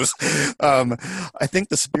it goes. I think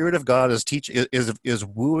the Spirit of God is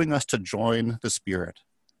wooing us to join the Spirit,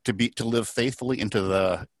 to live faithfully into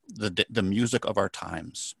the music of our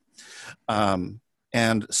times.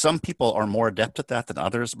 And some people are more adept at that than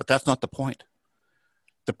others, but that's not the point.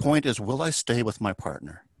 The point is, will I stay with my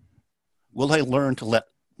partner? Will I learn to let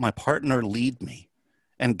my partner lead me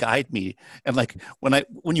and guide me? And like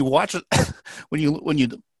when you watch it, when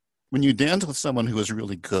you dance with someone who is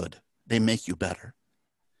really good, they make you better.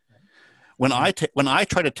 When I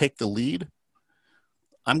try to take the lead,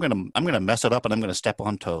 I'm gonna mess it up and I'm gonna step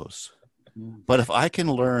on toes. But if I can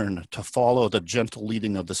learn to follow the gentle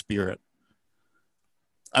leading of the Spirit,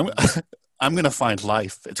 I'm gonna find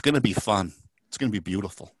life. It's gonna be fun. It's gonna be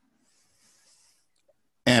beautiful.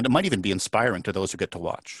 And it might even be inspiring to those who get to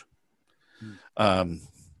watch.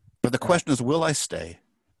 But the question is, will I stay?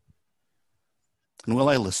 And will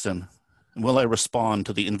I listen? And will I respond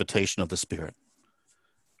to the invitation of the Spirit?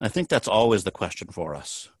 And I think that's always the question for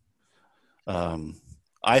us.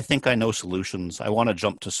 I think I know solutions. I want to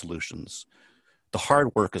jump to solutions. The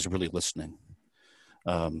hard work is really listening.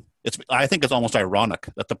 I think it's almost ironic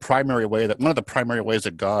that one of the primary ways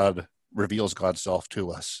that God reveals God's self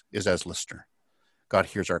to us is as listener. God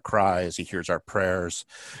hears our cries. He hears our prayers.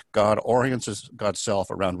 God orients God's self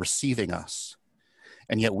around receiving us.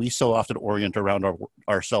 And yet we so often orient around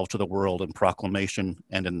ourselves to the world in proclamation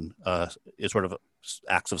and in sort of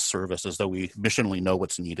acts of service, as though we missionally know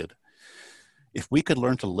what's needed. If we could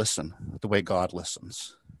learn to listen the way God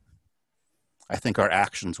listens, I think our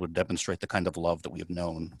actions would demonstrate the kind of love that we have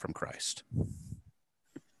known from Christ.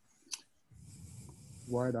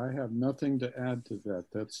 Dwight, I have nothing to add to that.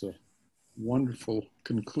 That's a wonderful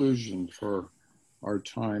conclusion for our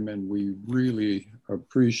time, and we really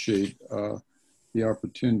appreciate the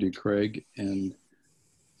opportunity, Craig, and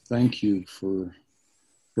thank you for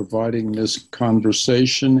providing this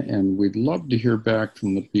conversation, and we'd love to hear back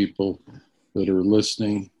from the people that are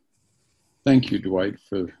listening. Thank you, Dwight,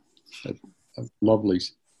 for a lovely,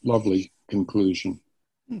 lovely conclusion.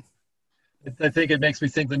 I think it makes me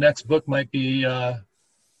think the next book might be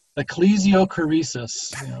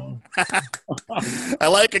Ecclesiochoresis. I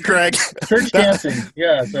like it, Craig. Church dancing.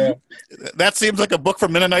 Yeah. So. That seems like a book for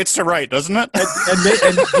Mennonites to write, doesn't it?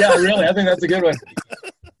 And yeah, really, I think that's a good one.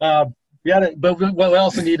 But what we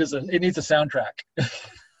also need is it needs a soundtrack.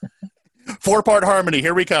 4-part harmony.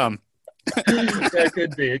 Here we come. It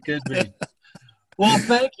could be. Well,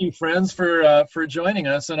 thank you, friends, for joining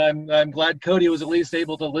us, and I'm glad Cody was at least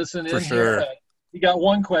able to listen in. For sure. Here. You got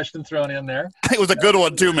one question thrown in there. It was a good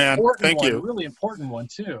one too, man. Thank you. Really important one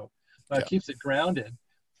too. keeps it grounded.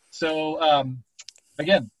 So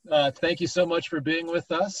again, thank you so much for being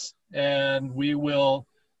with us, and we will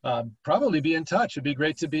probably be in touch. It'd be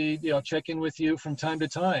great to be, check in with you from time to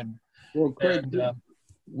time. Well, Craig, And,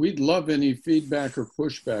 we'd love any feedback or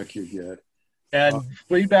pushback you get. and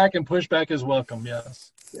feedback and pushback is welcome.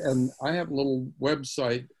 Yes. And I have a little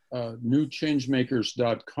website,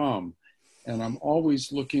 newchangemakers.com, and I'm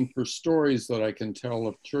always looking for stories that I can tell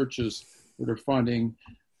of churches that are finding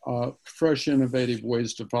fresh, innovative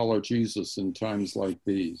ways to follow Jesus in times like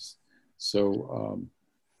these. So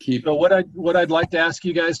So what I'd like to ask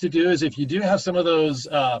you guys to do is, if you do have some of those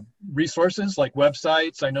resources like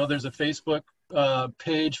websites, I know there's a Facebook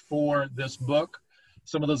page for this book.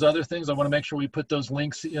 Some of those other things, I want to make sure we put those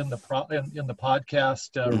links in the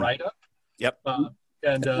podcast write up. Yep.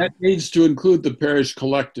 And that needs to include the Parish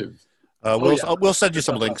Collective. We'll send you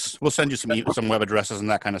some links. We'll send you some web addresses and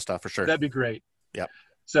that kind of stuff for sure. That'd be great. Yep.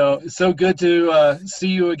 So good to see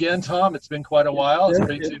you again, Tom. It's been quite a while. It's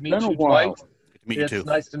great to meet you, Dwight. It's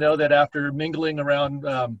nice to know that after mingling around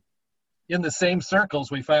in the same circles,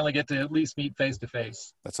 we finally get to at least meet face to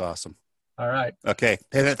face. That's awesome. All right. Okay.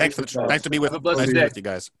 Hey, thanks for nice to be with you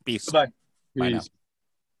guys. Peace. Bye. Bye now.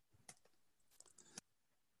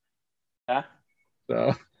 Yeah.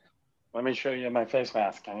 So let me show you my face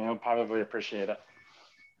mask, and you'll probably appreciate it.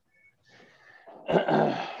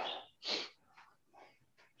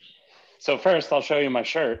 So first, I'll show you my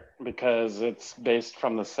shirt because it's based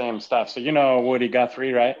from the same stuff. So you know Woody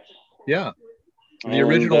Guthrie, right? Yeah, the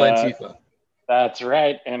original Antifa. That's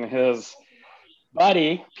right, and his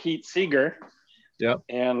buddy Pete Seeger. Yep.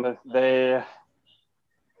 And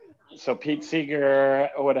so Pete Seeger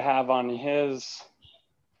would have on his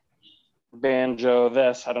banjo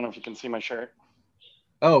this. I don't know if you can see my shirt.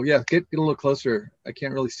 Oh yeah, get a little closer. I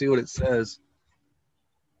can't really see what it says.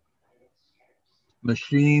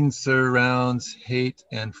 Machine surrounds hate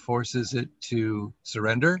and forces it to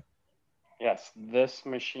surrender. Yes, this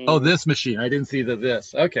machine. Oh, this machine. I didn't see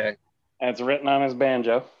this. Okay. And it's written on his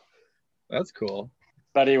banjo. That's cool.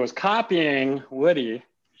 But he was copying Woody,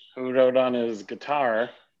 who wrote on his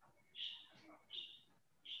guitar.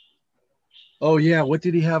 Oh yeah, what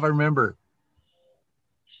did he have? I remember.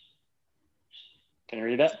 Can you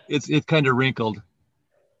read it? It's kind of wrinkled.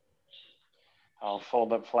 I'll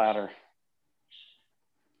fold it flatter.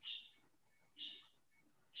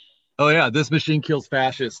 Oh yeah, this machine kills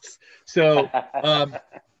fascists. So,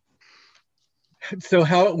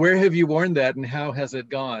 where have you worn that, and how has it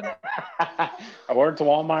gone? I wore it to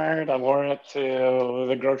Walmart. I wore it to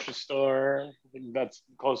the grocery store. I think that's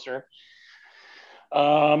closer.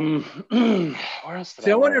 Where else did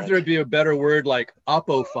I wonder if there'd be a better word like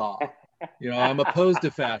apopha. I'm opposed to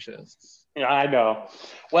fascists. Yeah, I know.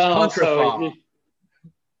 Well, so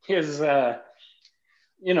his.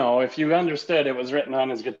 If you understood it was written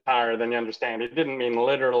on his guitar, then you understand. It didn't mean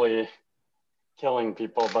literally killing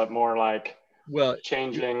people, but more like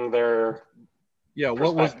changing their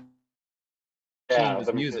what was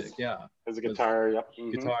the music? His guitar. Yep.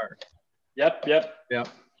 Mm-hmm. Guitar. Yep.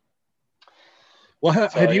 Well,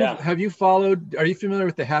 have you followed? Are you familiar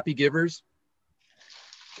with the Happy Givers?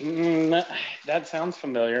 That sounds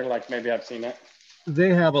familiar. Like maybe I've seen it.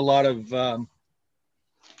 They have a lot of.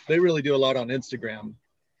 They really do a lot on Instagram.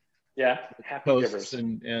 Yeah, Happy posts Givers.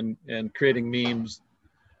 and creating memes.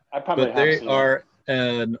 I probably but they are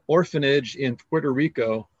an orphanage in Puerto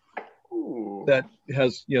Rico that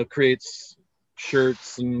has creates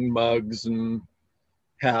shirts and mugs and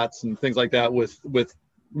hats and things like that with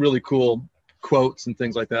really cool quotes and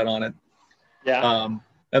things like that on it. Yeah.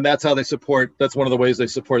 And that's how they support. That's one of the ways they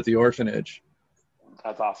support the orphanage.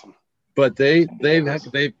 That's awesome. But they've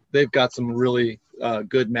got some really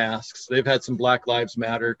good masks. They've had some Black Lives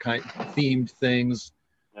Matter kind themed things.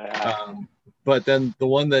 Yeah. But then the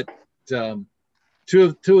one that two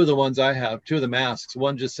of the ones I have, two of the masks,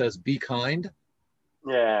 one just says "Be kind."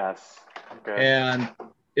 Yes. Okay. And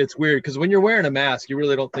it's weird because when you're wearing a mask, you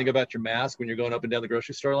really don't think about your mask when you're going up and down the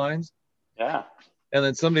grocery store lines. Yeah. And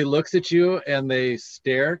then somebody looks at you and they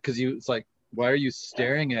stare because it's like, why are you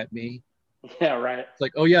staring at me? Yeah, right. It's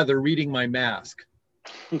like, oh yeah, they're reading my mask.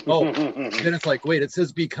 Oh, then it's like, wait, it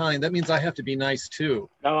says "be kind." That means I have to be nice too.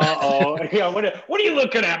 Yeah. What are you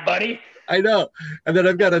looking at, buddy? I know. And then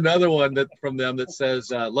I've got another one from them that says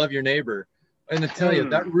 "love your neighbor," and I tell you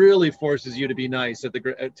that really forces you to be nice to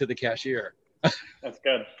the cashier. That's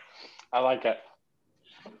good. I like it.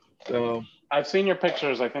 So I've seen your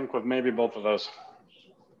pictures. I think with maybe both of those.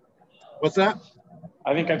 What's that?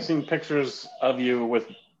 I think I've seen pictures of you with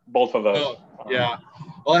both of those. Oh, yeah.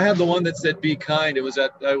 Well, I had the one that said "be kind."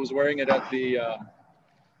 I was wearing it at the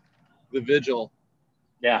vigil,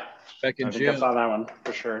 Yeah. back in I think I June. saw that one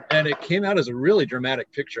for sure. And it came out as a really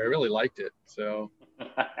dramatic picture. I really liked it. So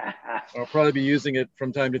I'll probably be using it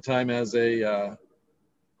from time to time as a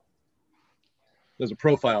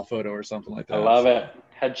profile photo or something like that. I love So- it.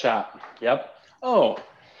 Headshot. Yep. Oh,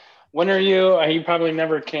 when are you? You probably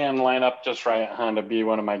never can line up just right, huh, to be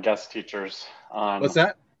one of my guest teachers on. What's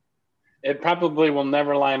that? It probably will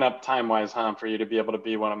never line up time-wise, huh, for you to be able to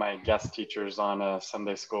be one of my guest teachers on a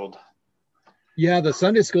Sunday school. Yeah, the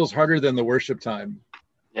Sunday school is harder than the worship time.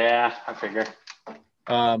 Yeah, I figure.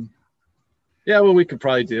 Yeah, well, we could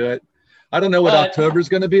probably do it. I don't know what But- October's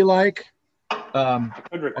going to be like. I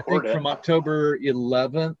could I record think it. from October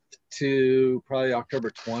 11th to probably October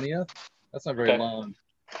 20th. That's not very Okay. long.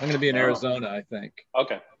 I'm going to be in Oh. Arizona, I think.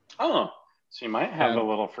 Okay. Oh, so you might have Yeah. a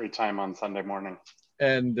little free time on Sunday morning.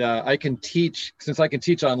 And I can teach, since I can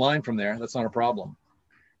teach online from there, that's not a problem.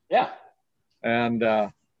 Yeah. And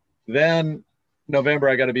then November,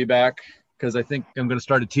 I got to be back because I think I'm going to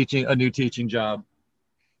start a new teaching job.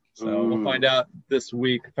 So we'll Ooh. find out this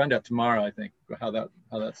week, find out tomorrow, I think, how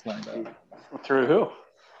that's lined up. Through who?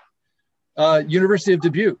 University of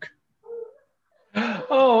Dubuque.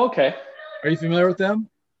 Oh, okay. Are you familiar with them?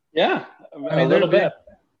 Yeah, I mean, a little bit.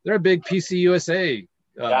 They're a big PCUSA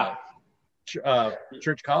Yeah.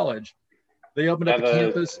 church college. They opened up Yeah, a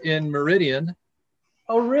campus in Meridian,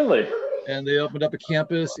 Oh, really? and they opened up a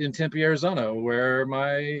campus in Tempe, Arizona, where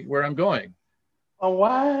I'm going. Oh,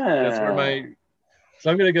 wow. That's where so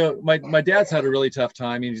I'm going to go. My dad's had a really tough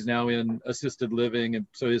time. He's now in assisted living, and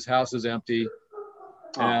so his house is empty.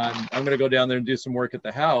 Oh. And I'm going to go down there and do some work at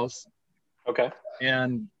the house. Okay.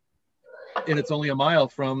 And it's only a mile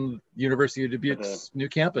from University of Dubuque's new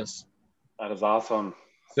campus. That is awesome.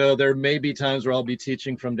 So there may be times where I'll be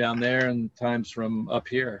teaching from down there and times from up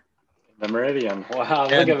here. The Meridian. Wow,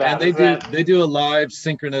 look And, at that. and they do a live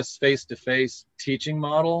synchronous face-to-face teaching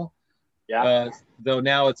model. Yeah. Though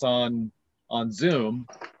now it's on Zoom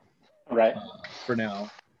Right. for now,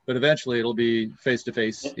 but eventually it'll be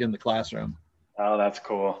face-to-face in the classroom. Oh, that's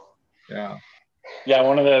cool. Yeah. Yeah,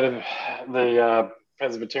 one of the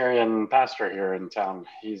Presbyterian pastor here in town.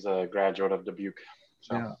 He's a graduate of Dubuque.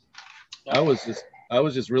 So. Yeah. I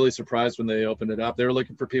was just really surprised when they opened it up. They were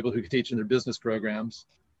looking for people who could teach in their business programs.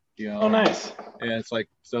 Oh, nice. And it's like,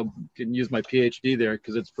 so can use my PhD there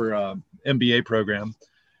because it's for MBA program.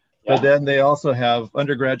 Yeah. But then they also have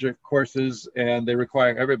undergraduate courses, and they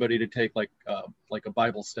require everybody to take like a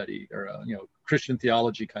Bible study or a, Christian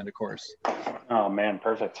theology kind of course. Oh man,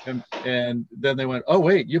 perfect. And then they went, oh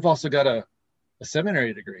wait, you've also got a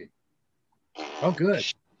seminary degree. Oh, good.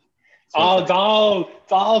 So It's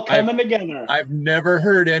all coming together. I've never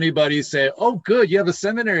heard anybody say, oh, good, you have a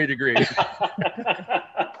seminary degree.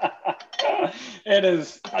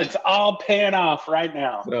 It's all paying off right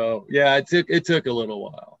now. So yeah, it took a little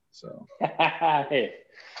while. So Hey.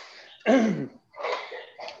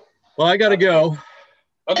 well, I gotta go.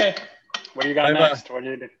 Okay. What do you got I'm, next? What do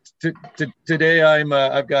you do? Today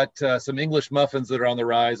I've got some English muffins that are on the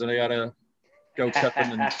rise, and I gotta go cut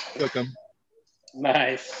them and cook them.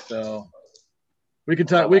 Nice. So we can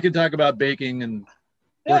talk about baking and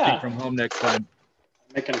working from home next time.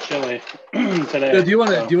 Making chili today. So do you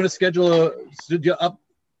want to schedule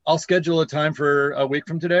I'll schedule a time for a week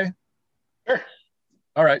from today? Sure.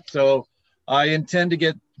 All right. So I intend to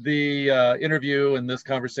get the interview and this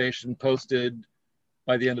conversation posted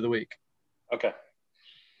by the end of the week. Okay.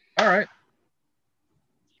 All right.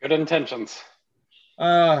 Good intentions.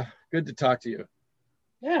 Good to talk to you.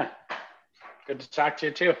 Yeah. Good to talk to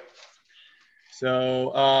you too.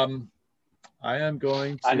 So I am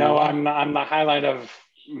going to. I know I'm the highlight of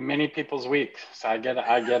many people's week, so I get it.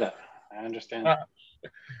 I understand.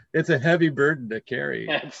 It's a heavy burden to carry.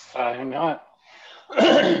 I'm not.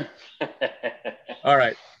 All All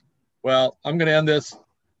right. Well, I'm going to end this.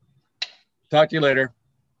 Talk to you later.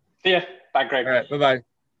 See ya. Bye, Greg. All right. Bye-bye.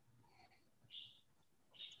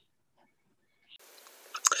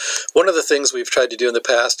 One of the things we've tried to do in the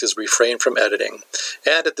past is refrain from editing.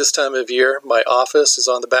 And at this time of year, my office is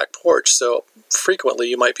on the back porch, so frequently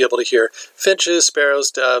you might be able to hear finches,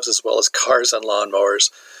 sparrows, doves, as well as cars and lawnmowers.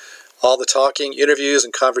 All the talking, interviews,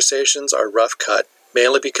 and conversations are rough cut,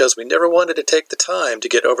 mainly because we never wanted to take the time to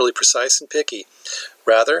get overly precise and picky.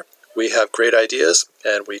 Rather, we have great ideas,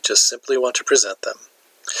 and we just simply want to present them.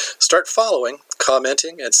 Start following,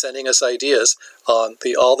 commenting, and sending us ideas on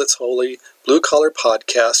the All That's Holy Blue Collar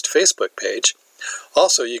Podcast Facebook page.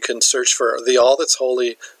 Also, you can search for the All That's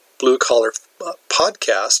Holy Blue Collar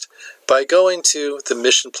Podcast by going to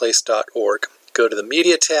themissionplace.org. Go to the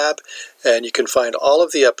Media tab, and you can find all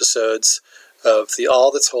of the episodes of the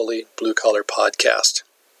All That's Holy Blue Collar Podcast.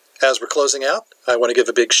 As we're closing out, I want to give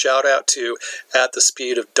a big shout out to At the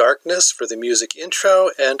Speed of Darkness for the music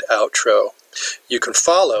intro and outro. You can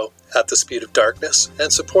follow At the Speed of Darkness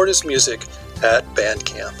and support his music at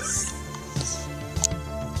Bandcamp.